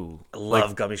Buddies. Ooh. I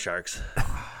love gummy sharks.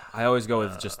 I always go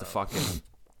with just the fucking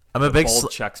I'm a big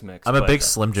Chex Mix. I'm a big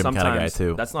Slim Jim kind of guy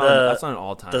too. That's not an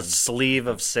all time. The sleeve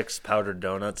of 6 powdered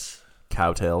donuts.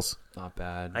 Cowtails. Not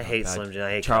bad. I hate Slim Jim.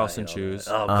 I hate Charleston Chews.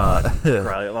 Oh god.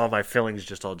 All my fillings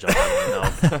just all jump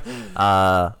out of my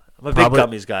mouth. I'm a big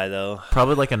gummies guy though.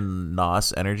 Probably like a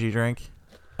NOS energy drink.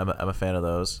 I'm a fan of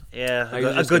those. Yeah,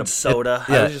 a good soda.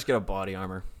 I just get a Body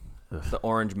Armor. The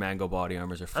orange mango Body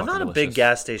Armors are fucking I'm not delicious. a big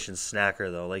gas station snacker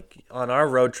though. Like on our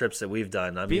road trips that we've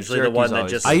done, I'm Beef usually the one that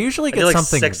just. I usually get like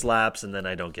something 6 laps and then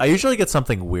I don't get. I usually get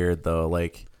something weird though.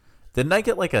 Like, didn't I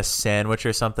get like a sandwich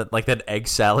or something? Like that egg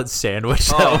salad sandwich.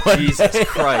 Oh Jesus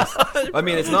Christ! I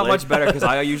mean, it's not much better because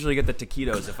I usually get the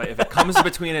taquitos. If it comes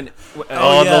between an the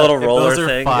little roller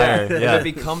thing. Fire. Yeah.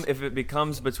 If it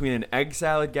becomes between an egg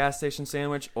salad gas station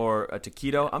sandwich or a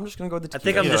taquito, I'm just gonna go with the taquito. I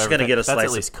think I'm just gonna get a slice.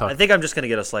 At least cooked. I think I'm just gonna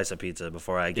get a slice of pizza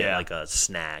before I get like a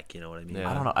snack. You know what I mean? Yeah.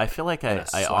 I don't know. I feel like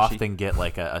I often get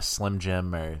like a Slim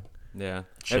Jim or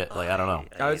shit. Like I don't know.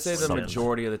 I would say the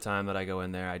majority of the time that I go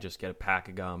in there, I just get a pack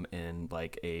of gum and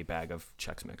like a bag of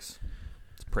Chex Mix.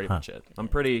 It's pretty much it. I'm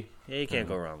pretty. Yeah, you can't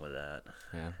go wrong with that.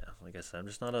 Yeah. Like I said, I'm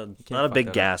just not a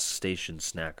big gas station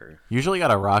snacker. Usually got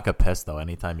to rock a piss though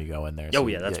anytime you go in there. Oh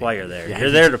yeah, that's why you're there. Yeah.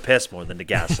 You're there to piss more than to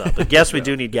gas up. But yes, we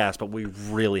do need gas, but we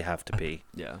really have to pee.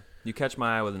 Yeah. You catch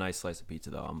my eye with a nice slice of pizza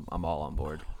though, I'm all on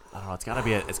board. I don't know.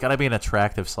 It's gotta be an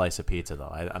attractive slice of pizza though.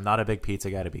 I'm not a big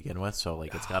pizza guy to begin with, so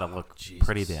like it's gotta look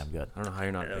pretty damn good. I don't know how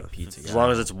you're not a big pizza guy. As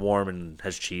long as it's warm and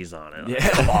has cheese on it. Yeah.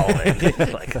 I'm all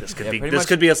in. Like this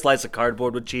could be a slice of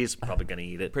cardboard with cheese. I'm probably gonna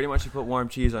eat it. Pretty much, you put warm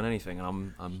cheese on anything,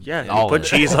 and you put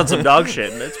cheese on some dog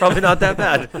shit, and it's probably not that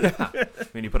bad. I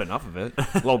mean, you put enough of it. A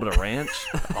little bit of ranch.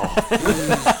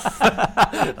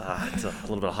 It's a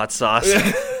little bit of hot sauce.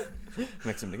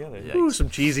 Mix them together. Ooh, some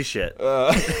cheesy shit.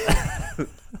 Not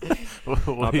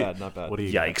bad. What do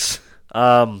you? Yikes.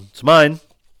 It's mine.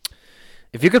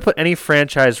 If you could put any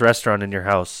franchise restaurant in your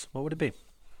house, what would it be?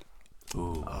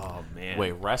 Ooh. Oh man.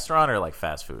 Wait, restaurant or like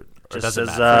fast food? Or Just does it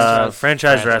as matter?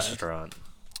 franchise restaurant.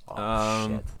 Oh,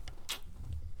 shit.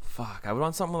 Fuck. I would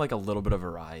want something with like a little bit of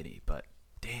variety, but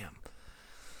damn.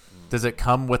 Does it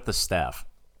come with the staff?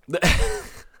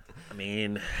 I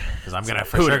mean, because I'm gonna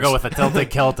for sure go with a Tilted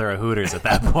Kilt or a Hooters at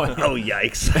that point. Oh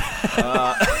yikes!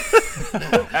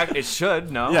 It should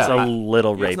no. Yeah. It's a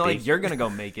little rapey. It's not like you're gonna go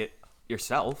make it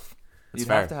yourself. That's You'd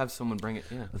fair. have to have someone bring it.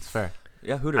 Yeah, that's fair.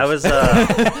 Yeah, Hooters.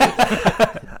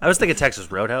 I was thinking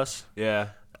Texas Roadhouse. Yeah,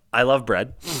 I love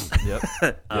bread.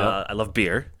 Yep. I love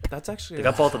beer. That's actually. I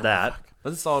got both of that.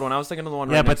 That's a solid one. I was thinking of the one.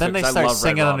 Yeah, right but then they start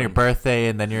singing on your birthday,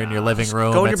 and then you're in your living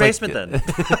room. Go in your basement then.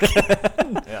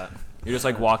 Yeah. You're just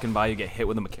like walking by, you get hit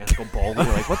with a mechanical ball, and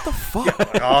you're like, what the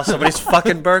fuck? Oh, somebody's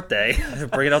fucking birthday.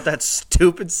 Bringing out that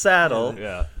stupid saddle.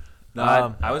 Yeah.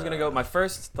 No, I was going to go, my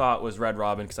first thought was Red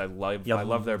Robin because I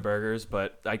love their burgers,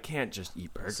 but I can't just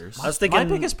eat burgers. I was thinking. My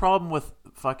biggest problem with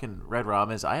fucking Red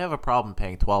Robin is I have a problem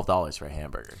paying $12 for a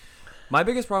hamburger. My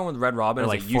biggest problem with Red Robin is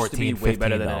like it used to be way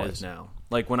better than it $14. is now.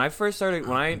 Like when I first started,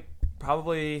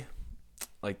 probably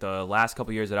like the last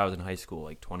couple years that I was in high school,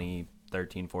 like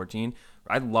 2013, 14,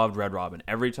 I loved Red Robin.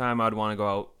 Every time I'd want to go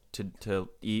out to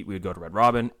eat, we would go to Red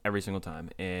Robin every single time.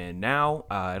 And now,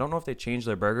 I don't know if they changed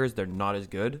their burgers. They're not as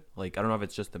good. Like, I don't know if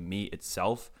it's just the meat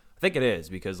itself. I think it is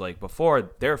because, like,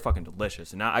 before, they were fucking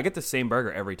delicious. And now I get the same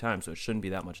burger every time, so it shouldn't be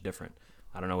that much different.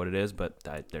 I don't know what it is, but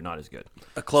they're not as good.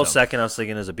 A close second I was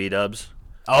thinking is a B-Dubs.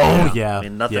 Oh, yeah. I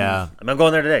mean, nothing. Yeah. I mean, I'm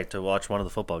going there today to watch one of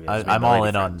the football games. I'm all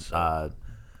in on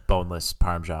boneless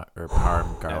parm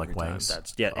garlic wings.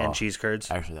 And cheese curds.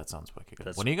 Actually, that sounds wicked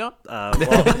good. When are you going?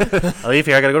 Well, I'll leave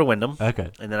here. I got to go to Wyndham. Okay.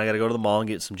 And then I got to go to the mall and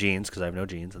get some jeans because I have no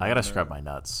jeans. I got to scrub my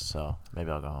nuts, so maybe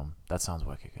I'll go home. That sounds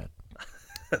wicked good.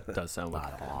 It does sound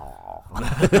wicked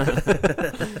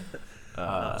good.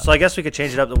 So I guess we could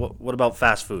change it up. What about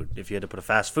fast food? If you had to put a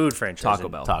fast food franchise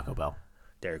Taco Bell.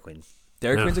 Dairy Queen.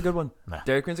 Dairy Queen's a good one.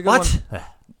 Dairy Queen's a good one.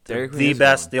 Dairy Queen the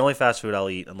best. The only fast food I'll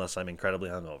eat unless I'm incredibly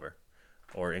hungover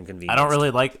or inconvenienced. I don't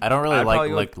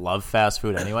really love fast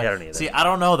food anyway. Yeah, I don't either. See, I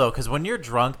don't know though, because when you're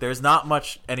drunk, there's not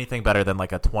much anything better than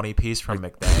like a 20-piece from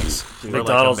McDonald's.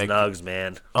 McDonald's nugs,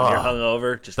 man. When you're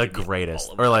hungover, just the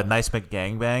greatest. Or like nice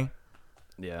McGangbang.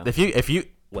 Yeah. If you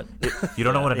what you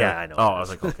don't know what it is? Yeah, I know. Oh, I was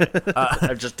like, okay.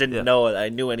 I just didn't know I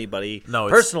knew anybody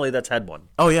personally that's had one.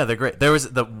 Oh yeah, they're great. There was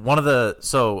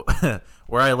so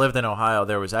where I lived in Ohio,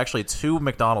 there was actually 2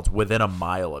 McDonald's within a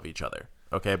mile of each other.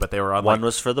 Okay, but they were on one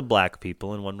was for the black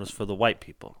people and one was for the white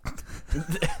people.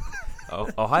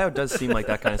 Ohio does seem like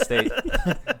that kind of state.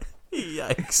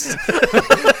 Yikes.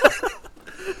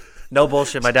 No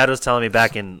bullshit. My dad was telling me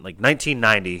back in like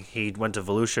 1990, he went to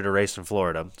Volusia to race in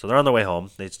Florida. So they're on their way home.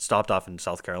 They stopped off in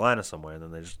South Carolina somewhere, and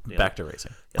then they just back to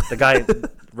racing. Yeah, the guy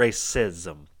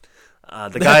racism.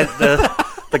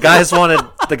 The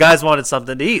guys wanted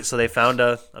something to eat, so they found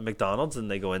a McDonald's,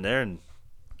 and they go in there, and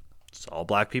it's all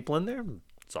black people in there.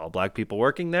 It's all black people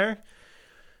working there.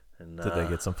 And did they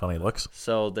get some funny looks?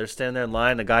 So they're standing there in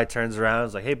line. The guy turns around, and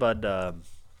is like, "Hey, bud, there's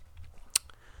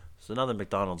another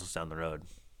McDonald's just down the road."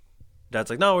 Dad's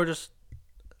like, "No, we're just."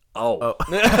 So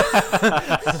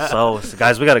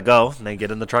guys, we gotta go. And they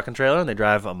get in the truck and trailer and they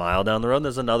drive a mile down the road. And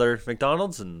there's another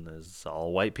McDonald's and there's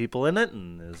all white people in it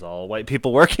and there's all white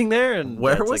people working there. And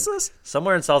where was this?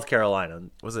 Somewhere in South Carolina.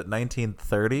 Was it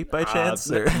 1930 by chance?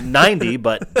 90,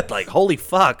 but like holy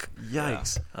fuck!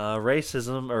 Yikes!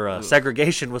 Racism or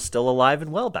segregation was still alive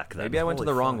and well back then. Maybe I went to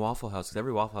the wrong Waffle House because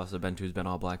every Waffle House I've been to has been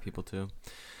all black people too.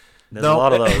 There's a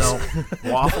lot of those.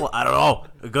 No. Waffle, I don't know.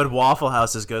 A good Waffle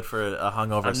House is good for a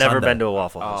hungover I've Sunday. never been to a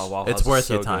Waffle House. Waffle it's House worth is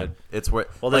so your time. Good. It's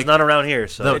worth. Well, there's none around here,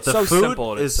 so it's the so food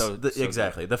simple. Is so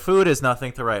exactly. good. The food is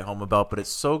nothing to write home about, but it's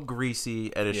so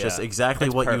greasy and it's just exactly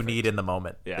it's what perfect. you need in the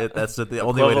moment. Yeah. That's the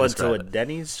only way to describe to a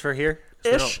Denny's for here.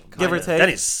 Ish, give or take.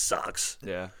 Denny's sucks.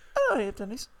 Yeah. I hate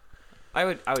Denny's. I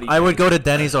would go to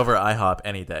Denny's over IHOP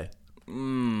any day.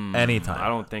 Anytime. I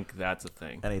don't think that's a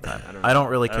thing. Anytime. I don't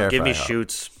really care. Give me IHOP.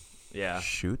 Shoots. Yeah.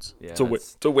 Shoots? Yeah,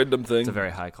 it's a Wyndham thing. It's a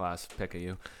very high class pick of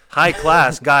you. High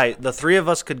class guy. The three of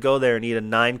us could go there and eat a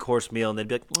 9-course meal, and they'd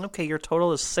be like, "Okay, your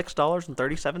total is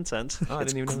 $6.37." Oh, I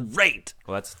didn't even know. Great.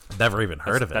 Well, that's never even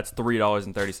heard of it. That's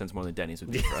 $3.30 more than Denny's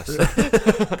would be for us.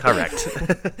 Correct.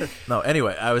 No.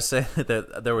 Anyway, I was saying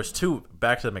that there was 2.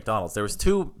 Back to the McDonald's. There was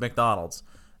 2 McDonald's.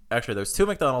 Actually, there's 2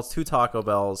 McDonald's, 2 Taco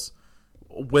Bells,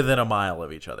 within a mile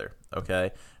of each other.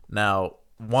 Okay. Now.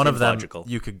 One Seems of them logical.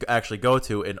 You could actually go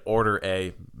to and order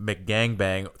a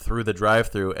McGangbang through the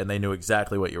drive-thru, and they knew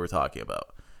exactly what you were talking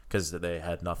about because they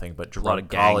had nothing but drunk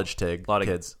college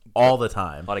kids all the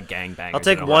time. A lot of gangbangers. I'll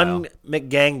take one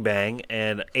McGangbang,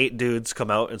 and 8 dudes come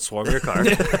out and swarm your car.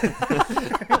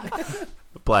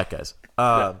 Black guys.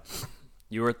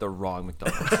 You were at the wrong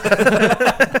McDonald's.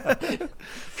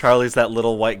 Charlie's that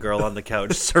little white girl on the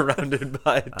couch surrounded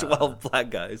by 12 black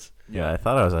guys. Yeah, I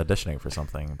thought I was auditioning for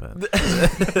something, but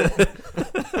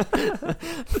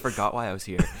forgot why I was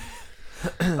here.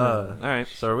 All right.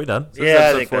 So are we done? So yeah,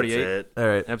 I think 48. That's it. All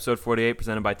right. Episode 48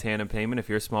 presented by Tandem Payment. If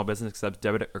you're a small business accepts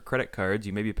debit or credit cards,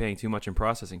 you may be paying too much in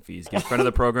processing fees. Give friend of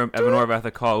the program, Evan Orvath,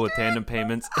 a call with Tandem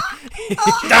Payments. We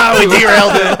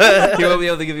derailed it. He will be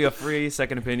able to give you a free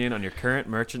second opinion on your current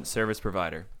merchant service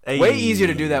provider. Hey. Way easier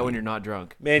to do that when you're not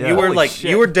drunk. Man, Yeah. you were Holy like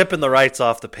shit. you were dipping the rights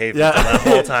off the pavement Yeah. that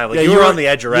whole time. Like Yeah, you were on the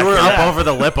edge of You were record. up over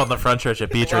the lip on the front stretch at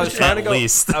Beach Ridge at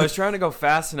least. I was trying to go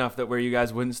fast enough that where you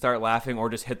guys wouldn't start laughing or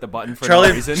just hit the button for Charlie,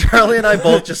 no reason. Charlie and I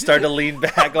both just started to lean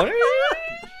back going,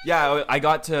 Yeah, I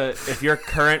got to if you're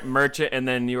current merchant and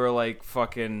then you were like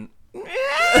fucking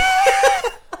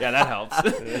Yeah, that helps.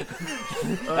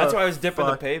 That's why I was dipping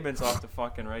the pavements off the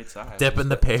fucking right side. Dipping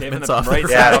the pavements off right the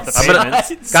side Yeah, off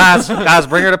the pavements. guys,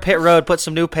 bring her to pit road. Put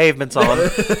some new pavements on.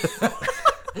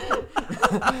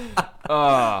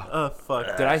 Oh,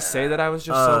 fuck. Did I say that I was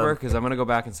just sober? Because I'm gonna go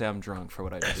back and say I'm drunk for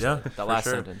what I just said. That last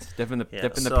sure. sentence. Dipping the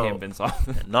so- pavements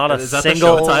off. Not a Is that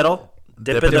single the show title?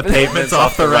 Dipping the pavements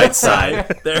off the right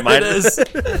side. There Mine- it is.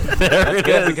 There it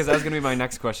Good, is. because that was gonna be my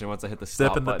next question once I hit the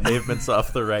stop Dipping the button. pavements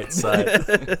off the right side.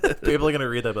 People are gonna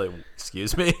read that and be like,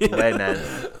 excuse me. Wait, man.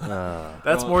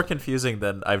 That's more confusing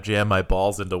than I've jammed my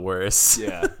balls into worse.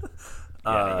 Yeah.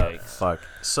 Yikes. Fuck.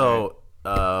 So,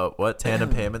 what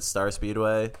tandem payments? Star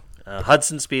Speedway.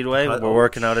 Hudson Speedway. Oh, We're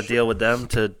working out a deal with them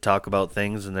to talk about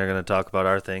things, and they're going to talk about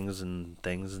our things, and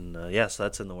yes,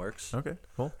 that's in the works. Okay,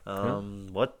 cool.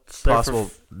 What's there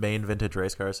Possible Maine Vintage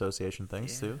Race Car Association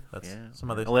things too. That's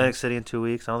some other Atlantic things. City in 2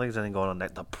 weeks. I don't think there's anything going on.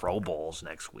 The Pro Bowls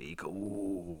next week.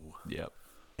 Ooh, Yep.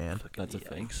 And That's a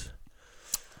thing.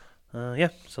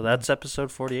 So that's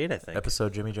episode 48, I think.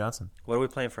 episode Jimmy Johnson. What are we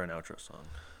playing for an outro song?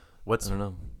 I don't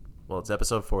know. Well, it's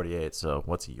episode 48. So,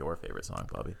 what's your favorite song,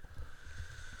 Bobby?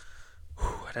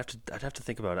 I'd have to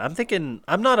think about it. I'm thinking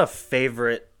I'm not a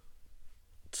favorite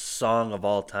song of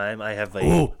all time. I have a.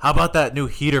 Ooh, how about that new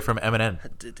heater from Eminem?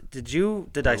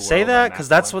 Did I say that? Because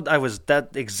that's what I was.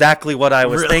 That exactly what I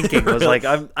was thinking. Was like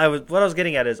what I was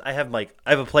getting at is I have a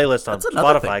playlist on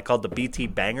Spotify called the BT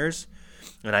Bangers,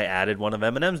 and I added one of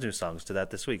Eminem's new songs to that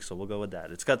this week. So we'll go with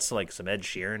that. It's got some Ed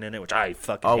Sheeran in it, which I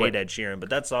fucking hate Ed Sheeran, but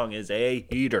that song is a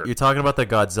heater. You talking about the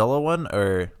Godzilla one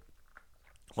or?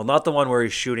 Well, not the one where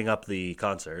he's shooting up the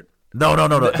concert. No. The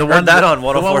Heard one that on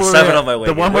 104.7 on my way.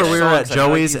 The one here. where we were at songs? I feel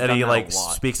like Joey's he's and done he that a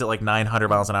lot. speaks at 900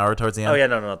 miles an hour towards the end. Oh yeah,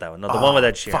 no, not that one. No, the one with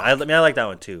Ed Sheeran. I like that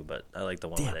one too, but I like the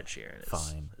one with Ed Sheeran.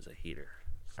 It's a heater.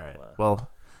 All right. Well,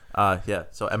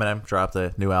 So Eminem dropped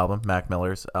a new album. Mac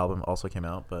Miller's album also came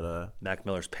out, but Mac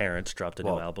Miller's parents dropped a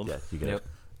new album. Yeah, you get it.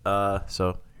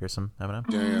 So here's some Eminem.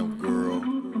 Damn girl,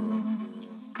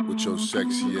 with your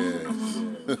sexy ass.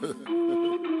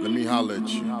 Let me holler at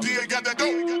you.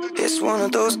 It's one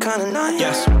of those kind of nights.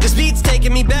 Yes. This beat's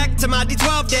taking me back to my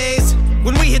D12 days.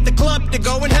 When we hit the club to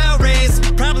go and hell raise.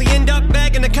 Probably end up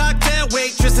bagging a cocktail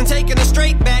waitress and taking her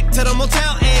straight back to the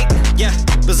Motel 8. Yeah,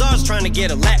 Bazaar's trying to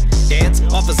get a lap dance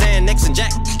off of Xanax and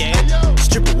Jack. Damn.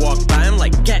 Stripper walked by, I'm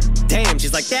like, God damn.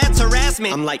 She's like, that's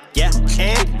harassment. I'm like, yeah,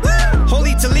 and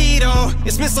Holy Toledo,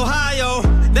 it's Miss Ohio.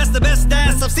 That's the best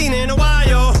ass I've seen in a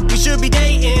while. We should be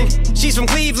dating. She's from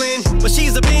Cleveland, but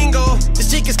she's a bingo. This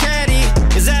chick is catty.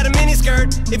 Is that a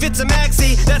miniskirt? If it's a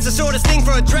maxi, that's the shortest thing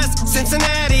for a dress.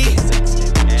 Cincinnati.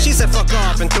 She said fuck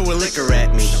off and threw a liquor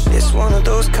at me. It's one of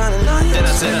those kind of nights. Then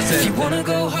I said, if you wanna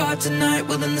go hard tonight,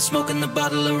 well then the smoke and the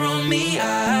bottle are on me.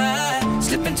 I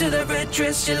slip into that red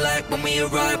dress you like. When we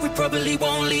arrive, we probably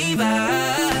won't leave.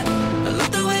 I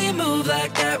love the way you move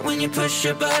like that when you push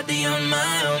your body on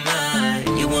my.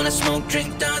 You wanna smoke,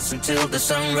 drink, dance until the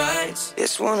sunrise.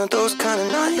 It's one of those kind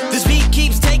of nights. This beat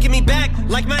keeps taking me back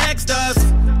like my ex does.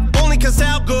 Only cause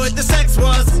how good the sex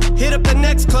was. Hit up the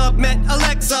next club, met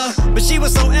Alexa, but she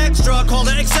was so extra, called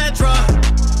her etc.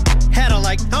 Had her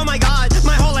like, oh my god,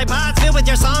 my whole iPod's filled with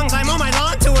your songs, I'm on my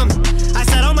lawn to him. I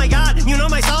said, oh my god, you know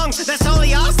my songs, that's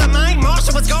totally awesome, Mike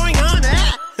Marshall, what's going on?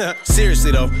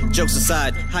 Seriously though, jokes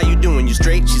aside, how you doing? You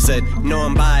straight? She said, no,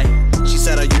 I'm bi. She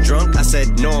said, are you drunk? I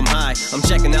said, no, I'm high. I'm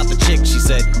checking out the chick. She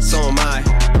said, so am I.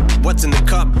 What's in the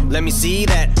cup? Let me see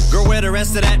that. Girl, where the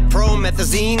rest of that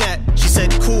promethazine at? She said,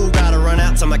 cool, gotta run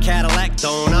out to my Cadillac.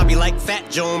 Don't I'll be like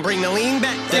Fat Joan, bring the lean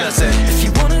back. Then I said, if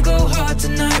you wanna go hard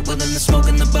tonight, well then the smoke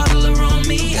and the bottle are on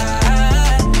me.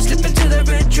 I slip into the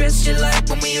red dress you like.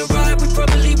 When we arrive, we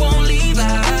probably won't leave.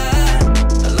 I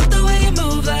love the way you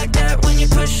move like that when you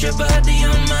push your body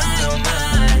on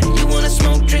my. You wanna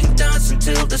smoke, drink, dance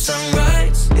until the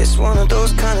sunrise. It's one of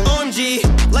those kind of OMG,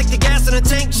 like the gas in the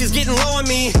tank, she's getting low on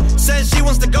me. Says she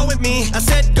wants to go with me. I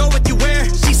said, go with you where?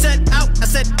 She said, out. I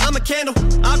said, I'm a candle.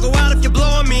 I'll go out if you blow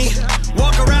on me.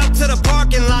 Walk her out to the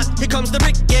parking lot. Here comes the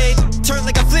brigade. Turn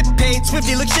like a flip page.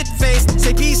 Swifty look shit-faced.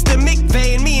 Say peace to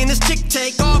McVeigh. And me and this chick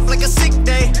take off like a sick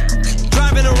day.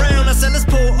 Driving around, I said, let's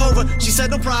pull over. She said,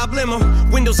 no problemo.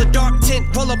 Windows are dark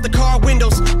tint. Pull up the car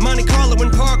windows. Monte Carlo in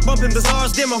park. Bumping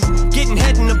Bazaar's demo. Getting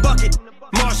head in the bucket.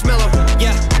 Marshmallow,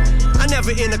 yeah. I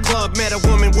never in a club met a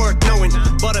woman worth knowing.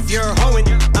 But if you're hoeing,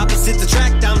 opposite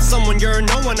attract, I'm someone you're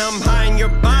knowing. I'm high and you're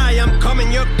by, I'm coming,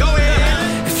 you're going.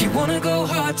 If you wanna go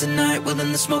hard tonight, well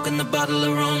then the smoke and the bottle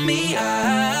are on me.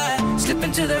 I slip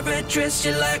into that red dress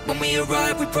you like. When we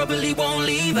arrive, we probably won't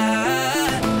leave.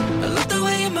 I love the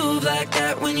way you move like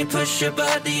that when you push your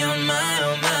body on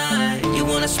my. You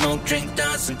wanna wanna smoke, drink,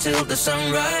 dance until the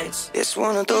sunrise. It's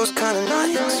one of those kind of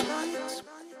nights.